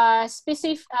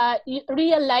specific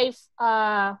real-life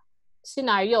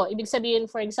scenario. Ibig sabihin,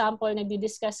 for example,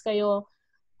 nagdi-discuss kayo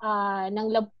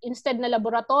instead na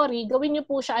laboratory, gawin nyo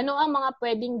po siya, ano ang mga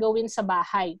pwedeng gawin sa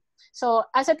bahay. So,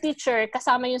 as a teacher,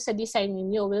 kasama yun sa design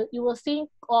ninyo. You will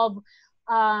think of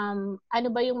ano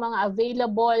ba yung mga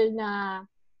available na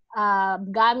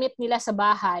gamit nila sa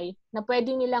bahay na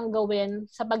pwede nilang gawin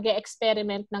sa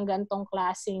pag-experiment ng gantong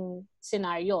klaseng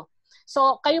scenario.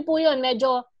 So, kayo po yun,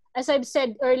 medyo, as I've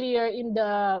said earlier in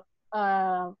the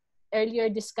earlier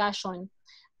discussion,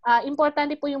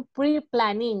 importante po yung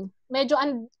pre-planning. Medyo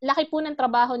ang laki po ng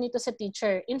trabaho nito sa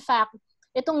teacher. In fact,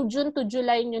 itong June to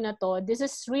July nyo na to, this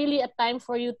is really a time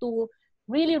for you to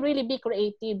really, really be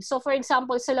creative. So for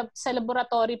example, sa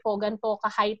laboratory po, ganito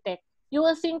ka-high-tech, you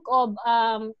will think of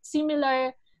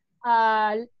similar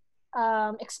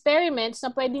experiments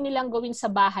na pwede nilang gawin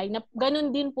sa bahay, na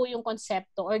ganun din po yung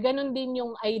konsepto or ganun din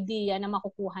yung idea na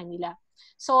makukuha nila.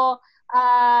 So,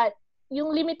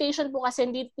 yung limitation po kasi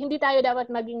hindi tayo dapat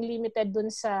maging limited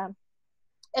dun sa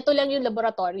ito lang yung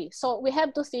laboratory. So we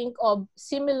have to think of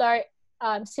similar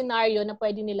scenario na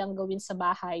pwede nilang gawin sa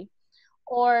bahay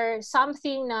or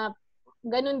something na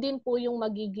ganun din po yung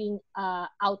magiging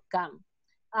outcome.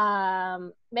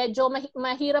 Medyo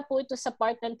mahirap po ito sa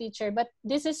part ng teacher, but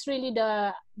this is really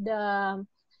the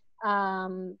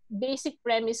basic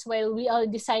premise while we are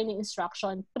designing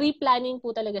instruction. Pre-planning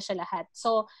po talaga siya lahat.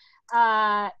 So,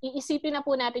 iisipin na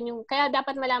po natin kaya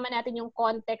dapat malaman natin yung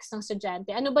context ng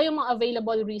estudyante. Ano ba yung mga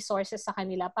available resources sa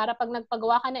kanila para pag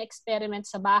nagpagawa ka ng experiment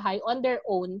sa bahay on their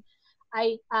own,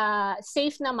 ay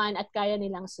safe naman at kaya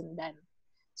nilang sundan.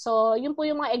 So, yun po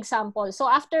yung mga example. So,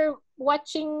 after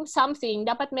watching something,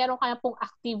 dapat meron kaya pong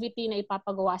activity na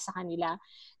ipapagawa sa kanila.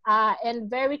 And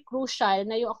very crucial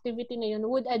na yung activity na yun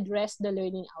would address the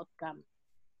learning outcome.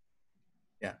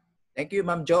 Yeah. Thank you,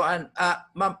 Ma'am Joanne.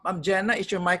 Ma'am Jenna,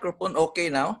 is your microphone okay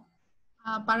now?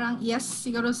 Parang yes,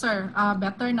 siguro sir.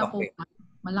 Better na Okay. po.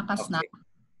 Malakas na.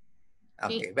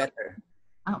 Okay, better.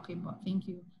 Okay po. Thank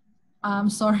you.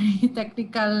 Sorry,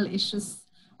 technical issues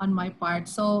on my part.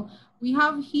 So we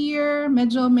have here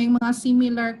medyo may mga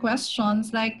similar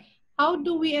questions like how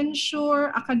do we ensure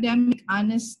academic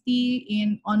honesty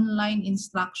in online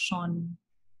instruction?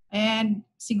 And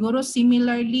siguro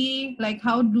similarly, like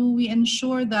how do we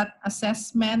ensure that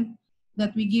assessment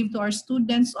that we give to our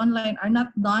students online are not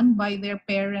done by their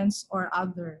parents or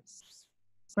others?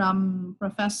 From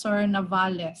Professor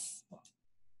Navales.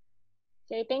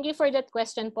 Okay, thank you for that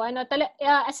question po.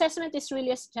 Assessment is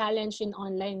really a challenge in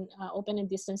online open and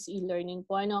distance e-learning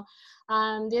po.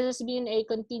 This has been a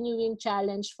continuing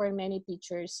challenge for many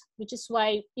teachers, which is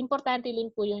why importante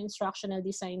din po yung instructional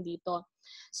design dito.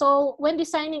 So, when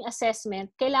designing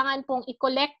assessment, kailangan pong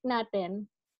i-collect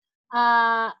natin,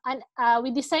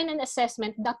 we design an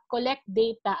assessment that collect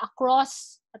data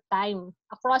across time,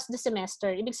 across the semester.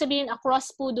 Ibig sabihin,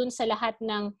 across po dun sa lahat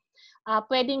ng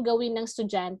pwedeng gawin ng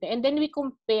estudyante. And then we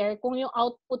compare kung yung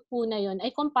output po na yun ay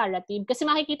comparative. Kasi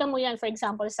makikita mo yan, for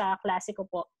example, sa klase ko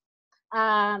po.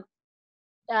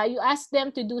 You ask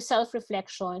them to do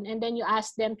self-reflection and then you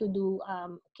ask them to do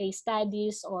case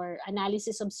studies or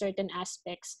analysis of certain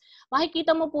aspects.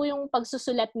 Makikita mo po yung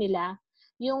pagsusulat nila,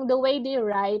 yung the way they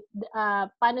write,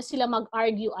 paano sila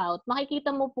mag-argue out.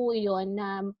 Makikita mo po yun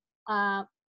na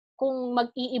kung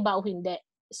mag-iiba o hindi.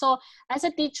 So, as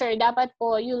a teacher, dapat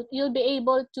po you'll be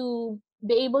able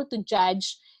to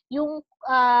judge yung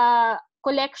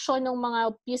collection ng mga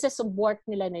pieces of work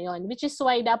nila na yon, which is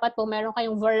why dapat po meron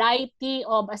kayong variety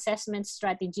of assessment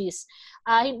strategies.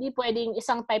 Hindi pwedeng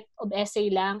isang type of essay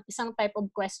lang, isang type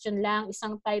of question lang,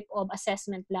 isang type of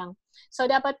assessment lang. So,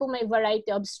 dapat po may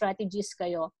variety of strategies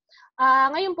kayo.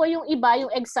 Ngayon po yung iba,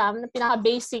 yung exam, na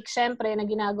pinaka-basic, syempre, na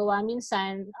ginagawa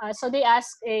minsan. So they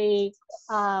ask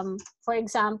for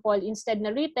example, instead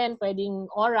na written, pwedeng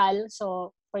oral.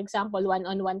 So, for example,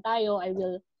 one-on-one tayo, I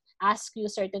will ask you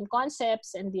certain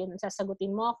concepts and then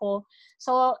sasagutin mo ako.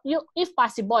 So, if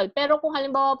possible. Pero kung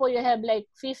halimbawa po you have like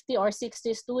 50 or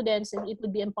 60 students and it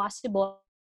would be impossible,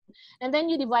 and then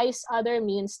you devise other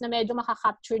means na medyo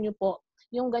makakapture nyo po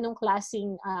yung ganong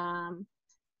klaseng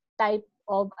type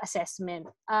of assessment.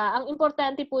 Ang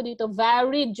importante po dito,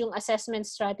 varied yung assessment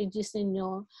strategies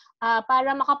ninyo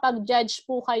para makapag-judge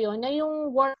po kayo na yung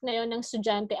work na yun ng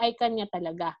estudyante ay kanya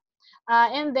talaga.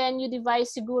 And then you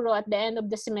devise siguro at the end of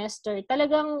the semester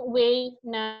talagang way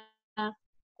na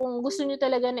kung gusto nyo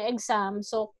talaga na exam,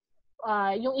 so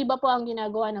yung iba po ang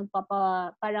ginagawa,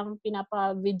 parang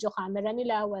pinapa-video camera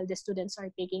nila while the students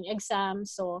are taking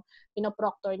exams. So,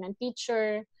 pinoproctor ng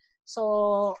teacher.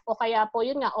 So, o kaya po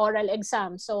yun nga, oral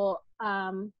exam. So,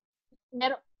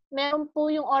 meron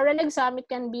po yung oral exam, it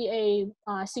can be a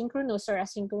synchronous or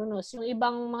asynchronous. Yung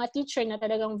ibang mga teacher na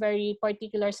talagang very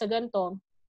particular sa ganito,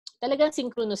 talagang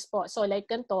synchronous po. So, like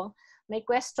ganito, may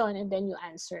question and then you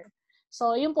answer.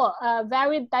 So, yun po,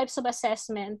 varied types of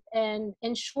assessment and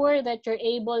ensure that you're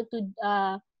able to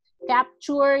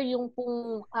capture yung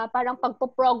pong parang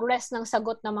pagpo-progress ng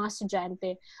sagot ng mga estudyante.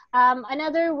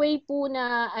 Another way po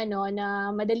na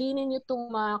na madali ninyo itong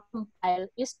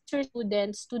ma-compile is for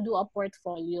students to do a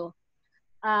portfolio.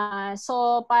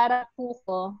 So para po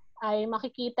ay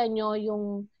makikita nyo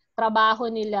yung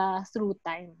trabaho nila through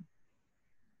time.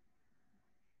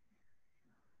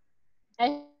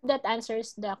 I hope that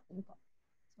answers the question po.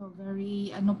 So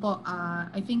very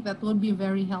I think that would be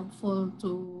very helpful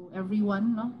to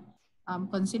everyone, no?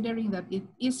 Considering that it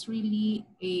is really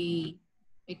a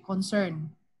concern,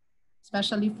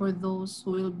 especially for those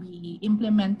who will be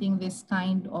implementing this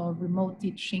kind of remote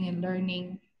teaching and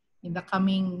learning in the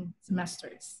coming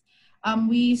semesters.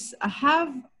 We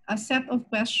have a set of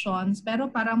questions, pero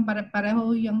parang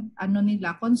pareho yung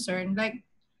nila concern, like,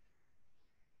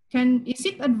 is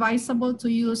it advisable to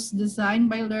use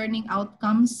design by learning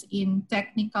outcomes in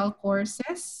technical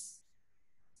courses?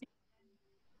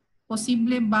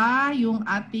 Posible ba yung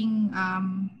ating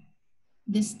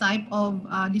this type of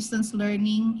distance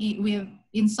learning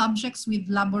in subjects with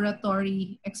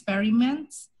laboratory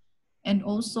experiments? and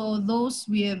also those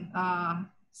with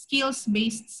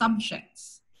skills-based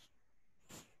subjects?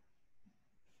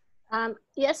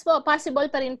 Yes po, possible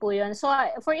pa rin po yun. So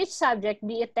for each subject,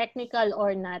 be it technical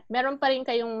or not, meron pa rin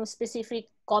kayong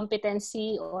specific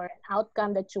competency or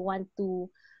outcome that you want to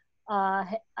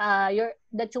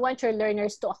that you want your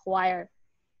learners to acquire.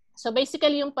 So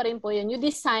basically yung pa rin po yun. You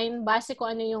design base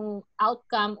kung ano yung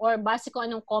outcome or base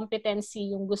kung anong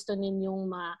competency yung gusto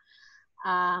ninyong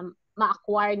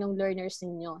ma-acquire ng learners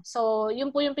ninyo. So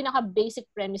yun po yung pinaka-basic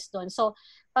premise doon. So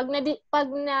pag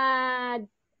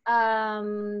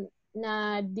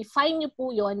na-define nyo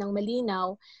po yon ng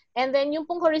malinaw, and then yung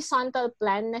pong horizontal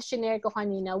plan na shinare ko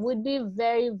kanina would be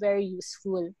very, very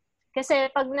useful.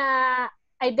 Kasi pag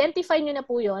na-identify nyo na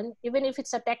po yon, even if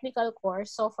it's a technical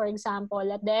course, so for example,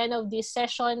 at the end of this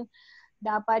session,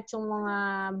 dapat yung mga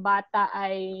bata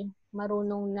ay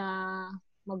marunong na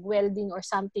mag-welding or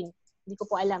something. Hindi ko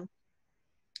po alam.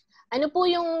 Ano po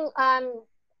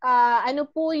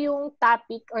yung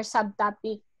topic or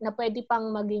subtopic na pwede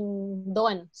pang maging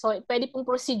doon? So, pwede pong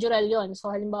procedural yon. So,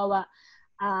 halimbawa,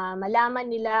 malaman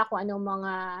nila kung anong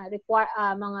mga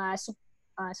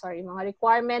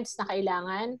requirements na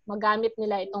kailangan, magamit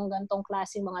nila itong gantong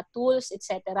klaseng mga tools,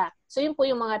 etc. So, yun po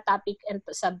yung mga topic and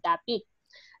subtopic.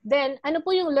 Then, ano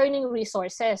po yung learning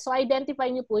resources? So,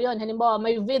 identify nyo po yun. Halimbawa,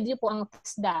 may video po ang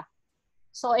TESDA.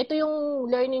 So, ito yung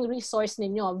learning resource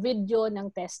ninyo, video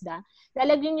ng TESDA.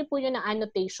 Lalagyan niyo po yun ng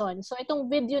annotation. So,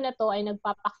 itong video na to ay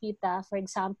nagpapakita, for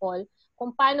example,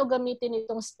 kung paano gamitin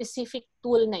itong specific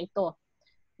tool na ito.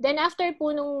 Then, after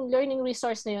po nung learning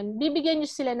resource na yun, bibigyan niyo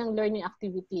sila ng learning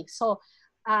activity. So,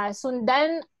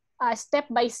 sundan step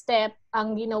by step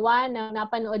ang ginawa na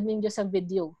napanood ninyo sa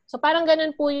video. So, parang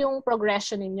ganun po yung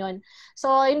progression ninyo.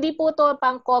 So, hindi po to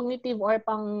pang cognitive or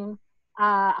pang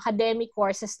academic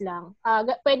courses lang.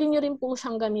 Pwede nyo rin po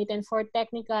siyang gamitin for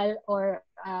technical or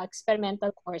experimental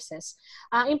courses.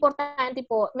 Ang importante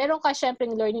po, meron ka syempre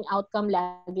learning outcome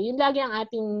lagi. Yun lagi ang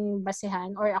ating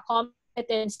basehan or a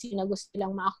competency na gusto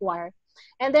nilang ma-acquire.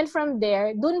 And then from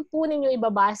there, dun po ninyo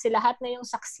ibabase lahat na yung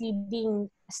succeeding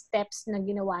steps na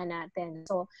ginawa natin.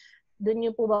 So, dun nyo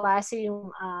po babase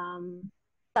yung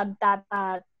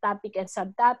topic and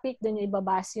subtopic, doon yung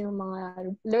ibabase yung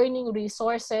mga learning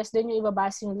resources, doon yung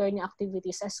ibabase yung learning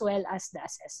activities as well as the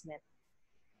assessment.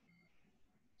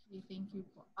 Okay, thank you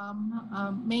po.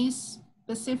 May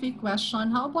specific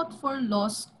question. How about for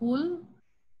law school?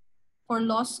 For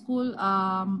law school,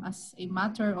 as a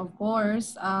matter of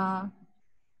course,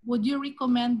 would you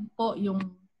recommend po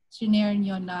yung scenario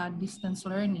nyo na distance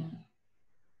learning?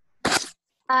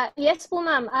 Yes po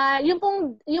ma'am.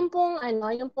 Yung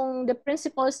pong the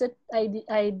principles that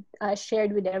I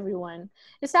shared with everyone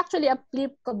is actually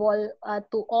applicable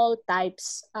to all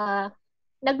types.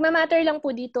 Nagmamatter lang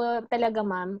po dito talaga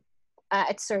ma'am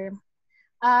at sir.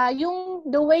 Yung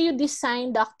the way you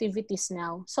design the activities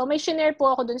now. So may share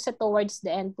po ako dun sa towards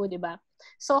the end po, di ba?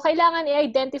 So kailangan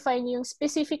i-identify niyo yung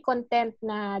specific content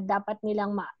na dapat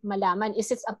nilang malaman. Is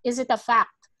it a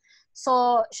fact?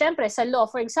 So, syempre, sa law,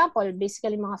 for example,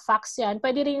 basically mga facts yan.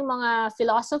 Pwede rin yung mga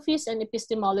philosophies and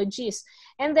epistemologies.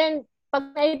 And then,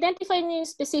 pag na-identify niyo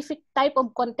yung specific type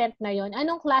of content na yon,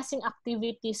 anong klaseng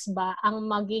activities ba ang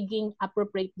magiging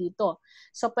appropriate dito?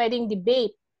 So, pwedeng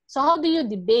debate. So, how do you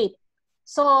debate?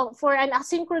 So, for an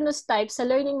asynchronous type, sa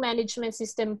learning management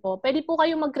system po, pwede po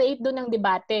kayong mag-create doon ng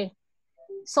debate.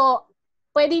 So,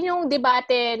 pwede yung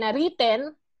debate na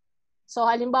written. So,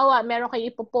 halimbawa, meron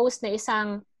kayo ipopost na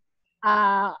isang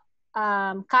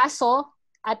kaso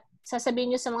at sasabihin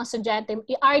nyo sa mga estudyante,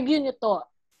 i-argue nyo to.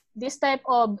 This type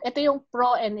of, ito yung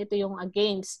pro and ito yung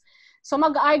against. So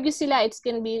mag-argue sila, it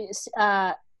can be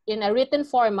in a written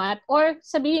format or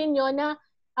sabihin nyo na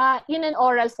in an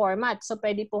oral format. So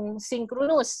pwede pong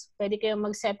synchronous, pwede kayong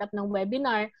mag-set up ng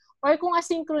webinar. Or kung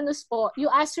asynchronous po, you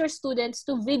ask your students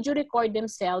to video record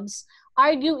themselves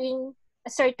arguing a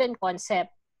certain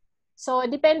concept. So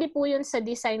depende po yun sa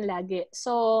design lagi.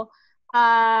 So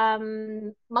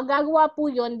magagawa po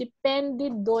yun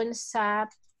depende doon sa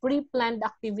pre-planned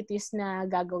activities na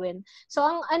gagawin. So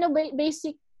ang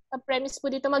basic premise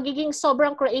po dito, magiging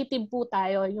sobrang creative po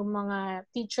tayo yung mga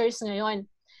teachers ngayon.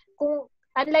 Kung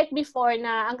unlike before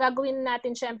na ang gagawin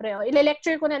natin syempre,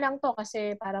 ile-lecture ko na lang to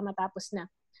kasi para matapos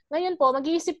na. Ngayon po,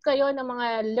 mag-iisip kayo ng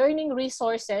mga learning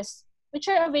resources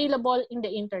which are available in the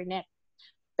internet.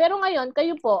 Pero ngayon,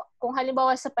 kayo po, kung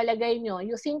halimbawa sa palagay nyo,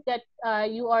 you think that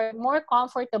you are more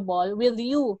comfortable with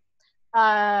you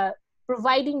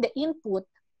providing the input,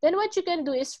 then what you can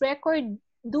do is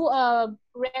do a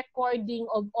recording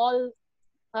of all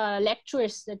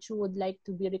lectures that you would like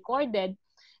to be recorded.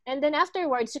 And then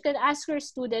afterwards, you can ask your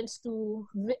students to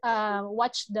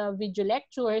watch the video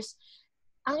lectures.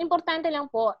 Ang importante lang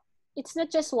po, it's not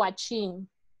just watching.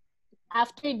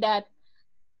 After that,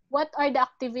 what are the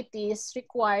activities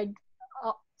required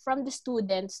from the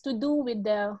students to do with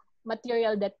the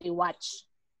material that they watch?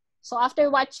 So after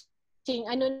watching,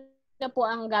 ano na po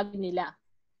ang gagawin nila?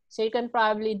 So you can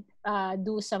probably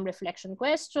do some reflection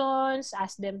questions,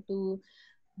 ask them to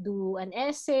do an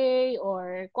essay,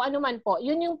 or kung ano man po.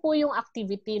 Yun yung po yung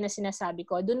activity na sinasabi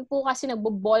ko. Doon po kasi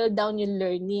nagbo-boil down yung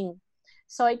learning.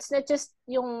 So it's not just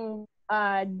yung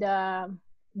the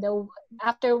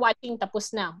after watching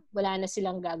tapos na, wala na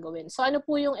silang gagawin. So ano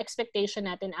po yung expectation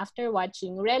natin after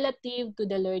watching relative to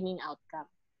the learning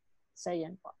outcome? So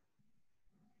yan po.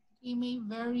 May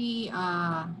very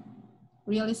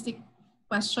realistic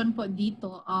question po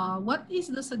dito. What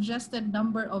is the suggested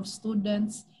number of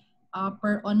students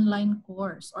per online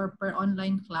course or per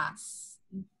online class?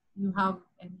 If you have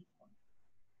any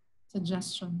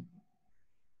suggestion.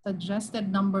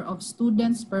 Suggested number of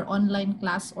students per online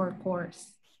class or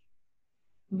course.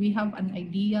 Do we have an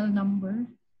ideal number?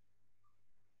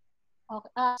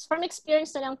 Okay. From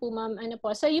experience na lang po, ma'am, ano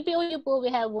po, sa UPOU po, we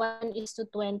have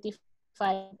 1:25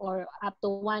 or up to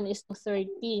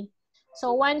 1:30.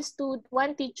 So one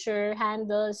teacher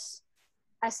handles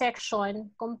a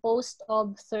section composed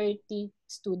of 30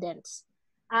 students.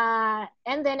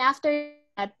 And then after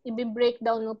that, i-break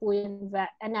down mo po yun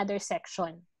another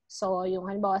section. So yung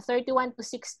halimbawa 31 to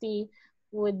 60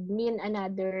 would mean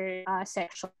another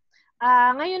section.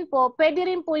 Ngayon po, pwede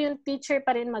rin po yung teacher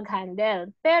pa rin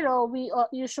mag-handle. Pero we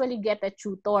usually get a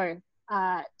tutor.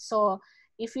 So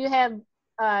if you have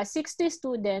 60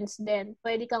 students, then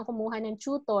pwede kang kumuha ng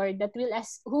tutor that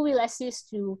who will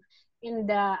assist you in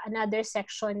the another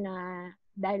section na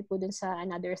dahil po dun sa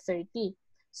another 30.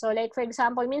 So like for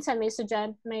example, minsan may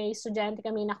estudyante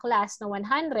kami na class na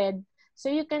 100, so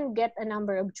you can get a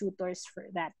number of tutors for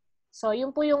that. So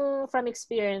yun po yung from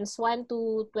experience,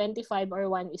 1:25 or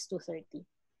 1:30.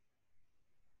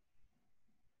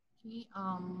 Okay,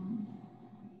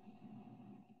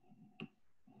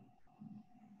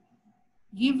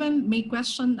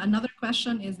 another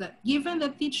question is that given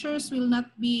that teachers will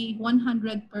not be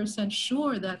 100%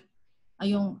 sure that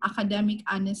yung academic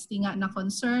honesty nga na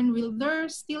concern, will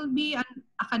there still be an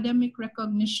academic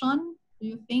recognition? Do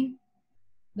you think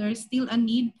there is still a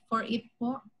need for it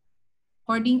po?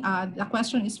 The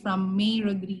question is from May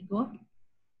Rodrigo.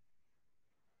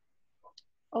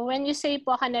 When you say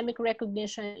po academic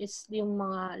recognition, is yung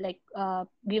mga like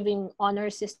giving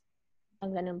honor system,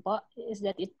 ganun po? Is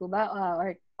that it po ba?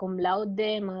 Or cum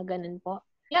laude, mga ganun po?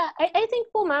 Yeah, I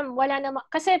think po ma'am, wala naman.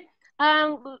 Kasi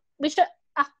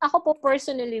ako po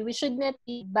personally, we should not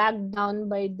be backed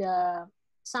down by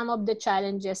some of the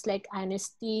challenges like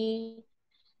honesty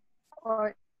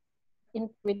or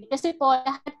integrity. Kasi po,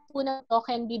 lahat po na to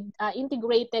can be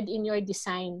integrated in your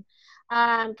design.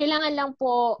 Kailangan lang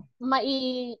po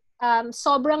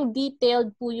sobrang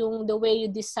detailed po yung the way you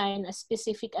design a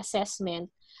specific assessment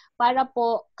para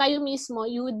po kayo mismo,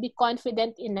 you would be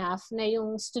confident enough na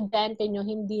yung estudyante nyo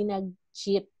hindi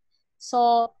nag-cheat.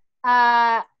 So,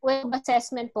 web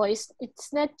assessment po,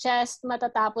 it's not just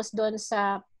matatapos doon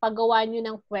sa paggawa nyo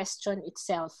ng question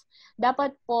itself.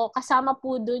 Dapat po, kasama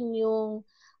po doon yung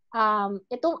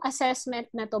itong assessment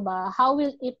na to ba, how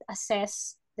will it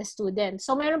assess the student?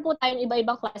 So, meron po tayong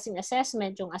iba-ibang klaseng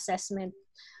assessment, yung assessment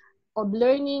of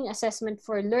learning, assessment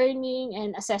for learning,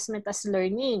 and assessment as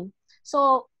learning.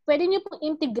 So, pwede nyo pong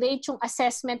integrate yung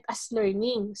assessment as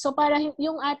learning. So, para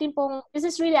yung ating pong, this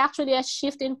is really actually a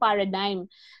shift in paradigm.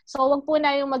 So, wag po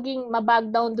na yung maging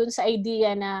mabag down dun sa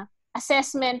idea na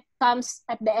assessment comes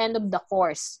at the end of the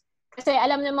course. Kasi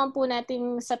alam naman po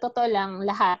natin sa totoo lang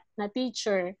lahat na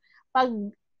teacher, pag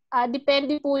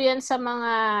depende po yan sa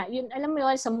mga, yun, alam mo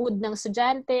yun, sa mood ng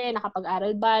estudyante,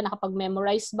 nakapag-aral ba,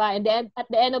 nakapag-memorize ba, and then at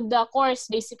the end of the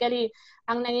course, basically,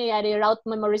 ang nangyayari, route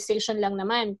memorization lang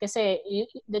naman. Kasi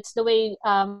that's the way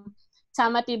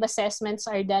summative assessments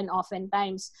are done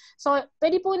oftentimes. So,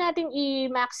 pwede po natin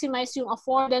i-maximize yung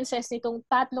affordances nitong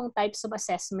tatlong types of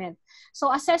assessment. So,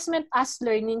 assessment as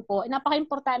learning po,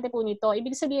 napaka-importante po nito.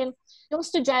 Ibig sabihin, yung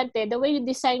estudyante, the way you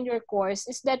design your course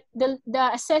is that the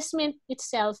assessment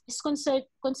itself is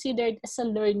considered as a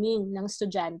learning ng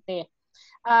estudyante.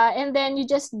 And then, you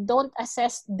just don't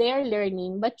assess their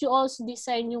learning, but you also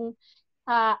design yung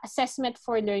assessment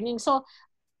for learning. So,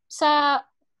 sa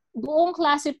buong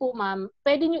klase po, ma'am,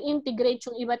 pwede nyo integrate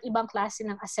yung iba't ibang klase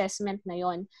ng assessment na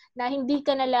yon, na hindi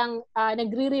ka na lang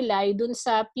nagre-rely dun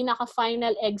sa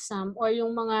pinaka-final exam or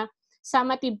yung mga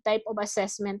summative type of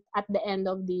assessment at the end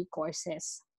of the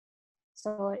courses.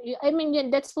 So, I mean,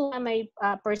 yun, that's my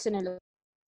personal.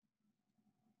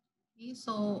 Okay,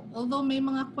 so although may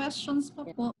mga questions pa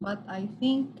po, but I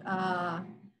think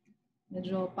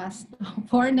medyo past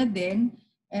 4 na din.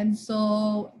 And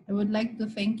so I would like to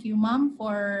thank you, ma'am,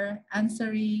 for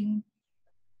answering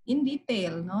in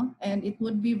detail, no? And it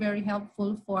would be very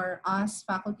helpful for us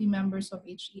faculty members of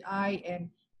HEI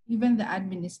and even the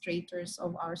administrators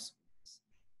of our schools.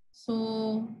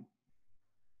 So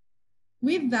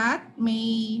with that,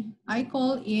 may I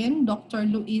call in Dr.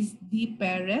 Luis D.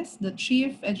 Perez, the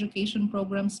Chief Education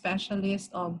Program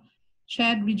Specialist of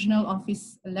CHED Regional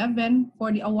Office 11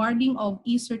 for the awarding of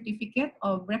e-certificate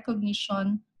of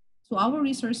recognition to our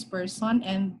resource person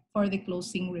and for the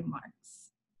closing remarks.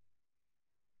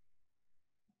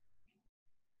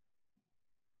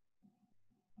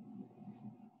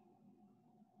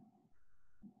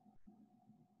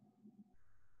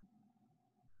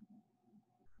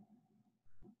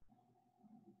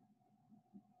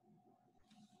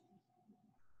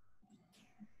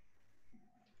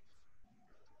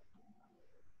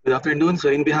 Good afternoon.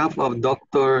 So in behalf of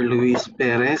Dr. Luis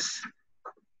Perez,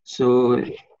 so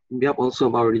in behalf also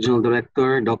of our Regional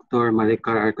Director, Dr.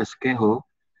 Maricar Arcasquejo,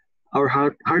 our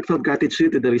heartfelt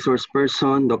gratitude to the resource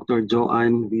person, Dr.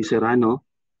 Joane V. Serrano,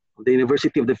 of the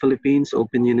University of the Philippines,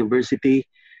 Open University.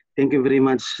 Thank you very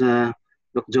much, Dr.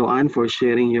 Joanne, for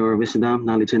sharing your wisdom,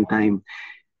 knowledge, and time.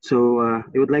 So I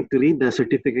would like to read the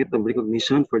Certificate of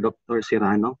Recognition for Dr.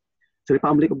 Serrano. The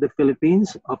Republic of the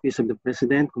Philippines, Office of the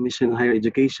President, Commission on Higher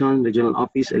Education, Regional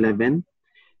Office 11.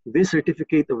 This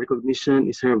certificate of recognition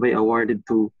is hereby awarded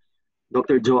to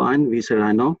Dr. Joane V.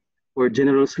 Serrano for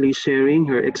generously sharing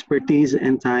her expertise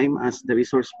and time as the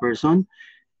resource person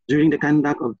during the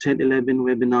conduct of CHED 11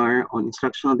 webinar on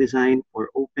instructional design for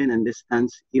open and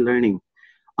distance e-learning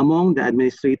among the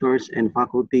administrators and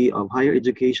faculty of higher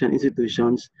education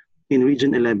institutions in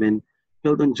Region 11,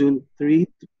 held on June 3,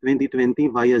 2020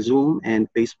 via Zoom and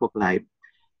Facebook Live.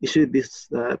 Issued this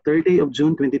 3rd day of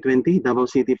June 2020, Davao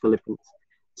City, Philippines.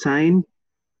 Signed,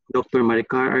 Dr.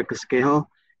 Maricar Arcasquejo,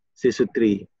 CISU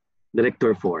 3,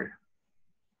 Director 4.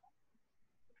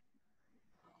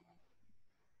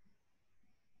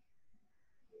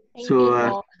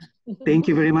 Thank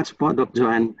you very much po, Dr.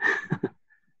 Joanne.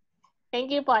 Thank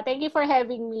you po. Thank you for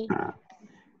having me.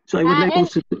 So I would like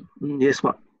also to, yes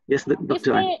po. Yes, Dr.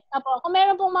 Joanne. Kung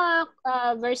meron pong mga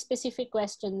very specific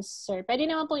questions, sir, pwede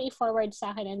naman pong i-forward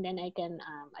sa akin and then I can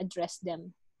address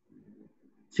them.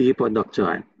 Sige po, Dr.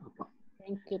 Joanne.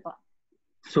 Thank you po.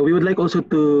 So we would like also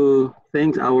to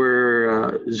thank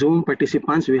our Zoom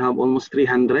participants. We have almost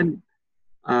 300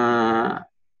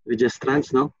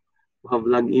 registrants, no, who have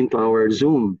logged into our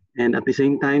Zoom, and at the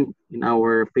same time in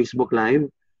our Facebook Live.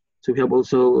 So we have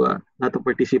also a lot of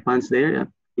participants there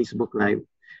at Facebook Live.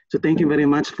 So thank you very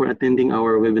much for attending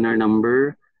our webinar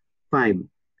number 5.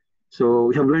 So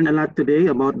we have learned a lot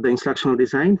today about the instructional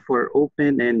design for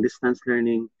open and distance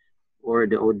learning, or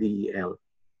the ODeL.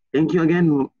 Thank you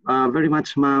again very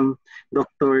much, Ma'am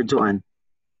Dr. Joanne.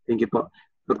 Thank you po.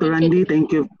 Dr. Randy,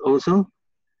 thank you also.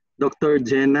 Dr.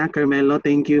 Jenna Carmelo,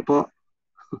 thank you po.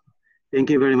 Thank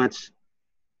you very much.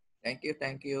 Thank you,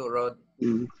 Rod.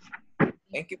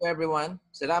 Thank you, everyone.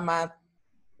 Salamat.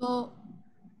 So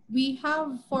we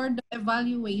have for the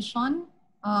evaluation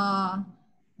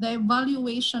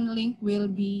link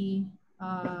will be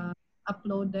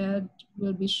uploaded,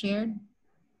 will be shared.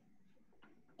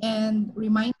 And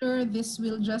reminder, this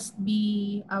will just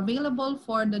be available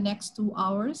for the next 2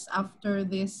 hours after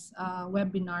this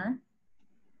webinar.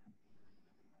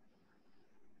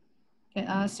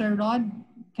 Okay, Sir Rod,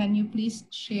 can you please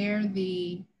share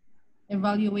the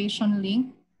evaluation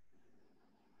link?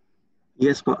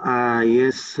 Yes,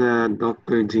 yes,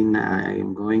 Dr. Gina, I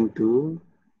am going to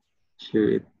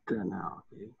share it now.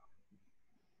 Okay,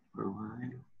 for a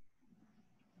while.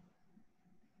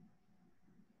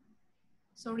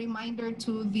 So reminder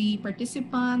to the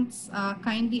participants,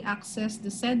 kindly access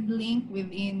the said link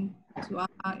within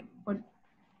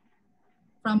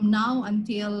from now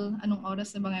until anong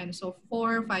oras na ba ngayon? So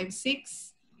 4, 5,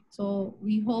 6. So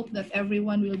we hope that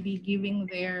everyone will be giving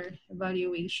their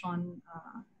evaluation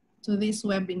to this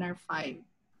webinar 5.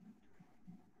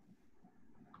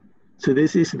 So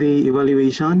this is the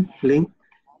evaluation link,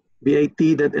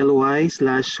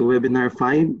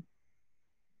 bit.ly/webinar5.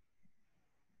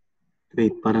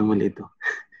 Wait, parang mali ito.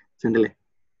 Sandali.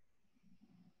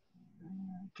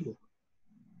 Okay.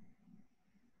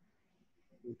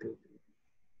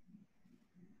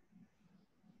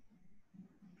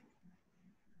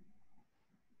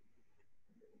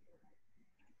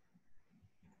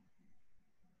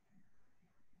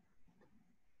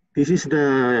 This is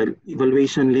the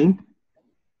evaluation link,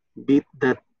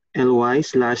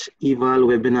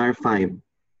 bit.ly/evalwebinar5.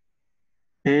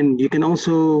 And you can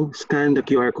also scan the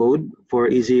QR code for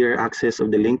easier access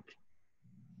of the link.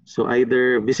 So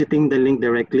either visiting the link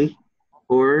directly,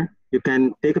 or you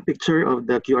can take a picture of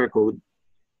the QR code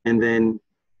and then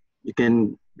you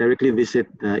can directly visit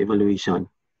the evaluation.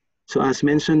 So as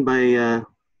mentioned by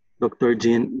Dr.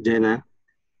 Jenna,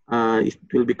 it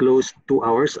will be closed 2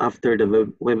 hours after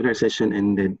the webinar session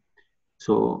ended.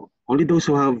 So only those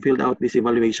who have filled out this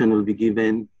evaluation will be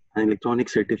given an electronic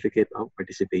certificate of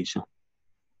participation.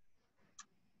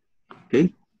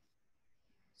 Okay.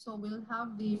 So we'll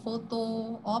have the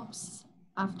photo ops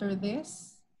after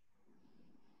this.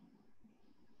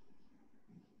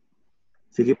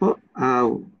 Sige po.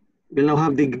 We'll now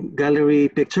have the gallery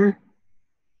picture.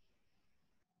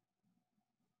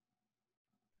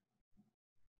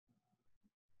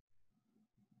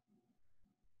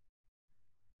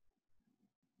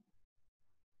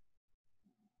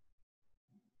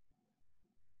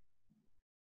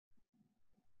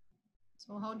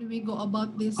 So how do we go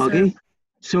about this? Okay.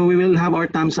 So we will have our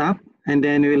thumbs up and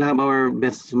then we will have our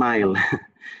best smile.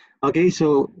 Okay,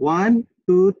 so 1,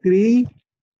 2, 3.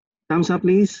 Thumbs up,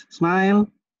 please. Smile.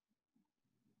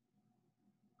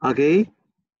 Okay.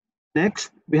 Next,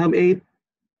 we have 8.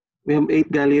 We have 8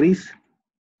 galleries.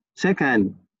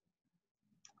 Second.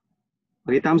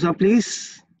 Okay, thumbs up,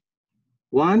 please.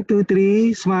 1, 2,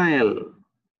 3. Smile.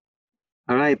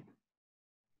 All right.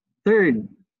 Third.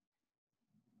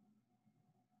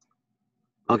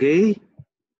 Okay.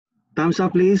 Thumbs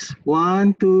up, please.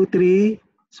 1, 2, 3.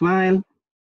 Smile.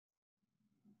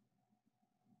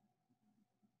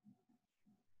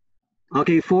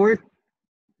 Okay, fourth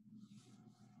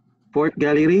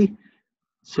gallery.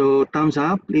 So thumbs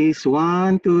up, please.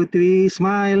 1, 2, 3.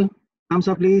 Smile. Thumbs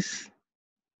up, please.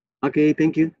 Okay,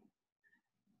 thank you.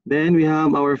 Then we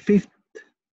have our fifth.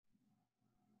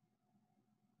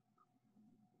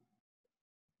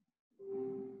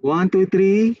 1, 2,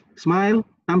 3. Smile.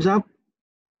 Thumbs up.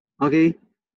 Okay.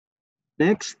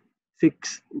 Next,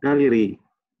 sixth gallery.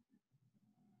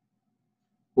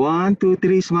 1, 2,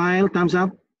 3. Smile. Thumbs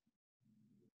up.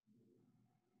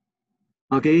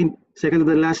 Okay. Second to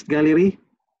the last gallery.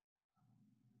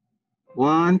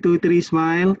 1, 2, 3.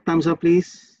 Smile. Thumbs up,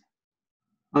 please.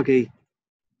 Okay.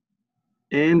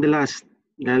 And the last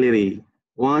gallery.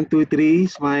 1, 2, 3.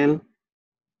 Smile.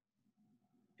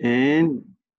 And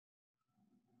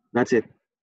that's it.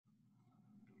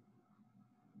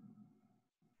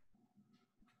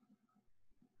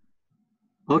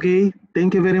 Okay,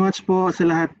 thank you very much po sa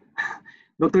lahat.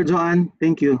 Dr. Joanne,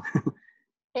 thank you.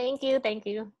 Thank you, thank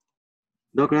you.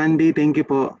 Doc Randy, thank you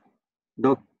po.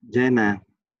 Doc Jenna,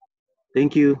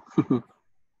 thank you.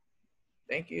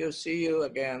 Thank you. See you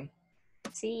again.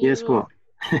 See you. Yes po.